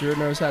Cobra sure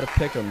knows how to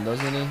pick him,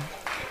 doesn't he?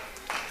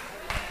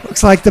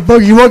 Looks like the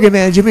Boogie Woogie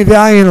Man, Jimmy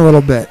Valiant a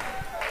little bit.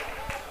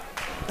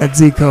 At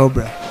Z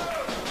Cobra.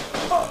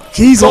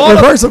 Kiesel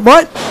reverse it.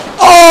 What?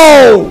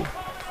 Oh!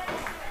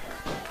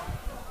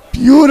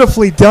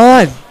 Beautifully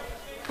done.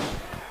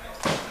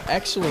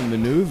 Excellent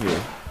maneuver.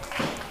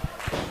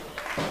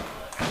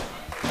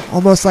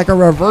 Almost like a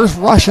reverse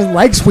Russian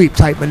leg sweep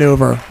type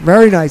maneuver.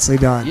 Very nicely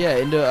done. Yeah,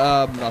 into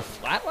a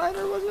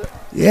flatliner, was it?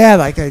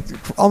 Yeah,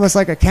 almost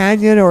like a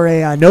Canyon or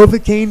a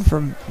Novocaine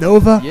from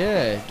Nova.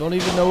 Yeah, don't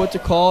even know what to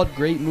call it.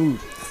 Great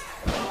move.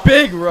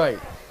 Big right.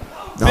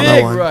 Another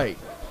Big one. right.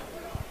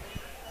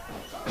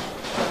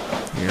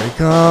 Here he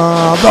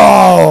comes.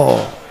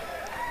 Oh!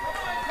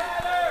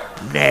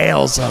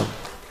 Nails him.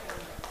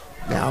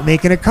 Now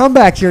making a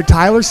comeback here,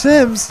 Tyler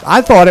Sims.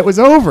 I thought it was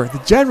over. The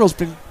General's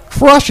been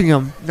crushing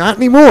him. Not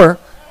anymore.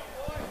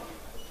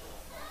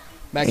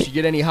 Max, you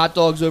get any hot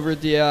dogs over at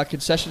the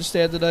concession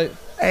stand tonight?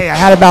 Hey, I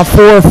had about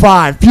 4 or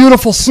 5.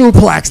 Beautiful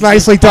suplex.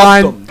 Nicely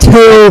done. Dumped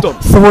 'em. 2,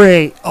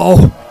 3.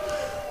 Oh.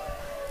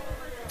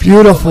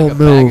 Beautiful Like a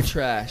bag move. of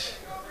trash.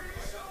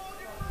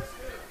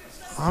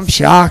 I'm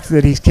shocked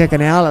that he's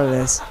kicking out of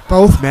this.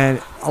 Both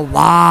men, a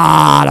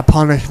lot of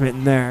punishment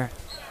in there.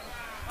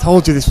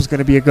 Told you this was going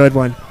to be a good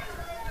one.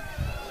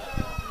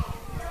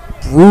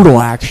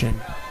 Brutal action.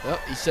 Yep,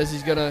 he says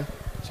he's gonna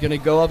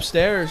go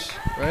upstairs,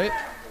 right?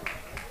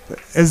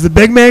 Is the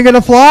big man going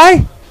to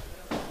fly?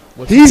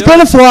 What's he He's doing?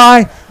 going to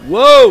fly.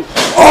 Whoa!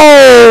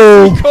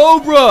 Oh!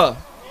 Cobra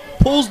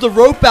pulls the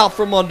rope out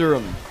from under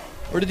him.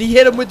 Or did he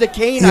hit him with the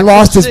cane? He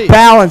lost his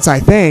balance, I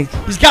think.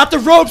 He's got the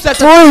ropes. That's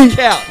 3. a 3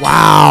 count.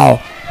 Wow.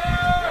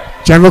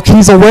 General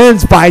Kiesel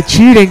wins by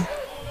cheating.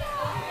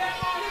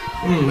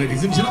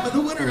 Ladies and gentlemen, the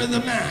winner of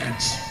the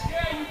match,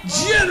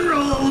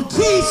 General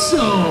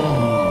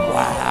Kiesel.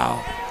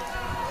 Wow.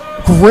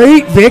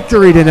 Great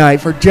victory tonight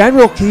for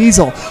General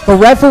Kiesel. The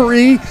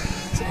referee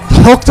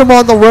hooked him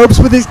on the ropes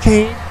with his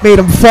cane, made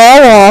him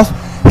fall off,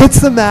 hits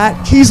the mat.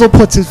 Kiesel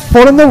puts his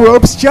foot on the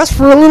ropes just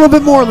for a little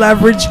bit more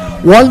leverage.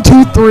 1,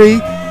 2,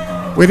 3.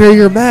 Winner of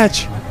your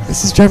match.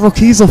 This is General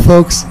Kiesel,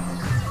 folks.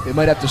 They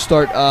might have to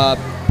start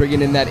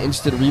bringing in that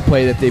instant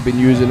replay that they've been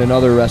using in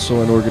other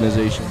wrestling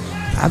organizations.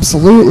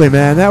 Absolutely,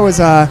 man. That was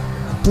a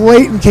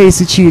blatant case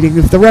of cheating.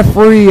 If the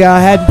referee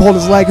hadn't pulled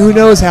his leg, who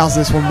knows how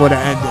this one would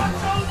have ended.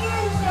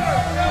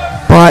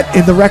 But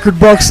in the record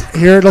books,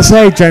 here it'll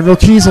say General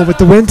Kiesel with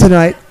the win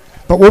tonight.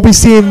 But we'll be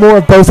seeing more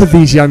of both of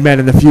these young men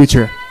in the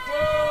future.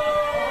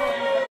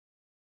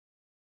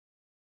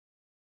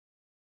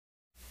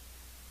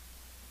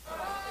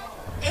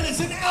 And it's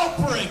an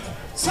Outbreak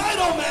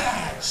title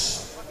match.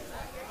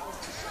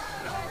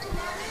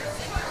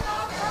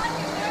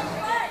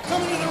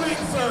 Coming to the ring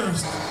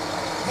first,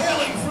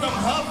 hailing from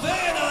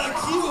Havana,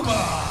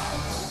 Cuba.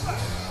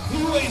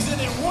 He weighs in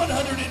at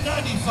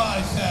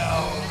 195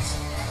 pounds.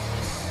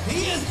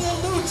 He is the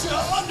Lucha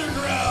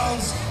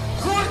Underground's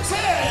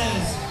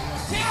Cortez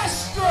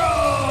Castro.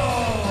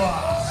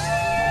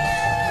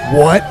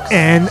 What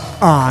an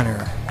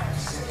honor.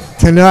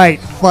 Tonight,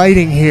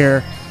 fighting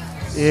here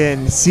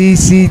in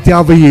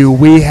CCW,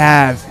 we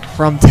have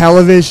from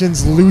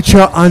television's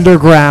Lucha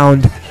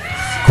Underground,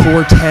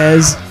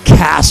 Cortez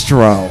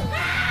Castro,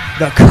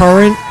 the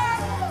current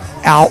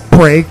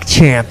Outbreak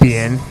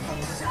champion.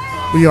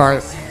 We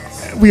are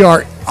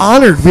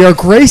honored. We are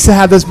graced to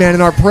have this man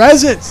in our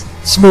presence.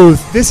 Smooth.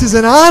 This is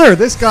an honor.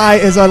 This guy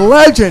is a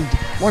legend.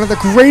 One of the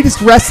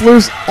greatest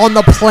wrestlers on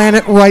the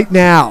planet right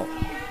now.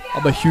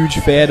 I'm a huge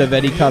fan of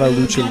any kind of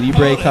lucha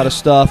libre kind of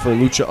stuff, or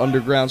lucha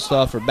underground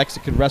stuff, or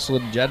Mexican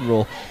wrestling in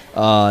general.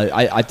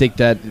 I think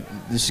that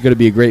this is going to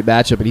be a great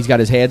matchup, and he's got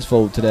his hands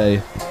full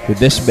today with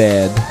this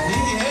man. He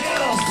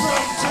hails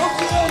from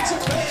Tokyo,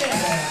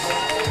 Japan.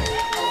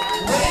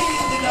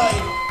 Weighing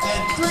tonight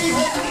at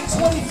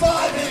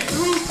 325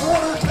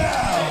 3/4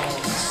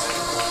 pounds.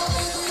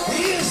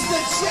 He is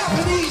the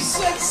Japanese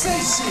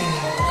sensation,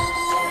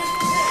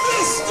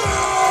 Mr.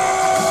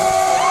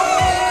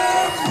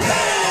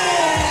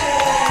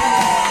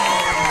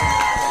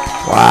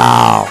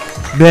 Wow.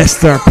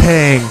 Mr.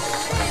 Ping.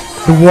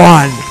 The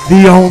one,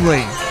 the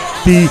only,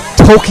 the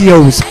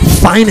Tokyo's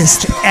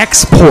finest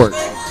export.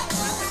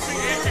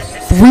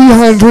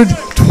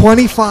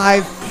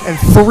 325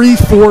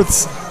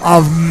 3/4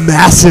 of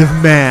Massive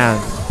Man,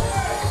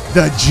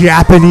 the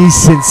Japanese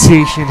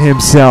sensation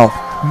himself,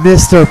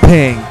 Mr.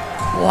 Ping,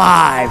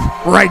 live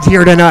right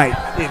here tonight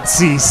in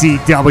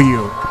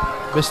CCW.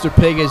 Mr.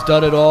 Ping has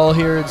done it all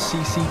here in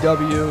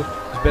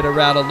CCW. He's been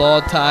around a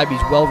long time.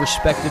 He's well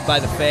respected by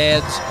the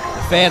fans.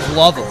 The fans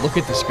love him. Look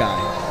at this guy.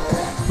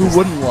 Who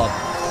wouldn't love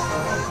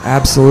him?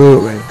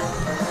 Absolutely.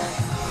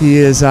 He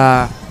is,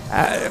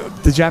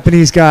 the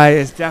Japanese guy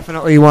is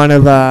definitely one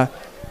of,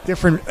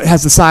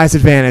 has the size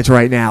advantage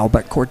right now,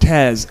 but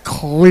Cortez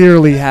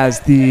clearly has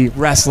the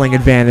wrestling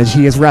advantage.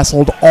 He has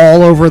wrestled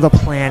all over the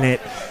planet.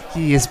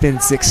 He has been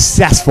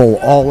successful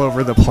all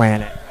over the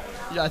planet.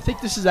 Yeah, I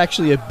think this is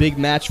actually a big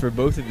match for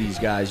both of these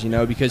guys,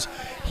 because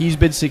he's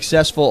been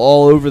successful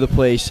all over the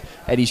place,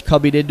 and he's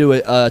coming into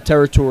a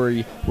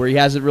territory where he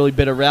hasn't really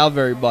been around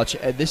very much,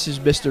 and this is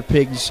Mr.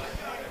 Ping's,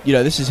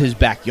 this is his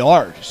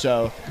backyard.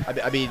 So,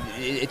 I mean,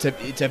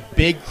 it's a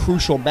big,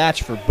 crucial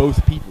match for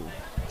both people.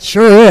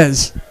 Sure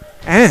is.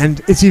 And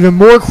it's even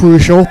more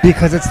crucial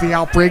because it's the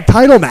Outbreak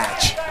title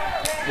match.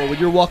 Well, when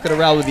you're walking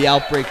around with the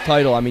Outbreak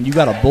title, I mean, you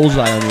got a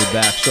bullseye on your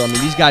back. So, I mean,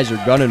 these guys are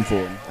gunning for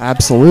him.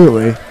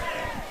 Absolutely.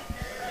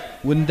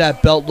 Wouldn't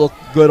that belt look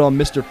good on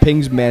Mr.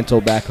 Ping's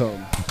mantle back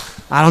home?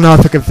 I don't know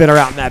if it can fit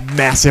around that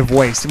massive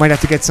waist. You might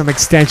have to get some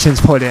extensions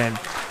put in.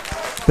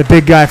 The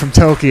big guy from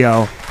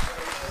Tokyo.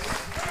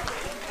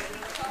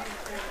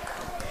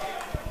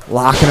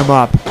 Locking him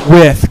up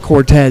with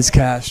Cortez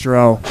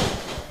Castro.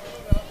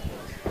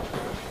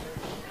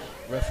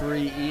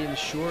 Referee Ian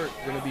Short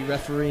going to be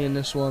refereeing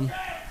this one.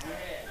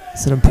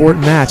 It's an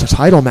important match, a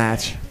title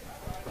match.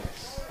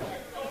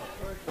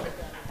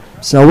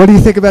 So what do you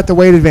think about the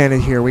weight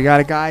advantage here? We got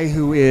a guy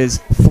who is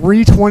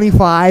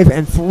 325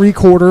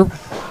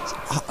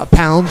 3/4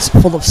 pounds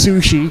full of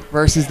sushi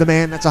versus the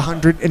man that's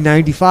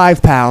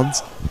 195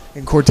 pounds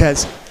in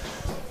Cortez.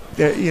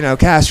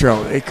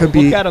 Castro. It could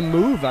be. Look at him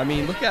move. I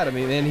mean, look at him,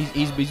 man.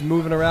 He's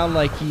moving around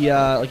like he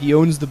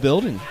owns the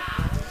building.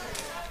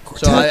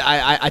 So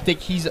I think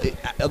he's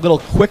a little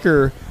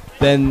quicker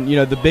than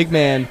the big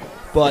man,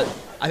 but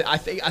I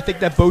think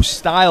that both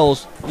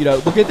styles.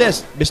 Look at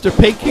this. Mr.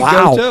 Ping can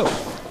go too.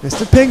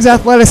 Mr. Ping's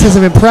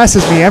athleticism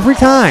impresses me every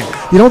time.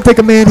 You don't think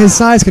a man his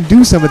size can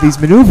do some of these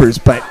maneuvers,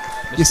 but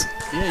he's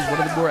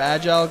one of the more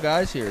agile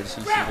guys here at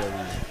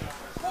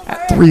CCW.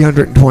 At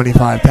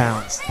 325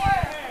 pounds.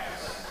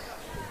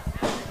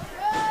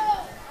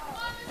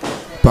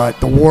 But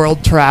the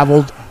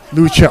world-traveled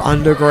Lucha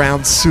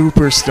Underground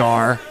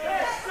superstar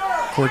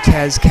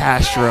Cortez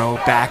Castro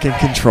back in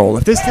control.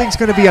 If this thing's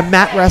going to be a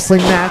mat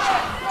wrestling match,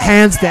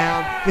 hands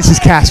down, this is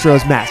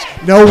Castro's match.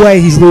 No way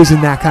he's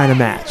losing that kind of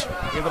match.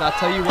 Yeah, but I'll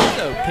tell you what,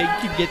 though, Ping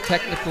can get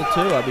technical,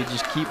 too. I mean,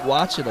 just keep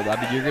watching him. I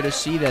mean, you're going to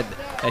see that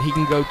he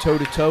can go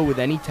toe-to-toe with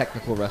any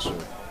technical wrestler.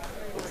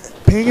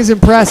 Ping is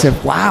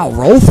impressive. Wow,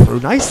 roll through.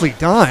 Nicely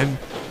done.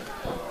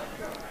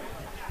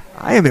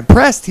 I am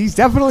impressed. He's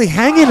definitely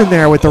hanging in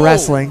there with the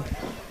wrestling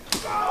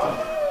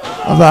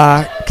of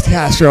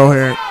Castro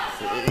here.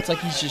 It's like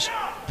he's just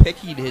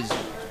picking his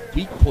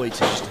weak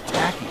points and just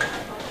attacking.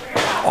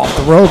 Off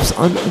the ropes.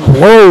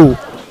 Whoa.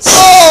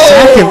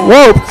 Second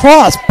rope,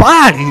 cross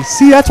body.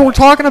 See, that's what we're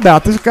talking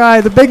about. This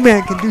guy, the big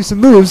man, can do some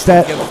moves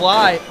that. He can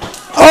fly.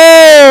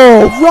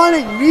 Oh,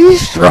 running knee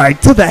strike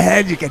to the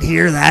head. You can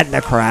hear that in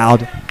the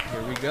crowd.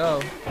 Here we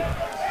go.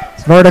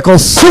 Vertical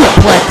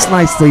suplex,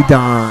 nicely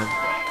done.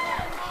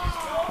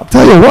 I'll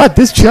tell you what,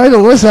 this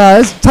title's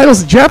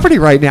in jeopardy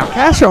right now.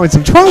 Castro in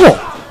some trouble.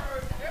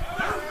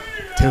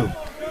 2.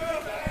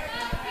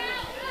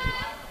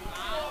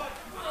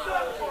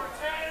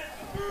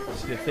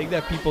 The thing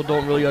that people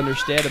don't really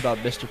understand about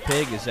Mr.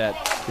 Ping is that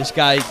this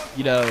guy,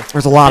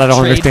 there's a lot I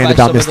don't understand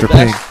about Mr.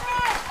 Ping.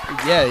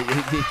 Yeah,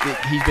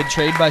 he's been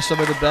trained by some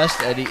of the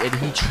best, and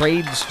he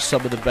trains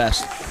some of the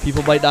best.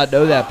 People might not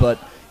know that, but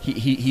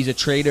he's a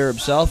trainer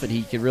himself, and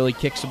he can really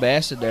kick some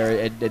ass in there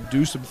and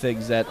do some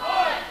things that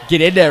get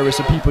in there with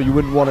some people you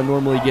wouldn't want to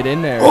normally get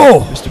in there.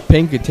 Oh. Mr.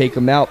 Ping could take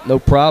him out, no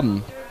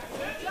problem.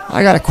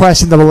 I got to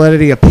question the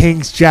validity of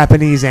Ping's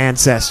Japanese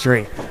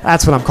ancestry.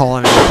 That's what I'm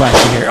calling into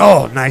question here.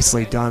 Oh,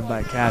 nicely done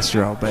by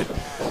Castro. But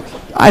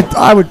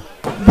I would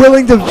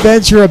willing to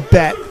venture a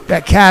bet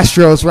that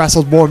Castro's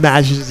wrestled more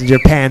matches in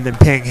Japan than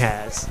Ping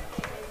has.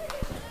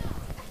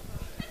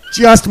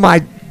 Just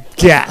my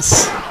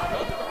guess.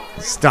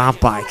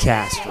 Stomp by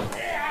Castro.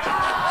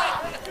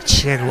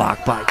 Chin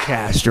lock by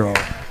Castro.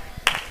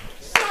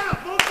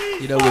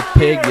 With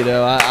Ping,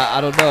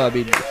 I don't know. I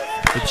mean,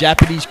 the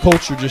Japanese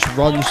culture just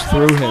runs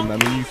through him. I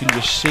mean, you can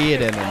just see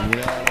it in him. You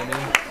know what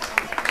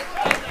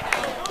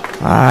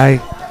I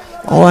mean?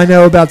 All I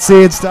know about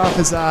seeing stuff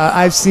is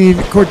I've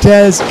seen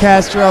Cortez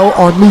Castro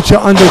on Lucha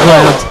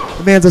Underground.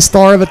 The man's a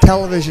star of a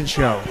television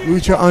show.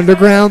 Lucha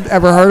Underground,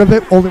 ever heard of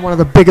it? Only one of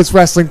the biggest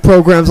wrestling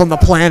programs on the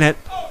planet.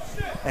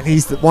 And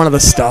he's one of the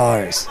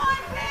stars.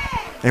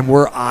 And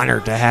we're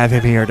honored to have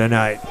him here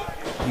tonight.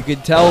 You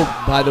can tell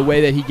by the way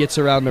that he gets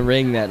around the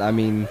ring that, I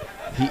mean,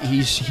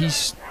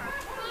 he's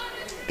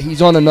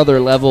on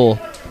another level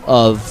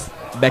of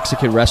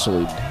Mexican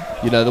wrestling.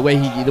 You know, the way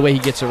he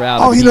gets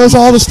around. Oh, he knows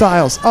all the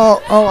styles.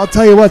 Oh, I'll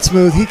tell you what,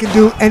 Smooth. He can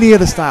do any of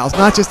the styles,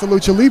 not just the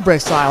Lucha Libre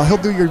style. He'll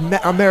do your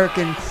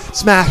American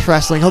smash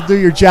wrestling. He'll do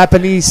your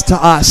Japanese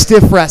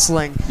stiff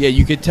wrestling. Yeah,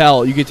 you could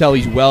tell. You could tell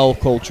he's well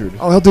cultured.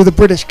 Oh, he'll do the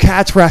British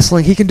catch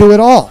wrestling. He can do it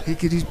all.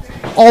 He's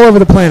all over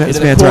the planet. This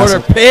Into the man's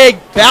corner, wrestling. Pig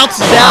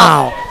bounces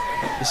out. Wow.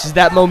 This is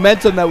that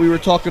momentum that we were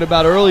talking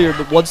about earlier.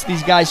 But once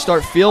these guys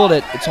start feeling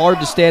it, it's hard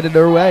to stand in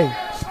their way.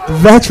 The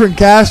veteran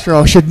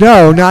Castro should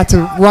know not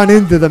to run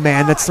into the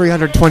man that's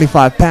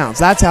 325 pounds.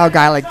 That's how a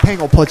guy like Ping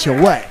will put you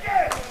away.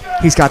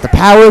 He's got the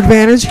power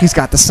advantage. He's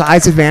got the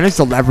size advantage,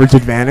 the leverage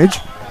advantage.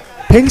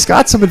 Ping's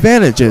got some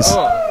advantages.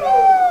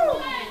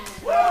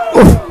 Oof.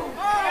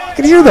 You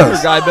can hear those.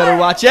 Your guy better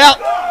watch out.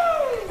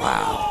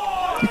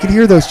 You can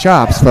hear those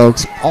chops,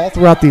 folks, all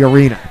throughout the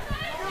arena.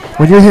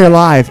 When you're here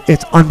live,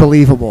 it's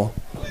unbelievable.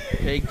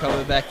 Pig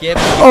coming back in.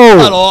 Cut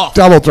Oh, off.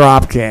 double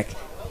drop kick.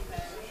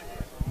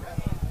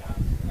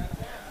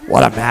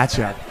 What a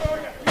matchup.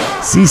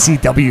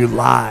 CCW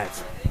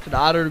Live. It's an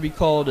honor to be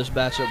called this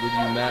matchup with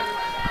you, Matt.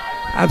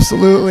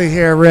 Absolutely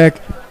here,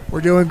 Rick. We're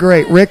doing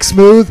great. Rick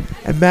Smooth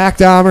and Mac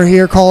Dahmer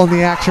here calling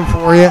the action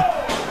for you.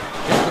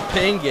 The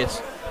Ping gets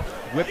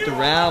whipped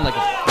around like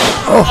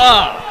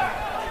a...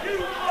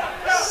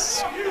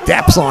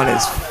 Steps on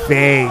his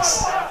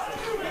face.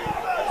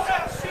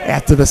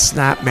 After the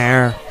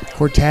snapmare.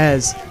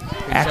 Cortez. Ping's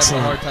having a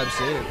Excellent. hard time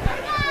seeing.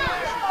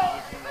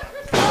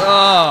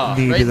 Oh,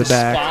 Knee right to in the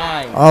back.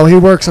 spine. Oh, he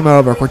works him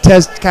over.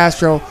 Cortez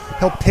Castro,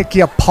 he'll pick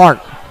you apart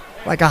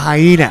like a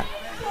hyena,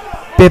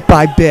 bit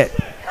by bit.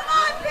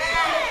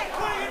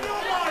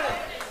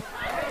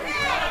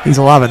 He's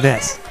loving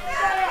this.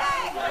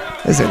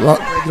 This is a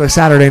regular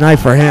Saturday night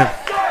for him.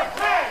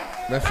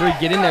 Referee,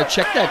 get in there.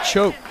 Check that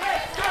choke.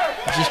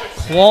 He's just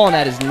clawing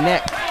at his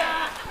neck.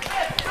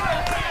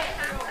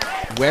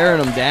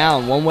 Wearing him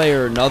down one way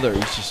or another.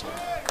 He's just...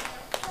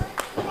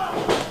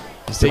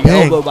 Big Ping.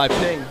 elbow by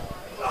Ping.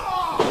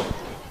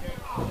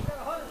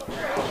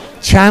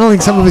 Channeling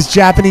some of his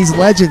Japanese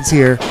legends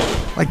here,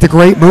 like the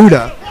Great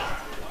Muda,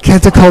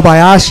 Kenta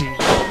Kobayashi.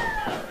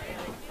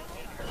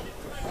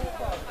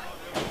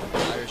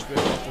 Irish whip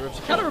off the ropes.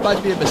 It kind of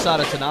reminds me of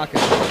Masada Tanaka.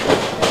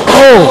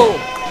 Oh!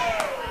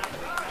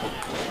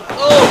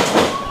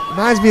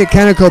 Reminds me of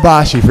Kenta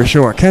Kobashi for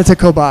sure. Kenta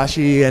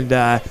Kobashi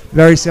and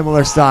very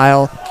similar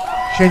style.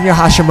 Shinya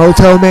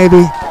Hashimoto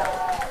maybe.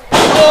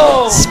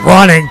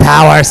 Running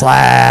power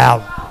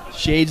slam.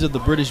 Shades of the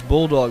British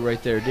Bulldog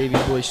right there, Davey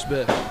Boy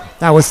Smith.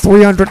 That was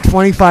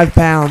 325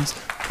 pounds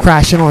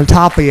crashing on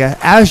top of you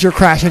as you're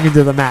crashing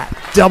into the mat.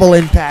 Double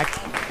impact.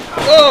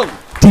 Oh!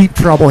 Deep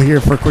trouble here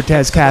for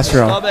Cortez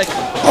Castro. Stomach.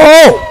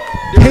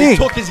 Oh! He Ping.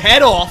 took his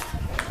head off.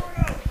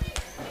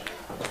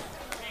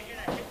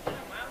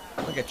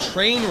 Like a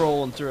train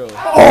rolling through.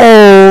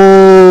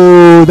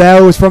 Oh!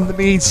 That was from the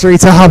mean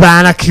streets of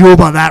Havana,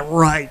 Cuba. That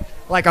right.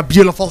 Like a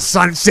beautiful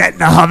sunset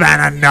in a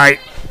Havana night.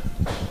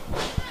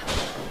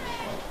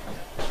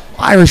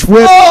 Irish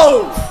whip.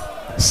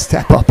 Oh!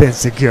 Step up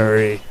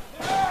insecurity.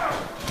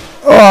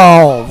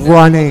 Oh,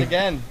 running.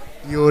 Again.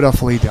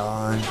 Beautifully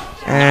done.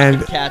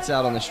 And Cats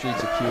out on the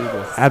streets of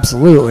Cuba.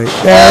 absolutely.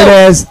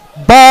 There it is.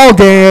 Ball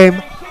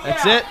game.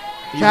 That's it.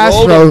 He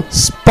rolled Castro him.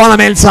 spun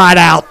him inside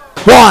out.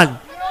 1,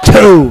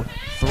 2,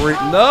 3.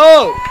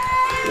 No!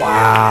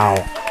 Wow.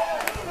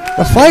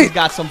 The He's fight.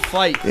 got some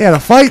fight. Yeah, the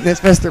fight in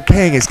this Mr.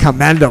 Ping is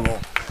commendable.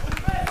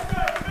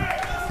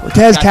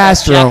 Cortez Got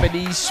Castro. that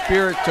Japanese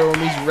spirit to him.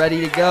 He's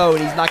ready to go,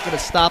 and he's not going to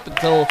stop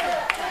until,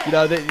 you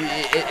know,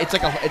 it's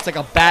like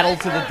a battle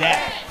to the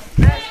death.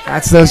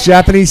 That's those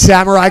Japanese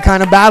samurai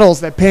kind of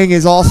battles that Ping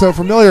is also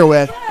familiar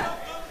with.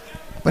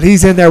 But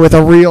he's in there with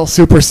a real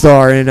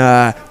superstar in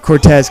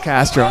Cortez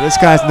Castro. This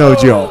guy's no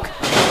joke.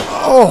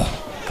 Oh.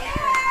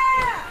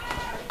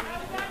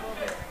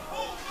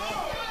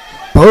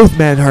 Both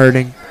men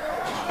hurting.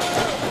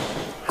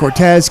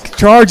 Cortez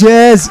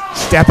charges.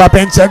 Step up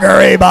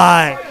insecurity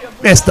by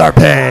Mr.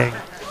 Ping.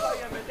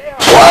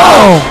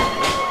 Whoa!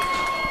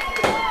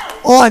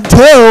 1,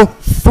 2,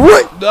 3.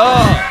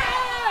 No!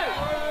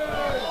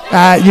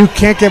 You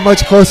can't get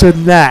much closer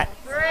than that.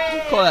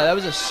 Call that. That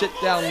was a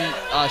sit-down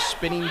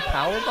spinning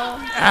power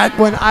bomb. That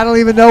one, I don't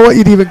even know what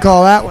you'd even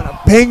call that one. A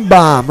ping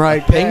bomb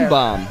right Ping there.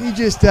 bomb. He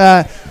just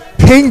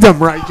pinged him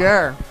right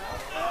there.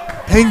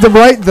 Pinged him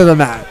right into the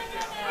mat.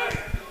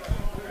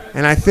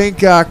 And I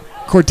think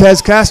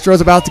Cortez Castro is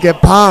about to get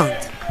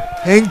ponged.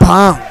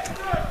 Ping-ponged.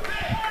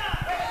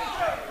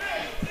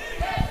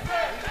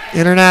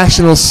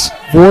 International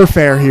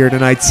warfare here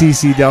tonight,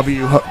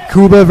 CCW.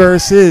 Cuba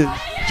versus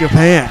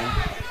Japan.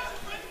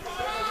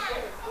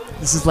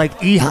 This is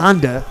like E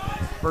Honda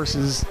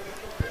versus,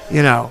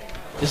 you know.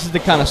 This is the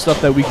kind of stuff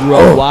that we grew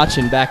up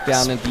watching back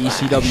down at the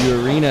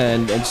ECW arena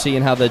and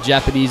seeing how the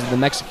Japanese and the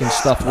Mexican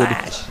stuff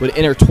would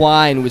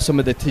intertwine with some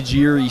of the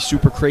Tajiri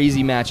super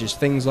crazy matches,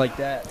 things like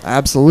that.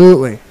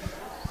 Absolutely.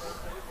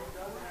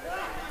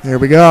 Here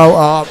we go.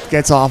 Oh,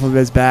 gets off of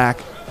his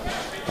back.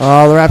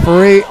 Oh, the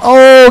referee.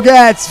 Oh,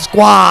 gets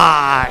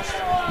squashed.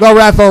 The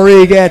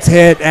referee gets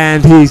hit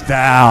and he's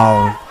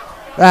down.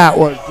 That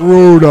was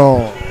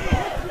brutal.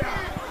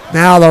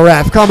 Now the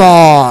ref, come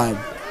on.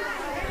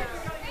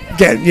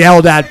 Getting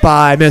yelled at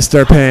by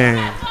Mr. Ping.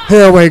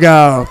 Here we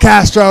go.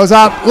 Castro's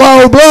up.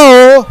 Low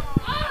blow.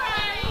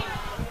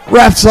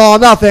 Ref saw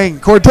nothing.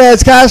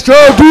 Cortez Castro,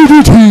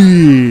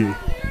 DDT.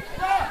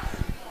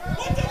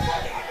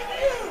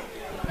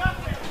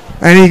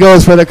 And he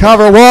goes for the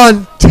cover.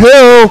 1,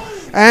 2,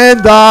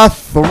 and No,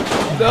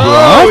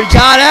 he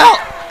got out.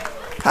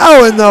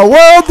 How in the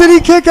world did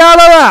he kick out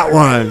of that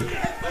one?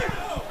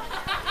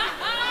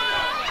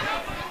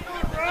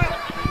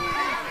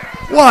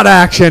 What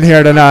action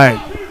here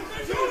tonight?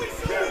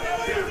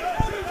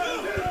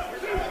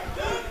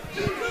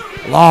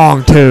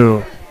 Long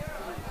 2.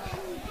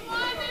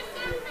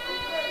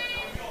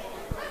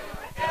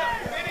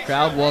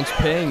 Crowd wants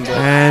Ping.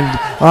 And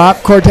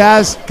up,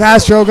 Cortez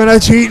Castro gonna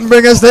cheat and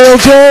bring a steel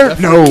chair?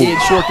 No. Ian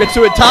Short gets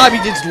to a time. He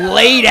just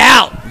laid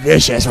out.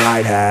 Vicious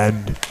right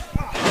hand.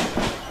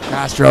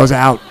 Castro's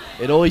out.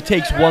 It only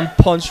takes one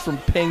punch from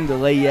Ping to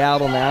lay you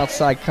out on the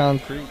outside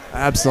concrete.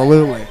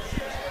 Absolutely.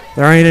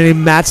 There ain't any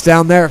mats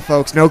down there,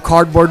 folks. No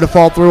cardboard to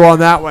fall through on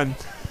that one.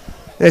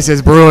 This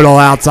is brutal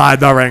outside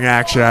the ring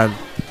action.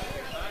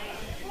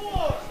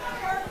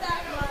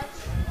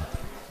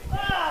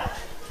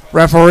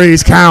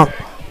 Referees count.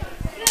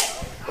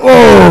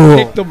 Oh,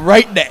 Kicked him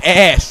right in the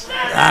ass.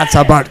 that's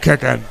a butt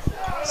kicking.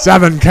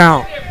 7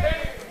 count.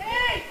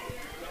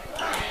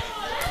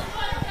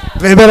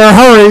 They better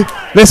hurry.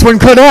 This one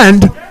could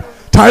end.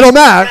 Title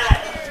match.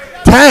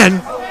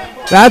 10.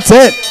 That's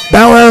it.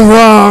 Bell is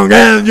wrong,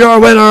 and your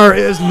winner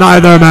is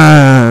neither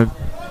man.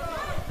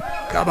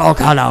 Come on,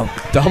 count out.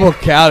 Double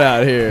count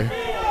out here.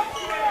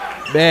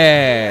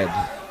 Man.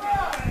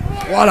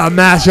 What a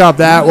matchup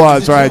that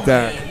was right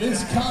there.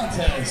 This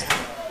contest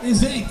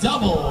is a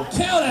double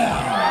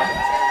countout.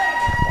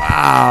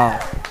 Wow.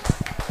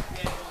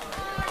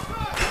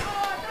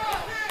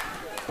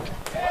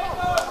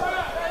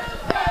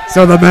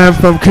 So the man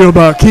from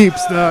Cuba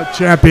keeps the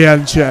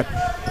championship.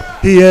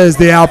 He is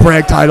the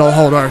Outbreak title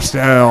holder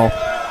still.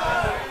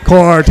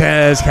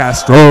 Cortez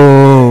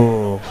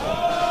Castro.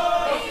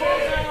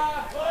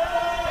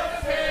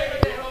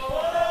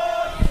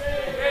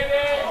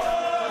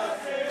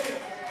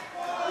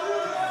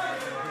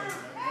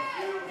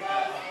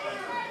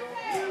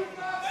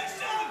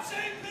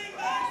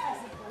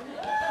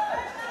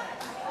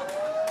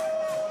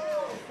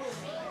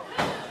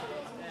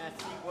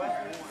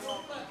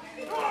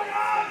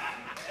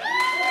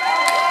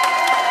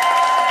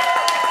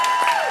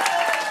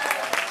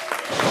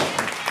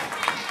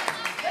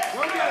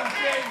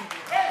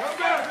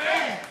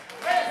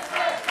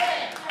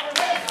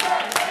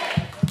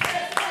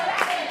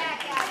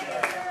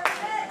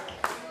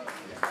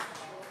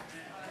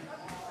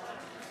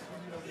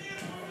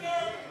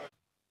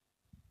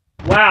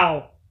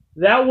 Wow,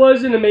 that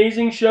was an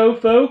amazing show,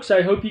 folks.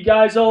 I hope you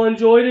guys all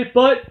enjoyed it,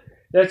 but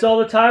that's all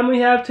the time we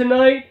have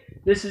tonight.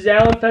 This is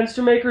Alan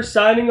Fenstermaker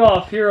signing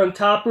off here on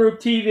Top Rope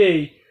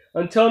TV.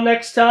 Until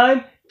next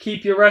time,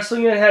 keep your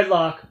wrestling in a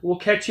headlock. We'll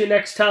catch you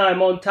next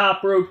time on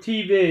Top Rope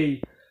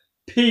TV.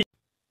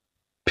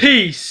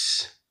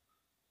 Peace.